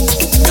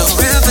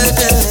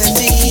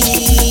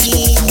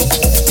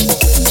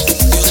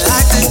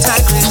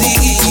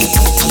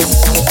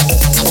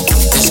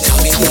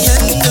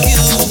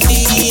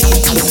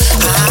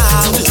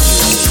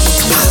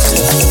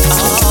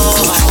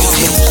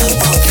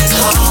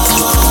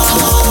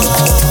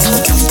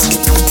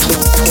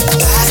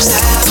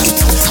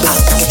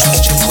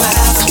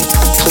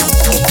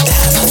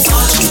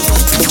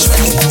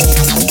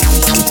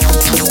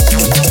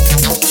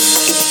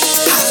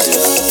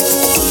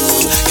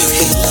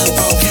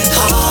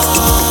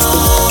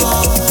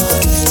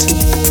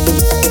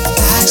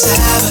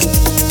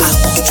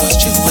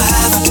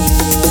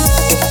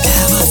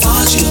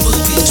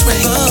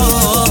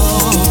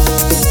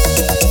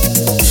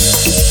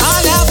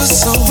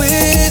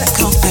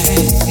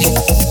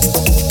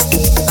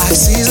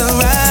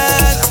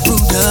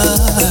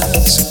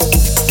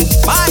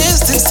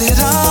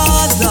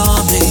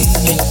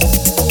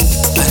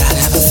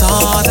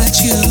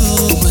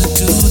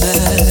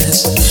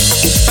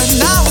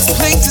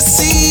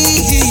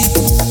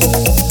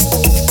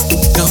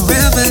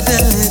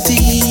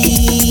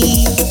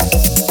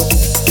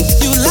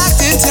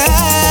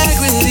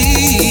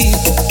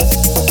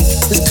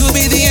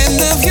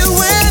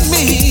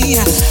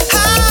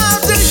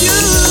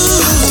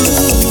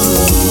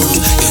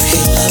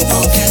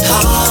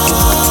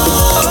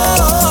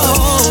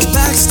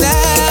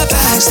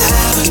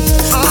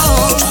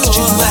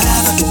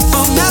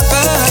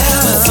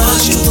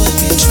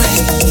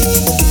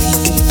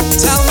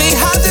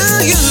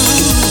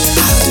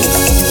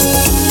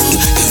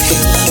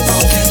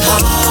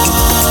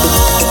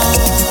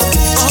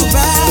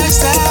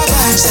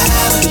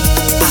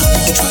Backstab.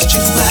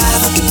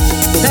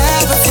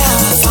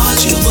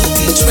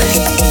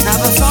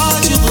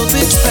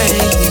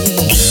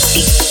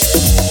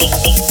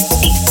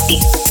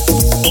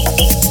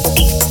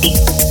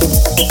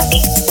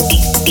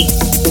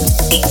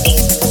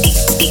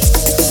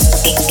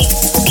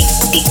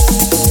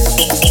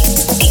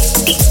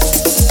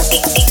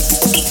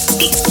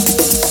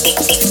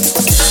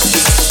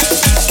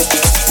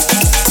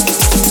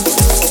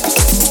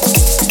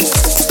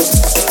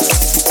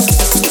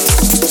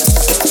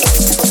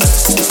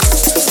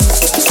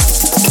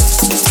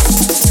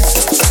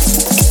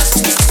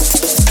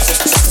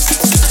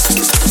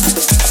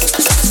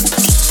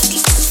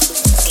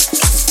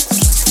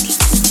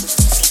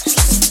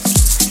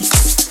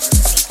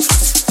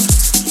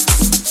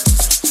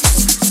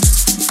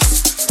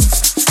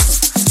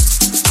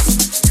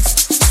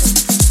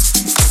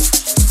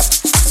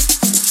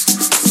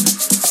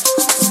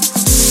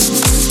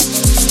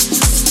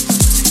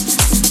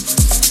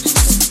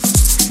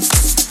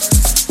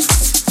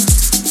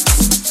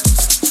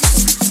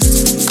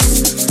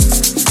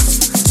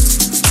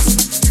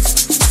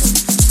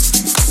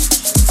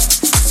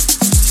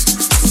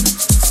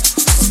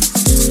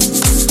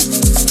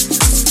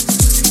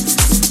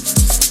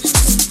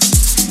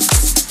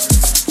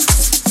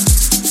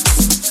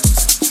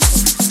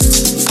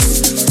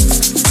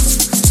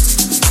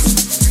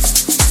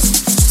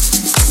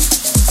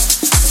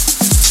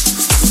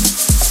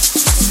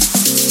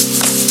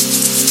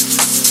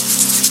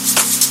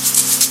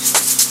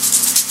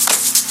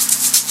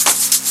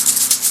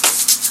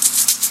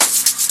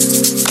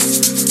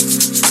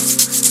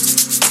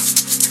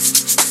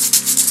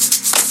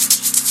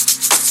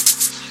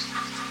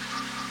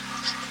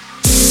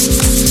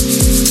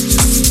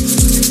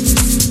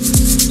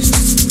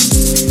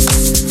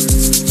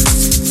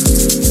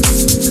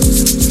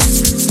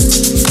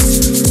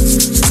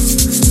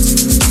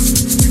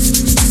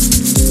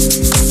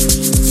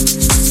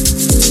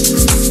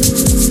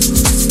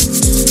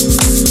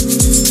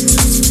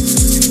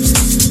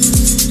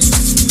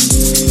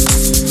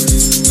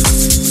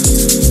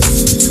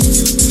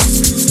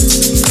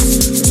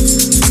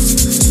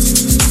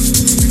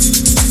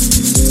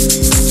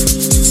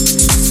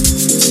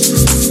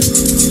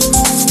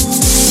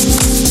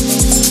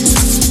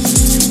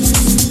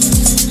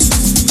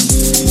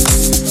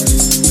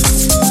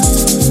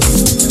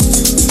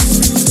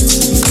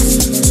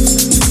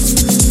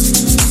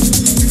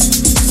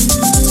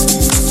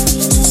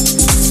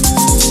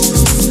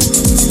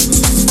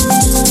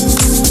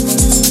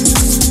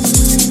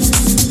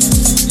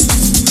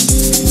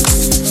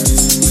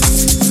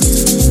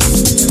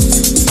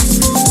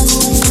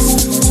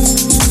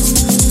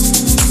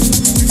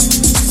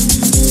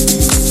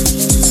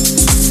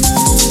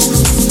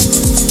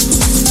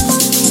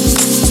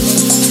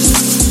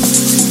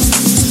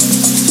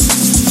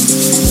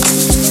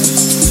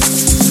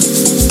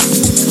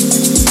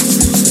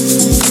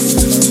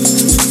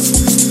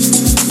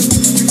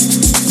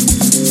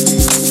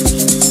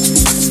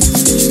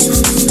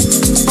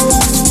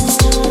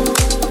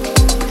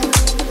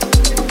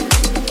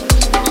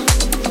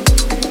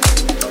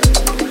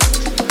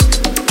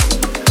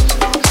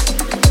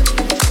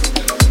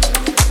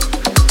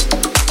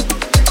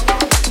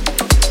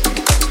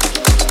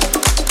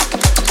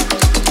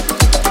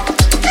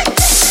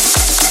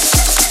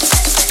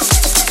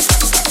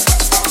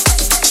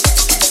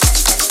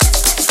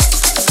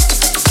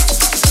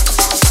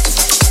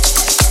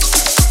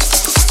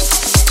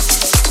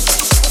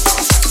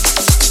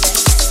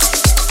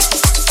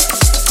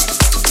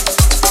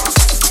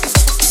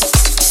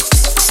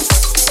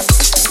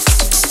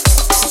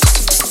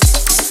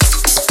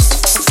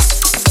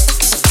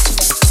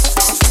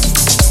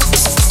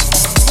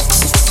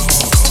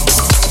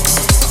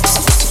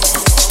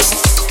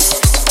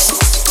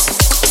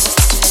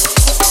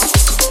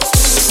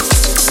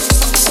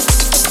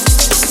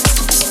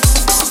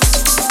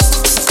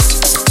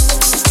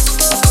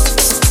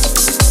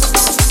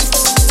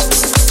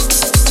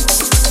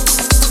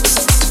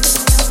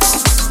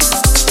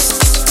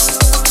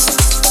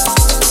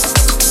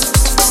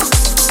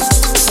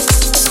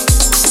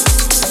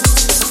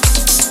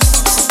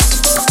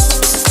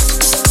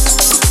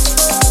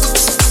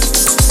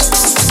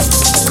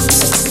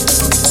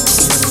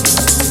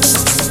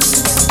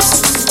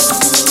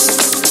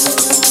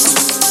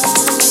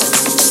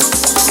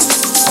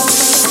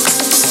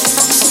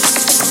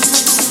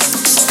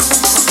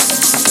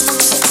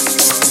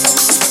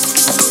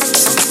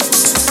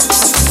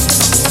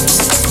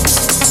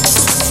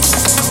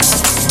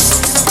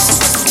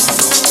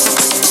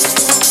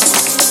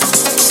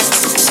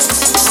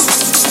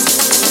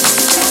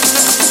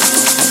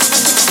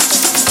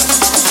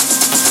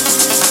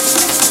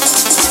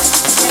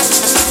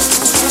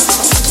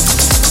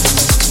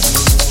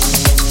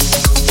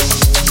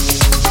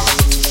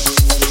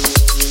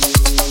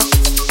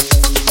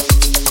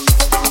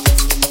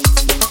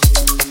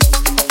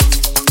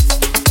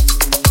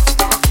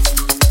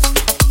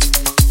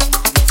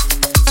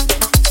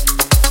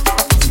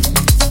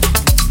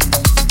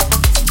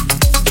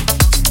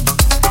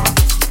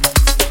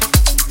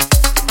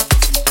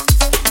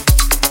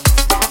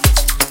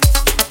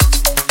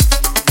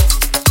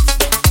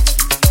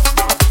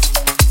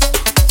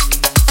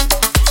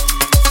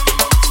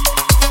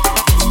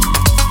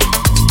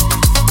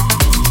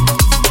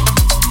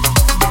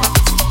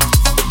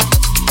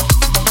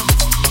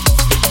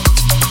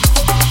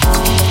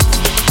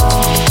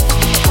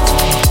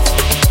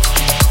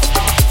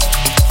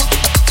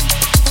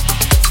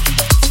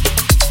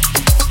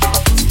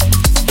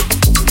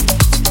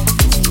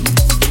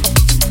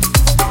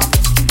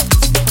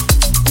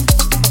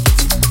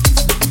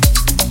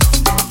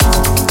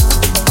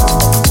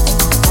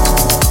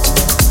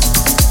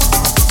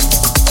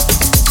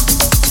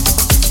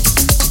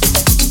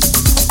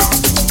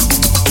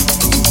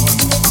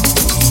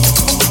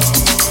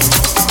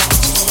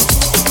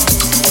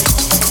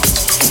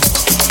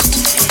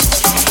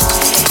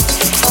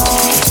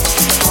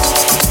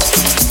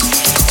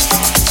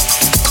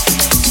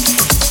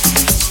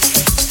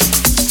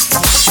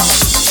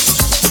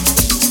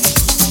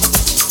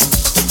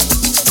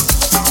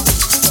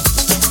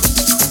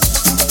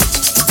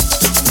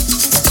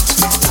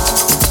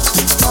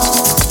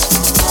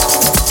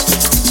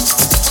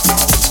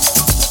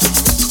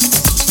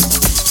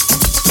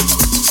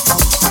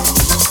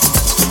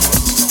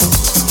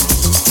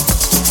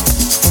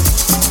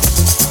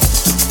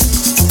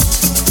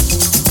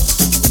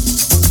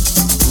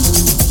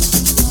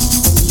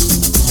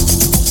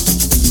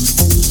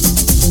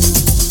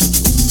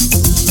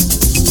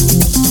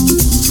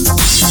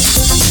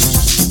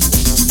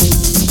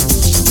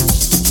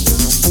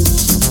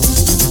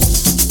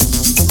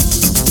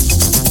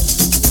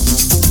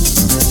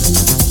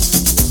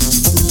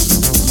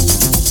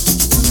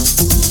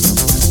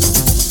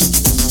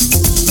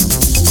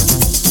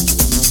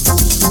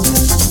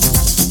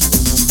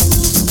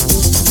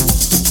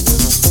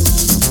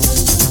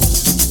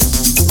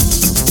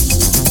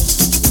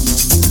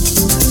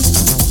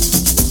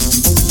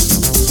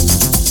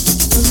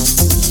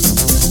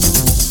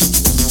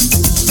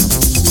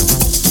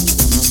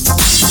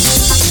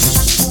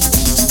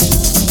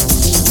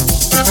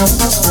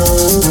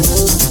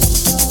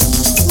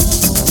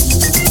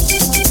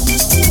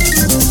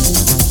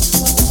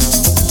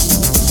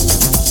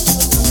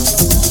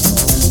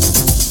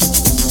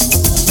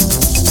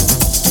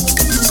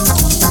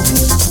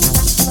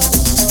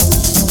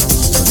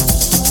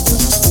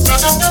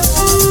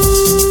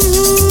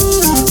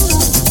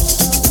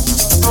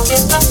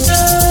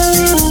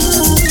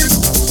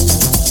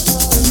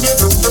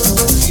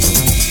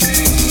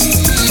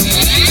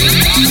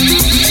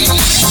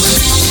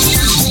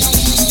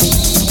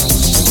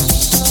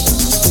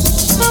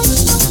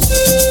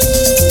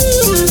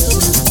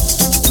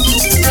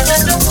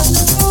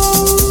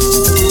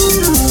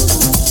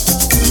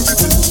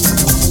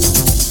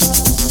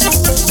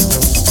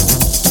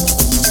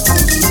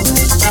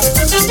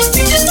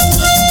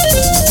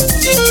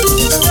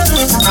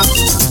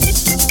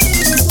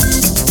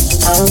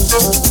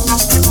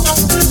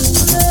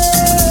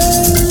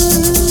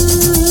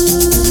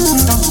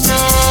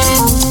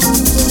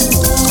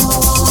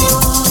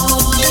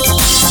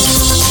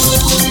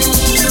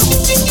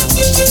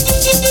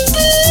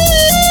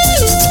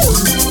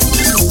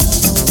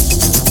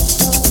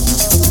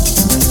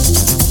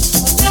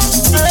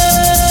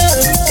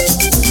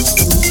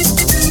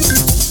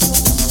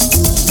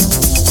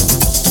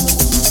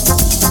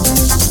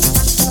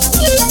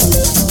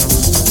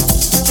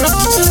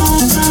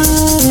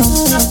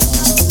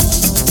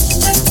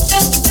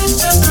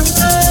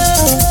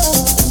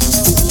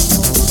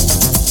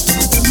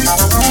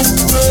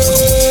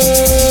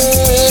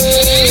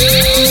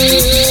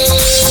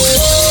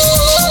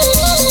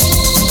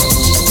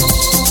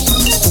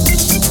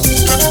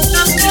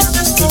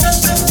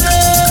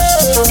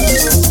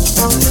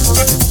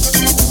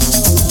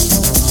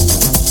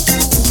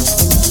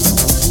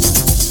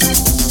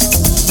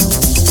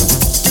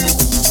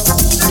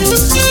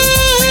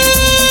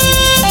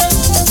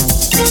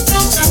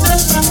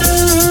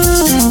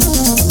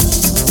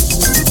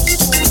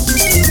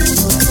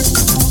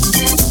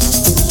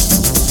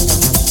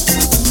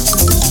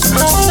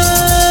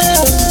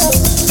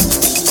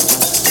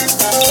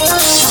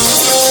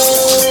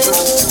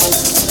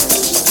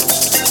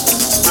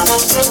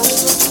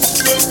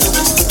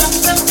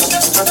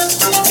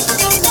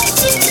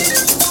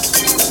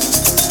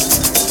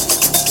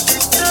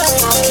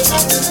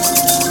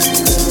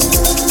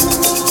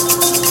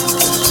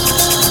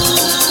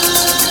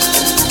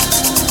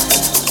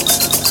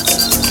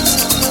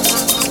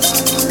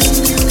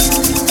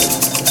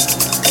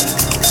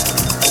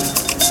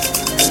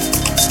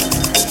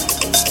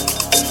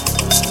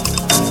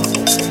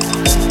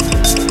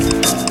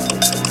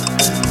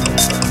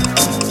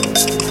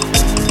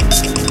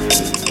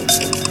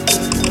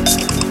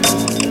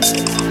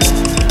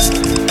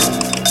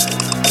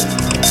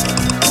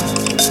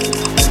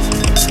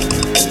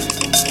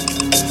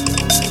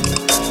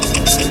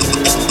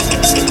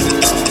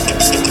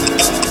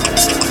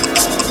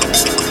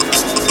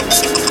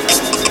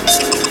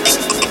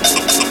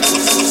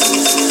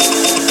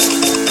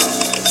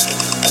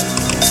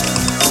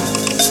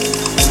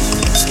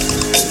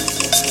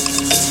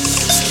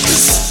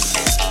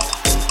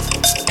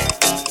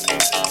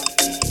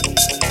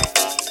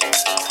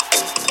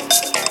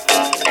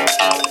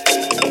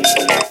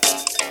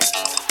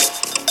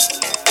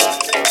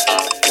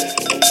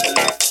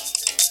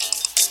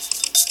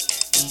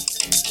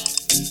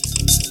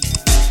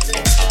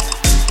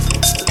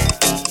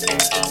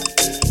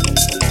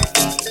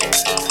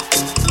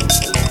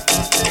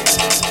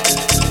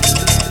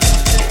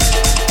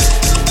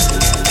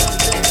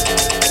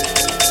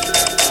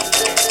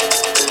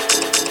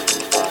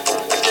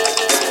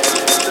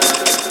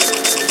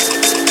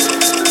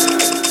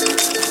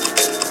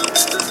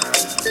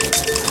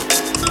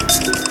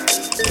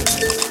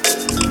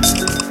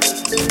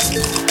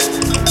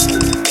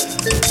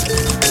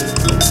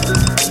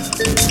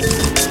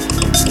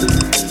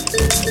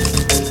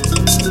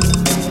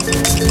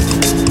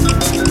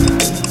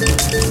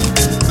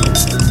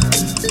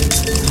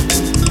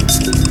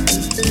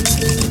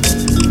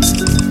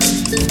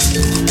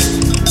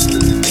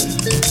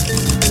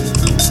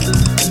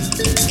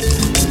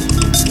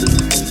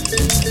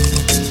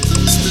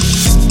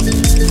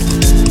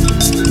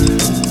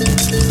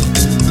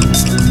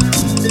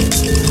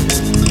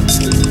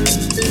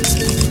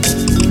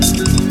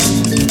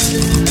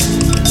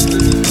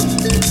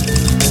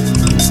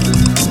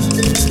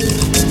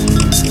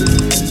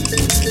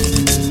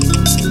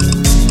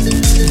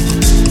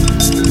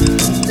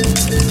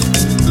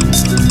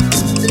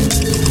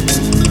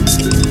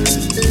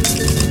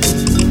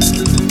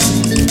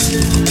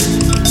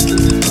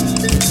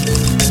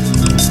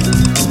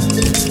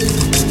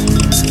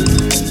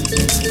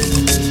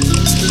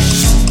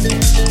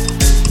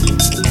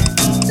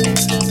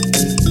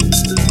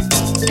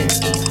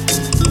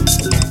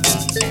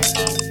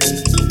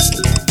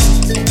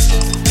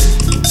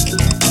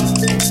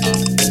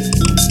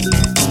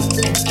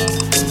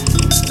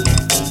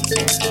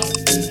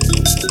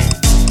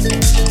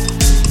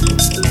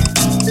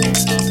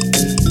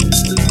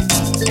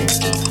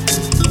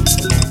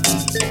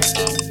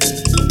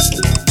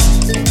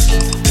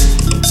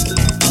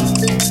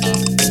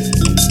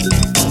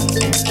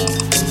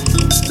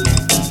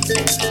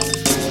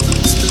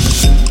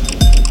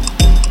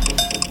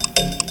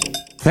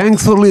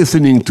 Thanks for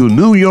listening to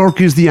New York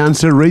is the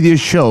Answer radio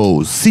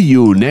show. See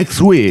you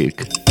next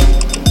week.